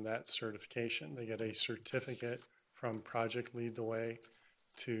gives them that certification. They get a certificate from Project Lead the Way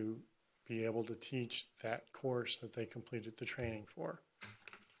to be able to teach that course that they completed the training for.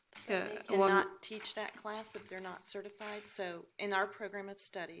 They cannot teach that class if they're not certified. So in our program of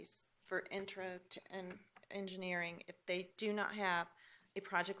studies for intro to engineering, if they do not have a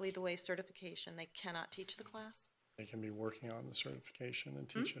Project Lead the Way certification, they cannot teach the class? They can be working on the certification and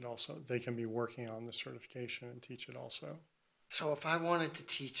teach it also. They can be working on the certification and teach it also. So if I wanted to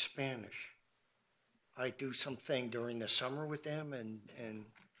teach Spanish, I do something during the summer with them and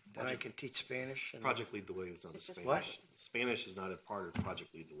then I can teach Spanish? Project Lead the Way is not a Spanish. What? Spanish is not a part of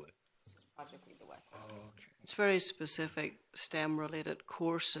Project Lead the Way. Project Lead the Way. Oh, okay. It's very specific STEM-related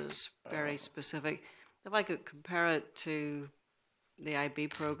courses, very specific. If I could compare it to the IB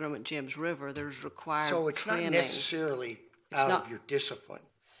program at James River, there's required So it's training. not necessarily of your discipline.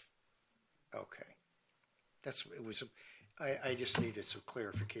 Okay. I just needed some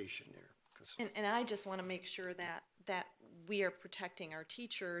clarification there. And I just want to make sure that we are protecting our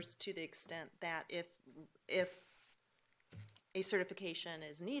teachers to the extent that if a certification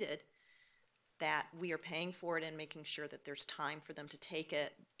is needed, that we are paying for it and making sure that there's time for them to take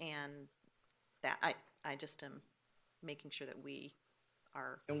it, and that I just am making sure that we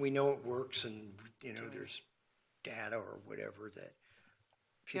are. And we know it works, and there's data or whatever that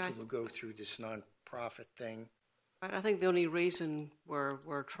people who go through this nonprofit thing. I think the only reason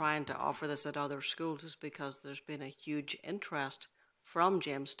we're trying to offer this at other schools is because there's been a huge interest from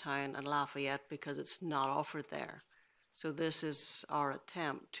Jamestown and Lafayette because it's not offered there. So this is our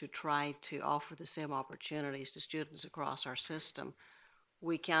attempt to try to offer the same opportunities to students across our system.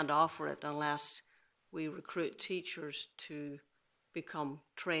 We can't offer it unless we recruit teachers to become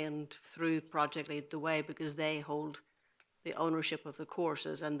trained through Project Lead the Way because they hold the ownership of the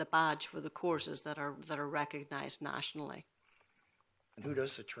courses and the badge for the courses that are recognized nationally. And who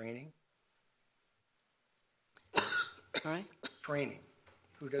does the training? Sorry? Training.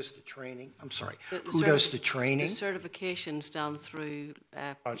 Who does the training? I'm sorry. Who does the training? The certification's done through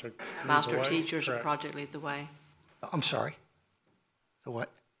Project Lead Master the Way, Teachers or correct. Project Lead the Way. I'm sorry. The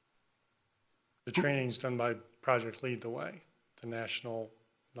what? The training's done by Project Lead the Way, the national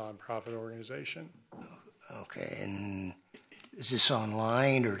nonprofit organization. Okay, and is this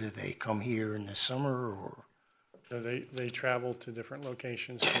online, or do they come here in the summer, or? So they travel to different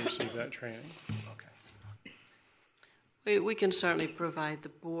locations to receive that training. We can certainly provide the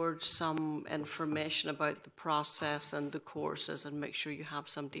board some information about the process and the courses and make sure you have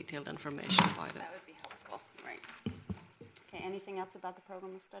some detailed information about it. That would be helpful, right. Okay, anything else about the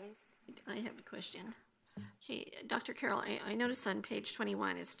program of studies? I have a question. Okay, Dr. Carroll, I noticed on page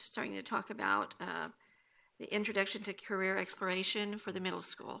 21 is starting to talk about the introduction to career exploration for the middle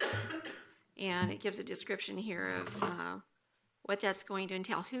school. And it gives a description here of what that's going to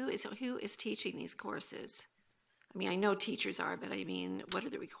entail. Who is teaching these courses? I mean, I know teachers are, but I mean, what are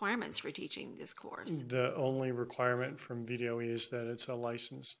the requirements for teaching this course? The only requirement from VDOE is that it's a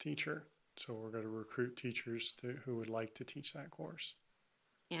licensed teacher. So we're going to recruit teachers who would like to teach that course.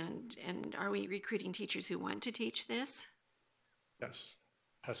 And are we recruiting teachers who want to teach this? Yes,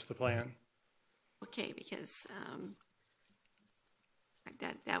 that's the plan. Okay, because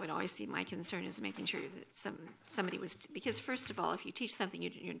that would always be my concern, is making sure that somebody was, because first of all, if you teach something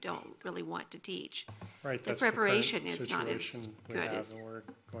you don't really want to teach, Right, the that's preparation the current is not as situation we good have, as. and we're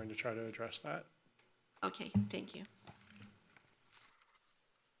going to try to address that. Okay, thank you.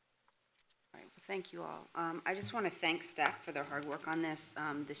 All right, well, thank you all. I just want to thank staff for their hard work on this.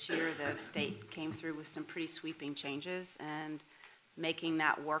 This year, the state came through with some pretty sweeping changes, and making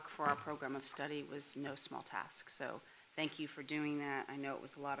that work for our program of study was no small task. So thank you for doing that. I know it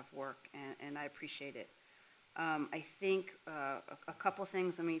was a lot of work, and I appreciate it. I think a couple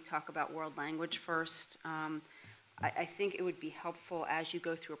things. Let me talk about world language first. I think it would be helpful as you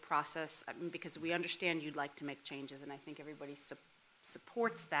go through a process, because we understand you'd like to make changes, and I think everybody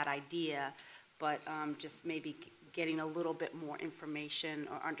supports that idea, but just maybe getting a little bit more information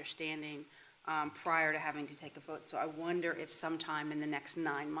or understanding prior to having to take a vote. So I wonder if sometime in the next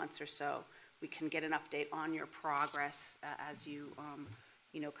 9 months or so, we can get an update on your progress as you,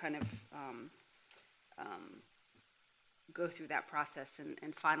 kind of go through that process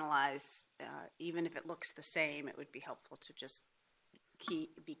and finalize. Even if it looks the same, it would be helpful to just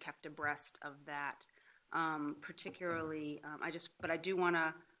be kept abreast of that. Particularly, but I do want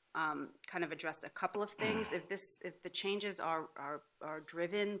to kind of address a couple of things. If the changes are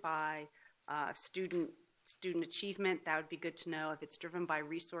driven by student achievement, that would be good to know. If it's driven by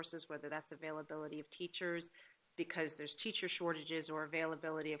resources, whether that's availability of teachers because there's teacher shortages, or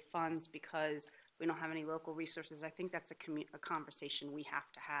availability of funds because we don't have any local resources, I think that's a conversation we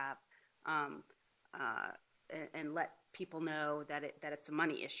have to have, and let people know that it's a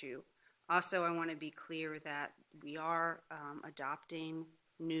money issue. Also, I want to be clear that we are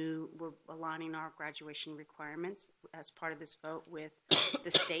we're aligning our graduation requirements as part of this vote with the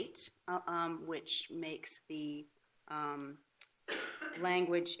state, which makes the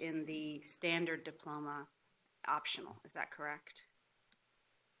language in the standard diploma optional. Is that correct?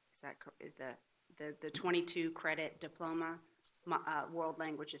 Is that the 22 credit diploma world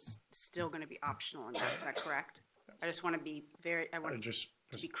language is still going to be optional, and is that correct? I just want to be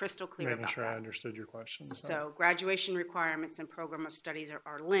to be crystal clear about that. Making sure I understood your question. So graduation requirements and program of studies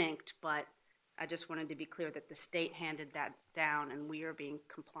are linked, but I just wanted to be clear that the state handed that down, and we are being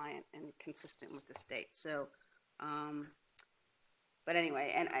compliant and consistent with the state. So, but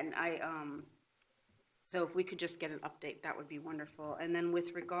anyway, and I, so if we could just get an update, that would be wonderful. And then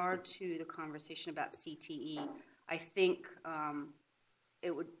with regard to the conversation about CTE, I think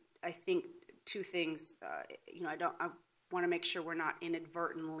I think two things. I want to make sure we're not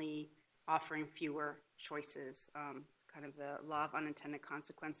inadvertently offering fewer choices, kind of the law of unintended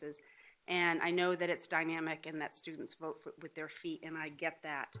consequences. And I know that it's dynamic and that students vote with their feet, and I get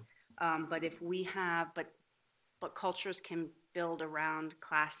that. But if we have, but cultures can build around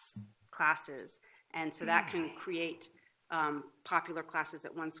classes, and so that can create popular classes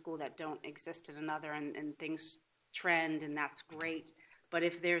at one school that don't exist at another, and things trend, and that's great. But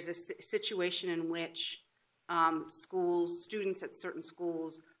if there's a situation in which students at certain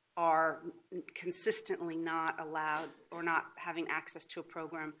schools are consistently not allowed or not having access to a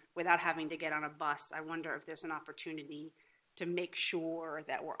program without having to get on a bus, I wonder if there's an opportunity to make sure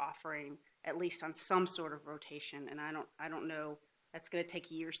that we're offering at least on some sort of rotation. And I don't know, that's going to take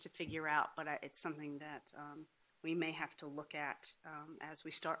years to figure out, but it's something that we may have to look at as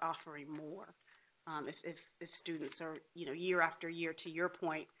we start offering more. If students are, year after year, to your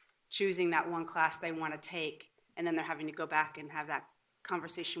point, choosing that one class they want to take, and then they're having to go back and have that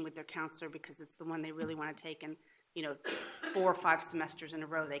conversation with their counselor because it's the one they really want to take, and 4 or 5 semesters in a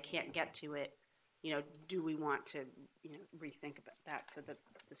row they can't get to it. Do we want to, rethink about that so that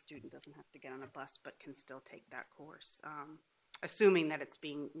the student doesn't have to get on a bus but can still take that course, assuming that it's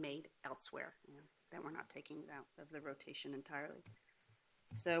being made elsewhere, that we're not taking it out of the rotation entirely.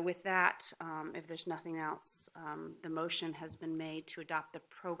 So with that, if there's nothing else, the motion has been made to adopt the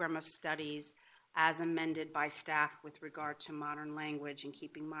program of studies as amended by staff with regard to modern language and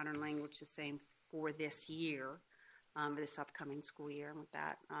keeping modern language the same for this year, this upcoming school year. And with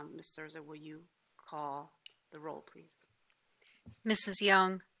that, Ms. Surza, will you call the roll, please? Mrs.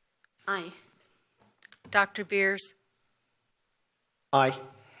 Young. Aye. Dr. Beers. Aye.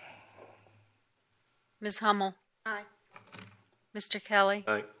 Ms. Hummel. Aye. Mr. Kelly.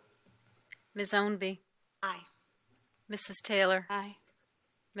 Aye. Ms. Ownby. Aye. Mrs. Taylor. Aye.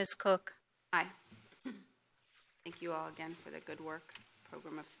 Ms. Cook. Aye. Thank you all again for the good work.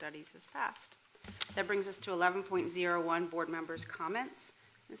 Program of studies has passed. That brings us to 11.01, board members' comments.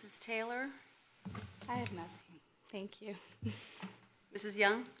 Mrs. Taylor? I have nothing. Thank you. Mrs.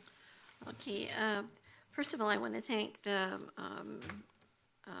 Young? Okay. First of all, I want to thank the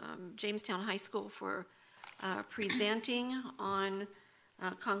Jamestown High School for presenting on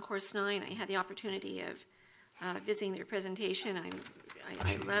Concourse 9. I had the opportunity of visiting their presentation.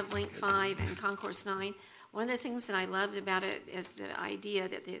 I love Link 5 and Concourse 9. One of the things that I loved about it is the idea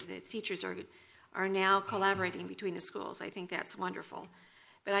that the teachers are now collaborating between the schools. I think that's wonderful.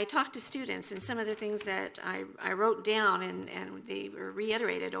 But I talked to students, and some of the things that I wrote down and they were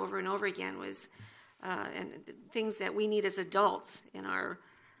reiterated over and over again was and things that we need as adults in our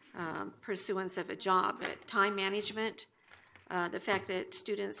pursuance of a job. Time management, the fact that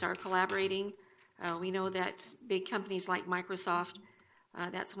students are collaborating. We know that big companies like Microsoft,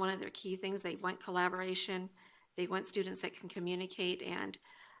 that's one of their key things. They want collaboration. They want students that can communicate. And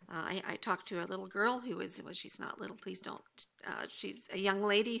I talked to a little girl who is, well, she's not little, please don't. She's a young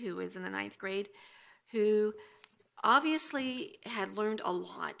lady who is in the 9th grade who obviously had learned a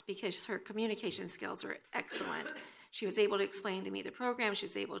lot because her communication skills were excellent. She was able to explain to me the program. She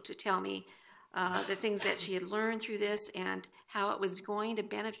was able to tell me the things that she had learned through this and how it was going to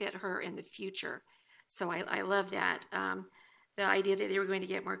benefit her in the future. So I love that. The idea that they were going to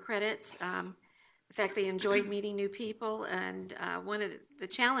get more credits, the fact they enjoyed meeting new people, and one of the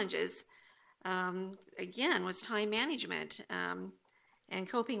challenges, again, was time management and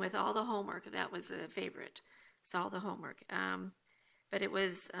coping with all the homework. That was a favorite. It's all the homework. But it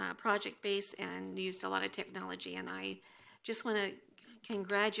was project-based and used a lot of technology, and I just want to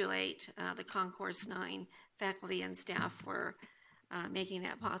congratulate the Concourse 9 faculty and staff for making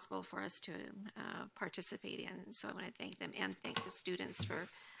that possible for us to participate in. So I want to thank them and thank the students for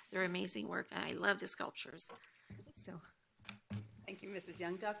their amazing work. And I love the sculptures. So, thank you, Mrs.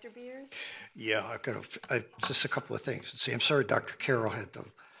 Young. Dr. Beers? Yeah, I've got just a couple of things. See, I'm sorry Dr. Carroll had to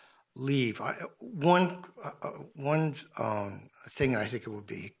leave. One thing I think it would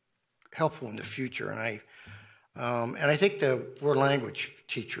be helpful in the future, and I think the world language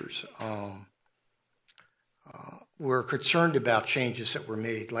teachers were concerned about changes that were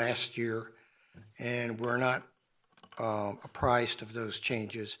made last year, and we're not apprised of those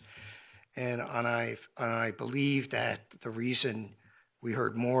changes. And I believe that the reason we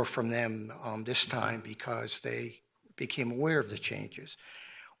heard more from them this time because they became aware of the changes.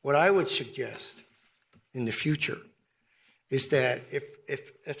 What I would suggest in the future is that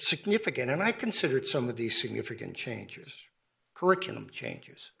if significant, and I considered some of these significant changes, curriculum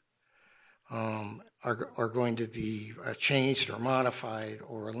changes, are going to be changed or modified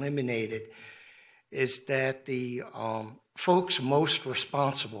or eliminated, is that the folks most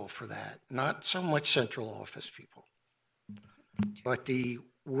responsible for that, not so much central office people, but the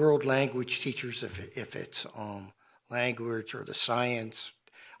world language teachers, if it's language, or the science,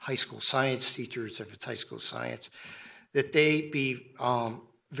 high school science teachers, if it's high school science, that they be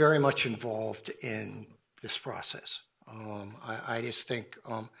very much involved in this process. I just think,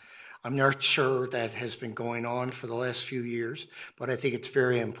 I'm not sure that has been going on for the last few years, but I think it's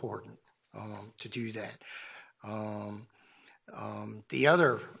very important to do that. The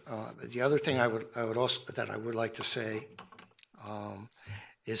other thing I would like to say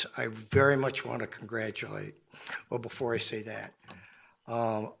is I very much want to congratulate. Well, before I say that,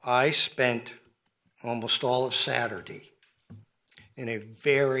 I spent almost all of Saturday in a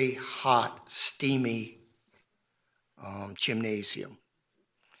very hot, steamy gymnasium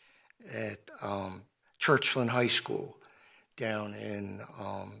at Churchland High School down in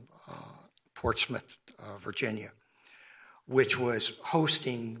Portsmouth, Virginia, which was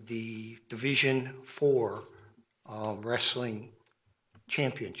hosting the Division IV wrestling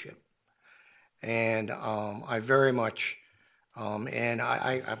championship. And I very much, and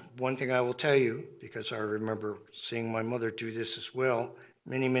I one thing I will tell you, because I remember seeing my mother do this as well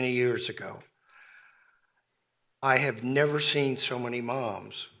many, many years ago, I have never seen so many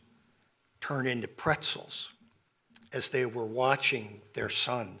moms turn into pretzels as they were watching their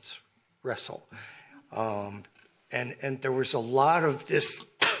sons wrestle. And there was a lot of this,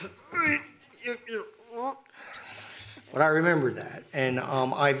 but I remember that. And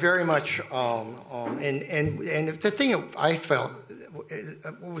I very much, and the thing I felt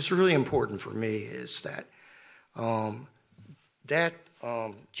what was really important for me is that that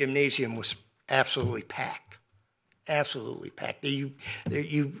gymnasium was absolutely packed. Absolutely packed.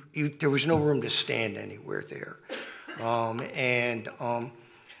 There was no room to stand anywhere there.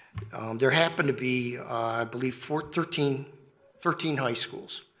 There happened to be, I believe, 13 high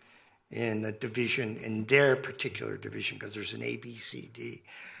schools in the division, in their particular division, because there's an A, B, C, D.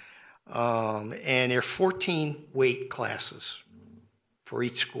 And there are 14 weight classes for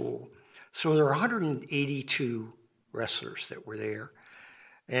each school. So there are 182 wrestlers that were there.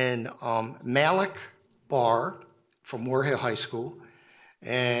 And Malik Barr from War Hill High School,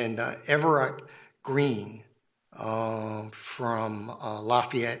 and Everett Green from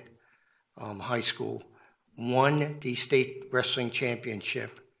Lafayette High School won the state wrestling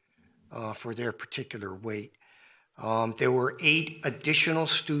championship for their particular weight. There were 8 additional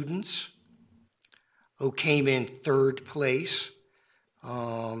students who came in 3rd place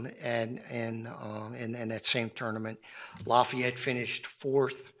and that same tournament. Lafayette finished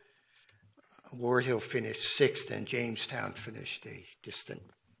 4th. War Hill finished 6th, and Jamestown finished a distant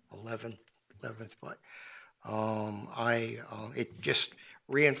 11th. But it just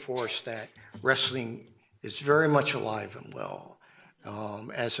reinforced that wrestling is very much alive and well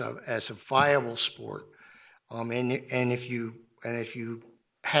as a viable sport. And if you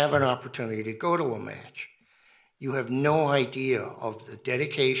have an opportunity to go to a match, you have no idea of the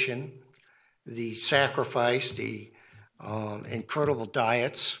dedication, the sacrifice, the incredible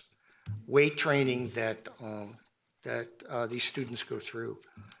diets, weight training that these students go through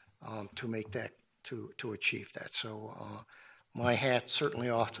to make that, to achieve that. So my hat's certainly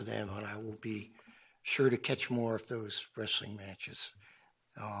off to them, and I will be sure to catch more of those wrestling matches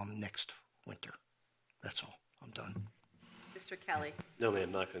next winter. That's all. I'm done. Mr. Kelly. No, ma'am,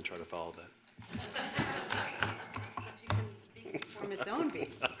 I'm not going to try to follow that. You can speak for Ms. Ownby.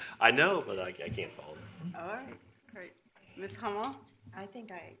 I know, but I can't follow that. All right, great. Ms. Hummel? I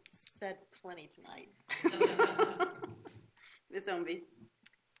think I said plenty tonight. Ms. Ownby?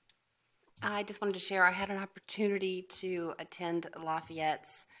 I just wanted to share, I had an opportunity to attend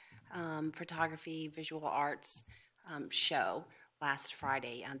Lafayette's photography, visual arts show last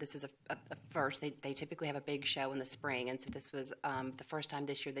Friday. This was a first. They typically have a big show in the spring, and so this was the first time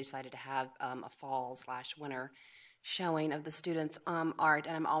this year they decided to have a fall/winter showing of the students' art,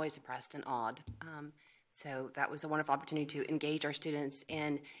 and I'm always impressed and awed. So that was a wonderful opportunity to engage our students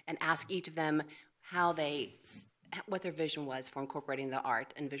and ask each of them what their vision was for incorporating the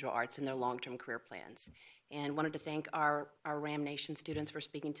art and visual arts in their long-term career plans. And wanted to thank our Ram Nation students for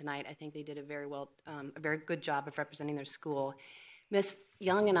speaking tonight. I think they did a very good job of representing their school. Miss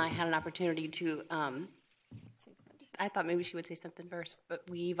Young and I had an opportunity to, I thought maybe she would say something first, but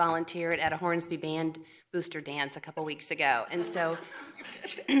we volunteered at a Hornsby Band booster dance a couple weeks ago. And so,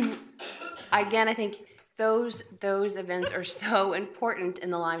 again, I think those events are so important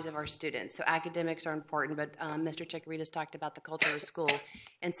in the lives of our students. So academics are important, but Mr. Chickaritas talked about the culture of school.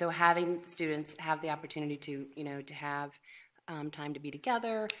 And so having students have the opportunity to have time to be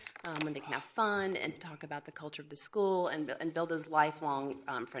together, when they can have fun and talk about the culture of the school and build those lifelong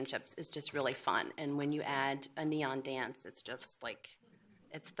friendships is just really fun. And when you add a neon dance, it's just like,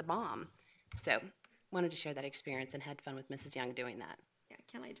 it's the bomb. So wanted to share that experience and had fun with Mrs. Young doing that. Yeah,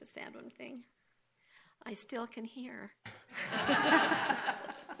 can I just add one thing? I still can hear.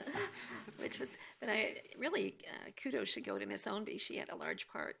 But I really, kudos should go to Miss Ownby. She had a large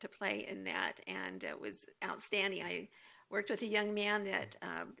part to play in that, and it was outstanding. I worked with a young man that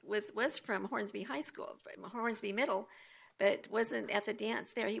was from Hornsby High School, from Hornsby Middle, but wasn't at the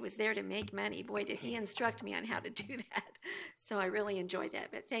dance there. He was there to make money. Boy, did he instruct me on how to do that. So I really enjoyed that.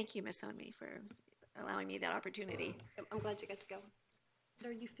 But thank you, Miss Ownby, for allowing me that opportunity. I'm glad you got to go.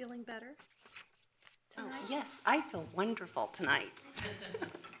 Are you feeling better tonight? Oh, yes, I feel wonderful tonight.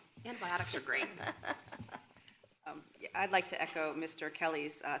 Antibiotics are great. Yeah, I'd like to echo Mr.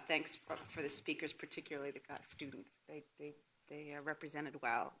 Kelly's thanks for the speakers, particularly the students. They represented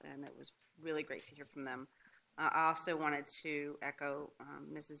well, and it was really great to hear from them. I also wanted to echo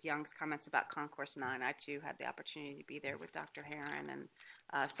Mrs. Young's comments about Concourse 9. I, too, had the opportunity to be there with Dr. Herron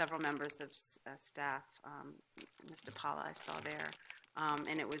and several members of staff. Ms. DePaula I saw there,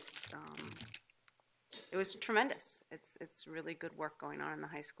 and it was tremendous. It's really good work going on in the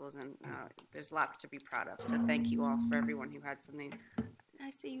high schools, and there's lots to be proud of. So thank you all for everyone who had something. I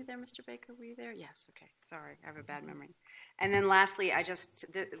see you there, Mr. Baker. Were you there? Yes. Okay. Sorry, I have a bad memory. And then lastly,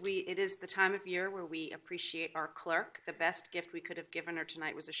 it is the time of year where we appreciate our clerk. The best gift we could have given her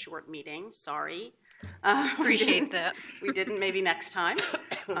tonight was a short meeting. Sorry. Appreciate that. We didn't. Maybe next time.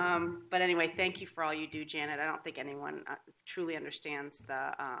 But anyway, thank you for all you do, Janet. I don't think anyone truly understands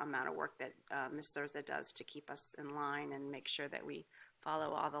the amount of work that Ms. Surza does to keep us in line and make sure that we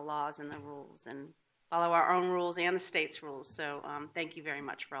follow all the laws and the rules and follow our own rules and the state's rules. So thank you very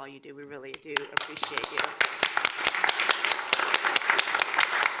much for all you do. We really do appreciate you.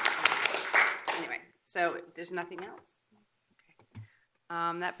 Anyway, so there's nothing else? Okay.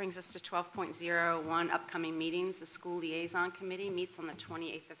 That brings us to 12.01, upcoming meetings. The School Liaison Committee meets on the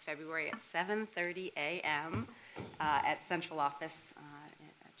 28th of February at 7:30 a.m. At Central Office,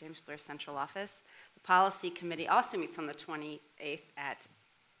 at James Blair Central Office. The Policy Committee also meets on the 28th at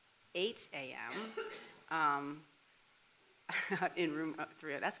 8 a.m. In room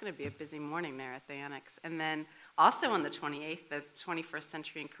 3. That's going to be a busy morning there at the Annex. And then also on the 28th, the 21st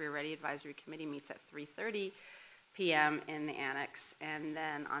Century and Career Ready Advisory Committee meets at 3:30 p.m. in the Annex. And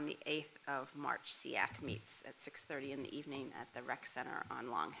then on the 8th of March, SEAC meets at 6:30 in the evening at the Rec Center on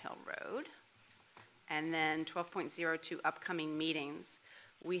Long Hill Road. And then 12.02, upcoming meetings.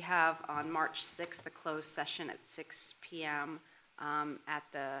 We have on March 6th a closed session at 6 p.m.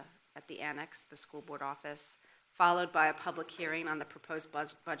 At the Annex, the school board office, followed by a public hearing on the proposed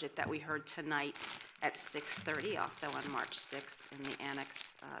budget that we heard tonight at 6:30, also on March 6th in the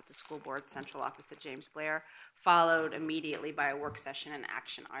Annex, the school board central office at James Blair, followed immediately by a work session and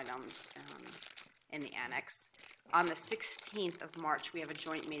action items in the Annex. On the 16th of March, we have a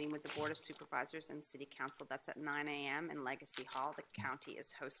joint meeting with the Board of Supervisors and City Council. That's at 9 a.m. in Legacy Hall. The county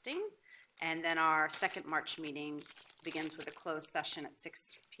is hosting. And then our second March meeting begins with a closed session at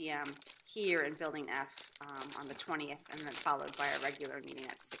 6 p.m. here in Building F on the 20th, and then followed by a regular meeting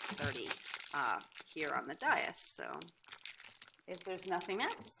at 6:30 here on the dais. So if there's nothing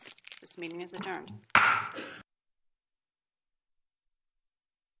else, this meeting is adjourned.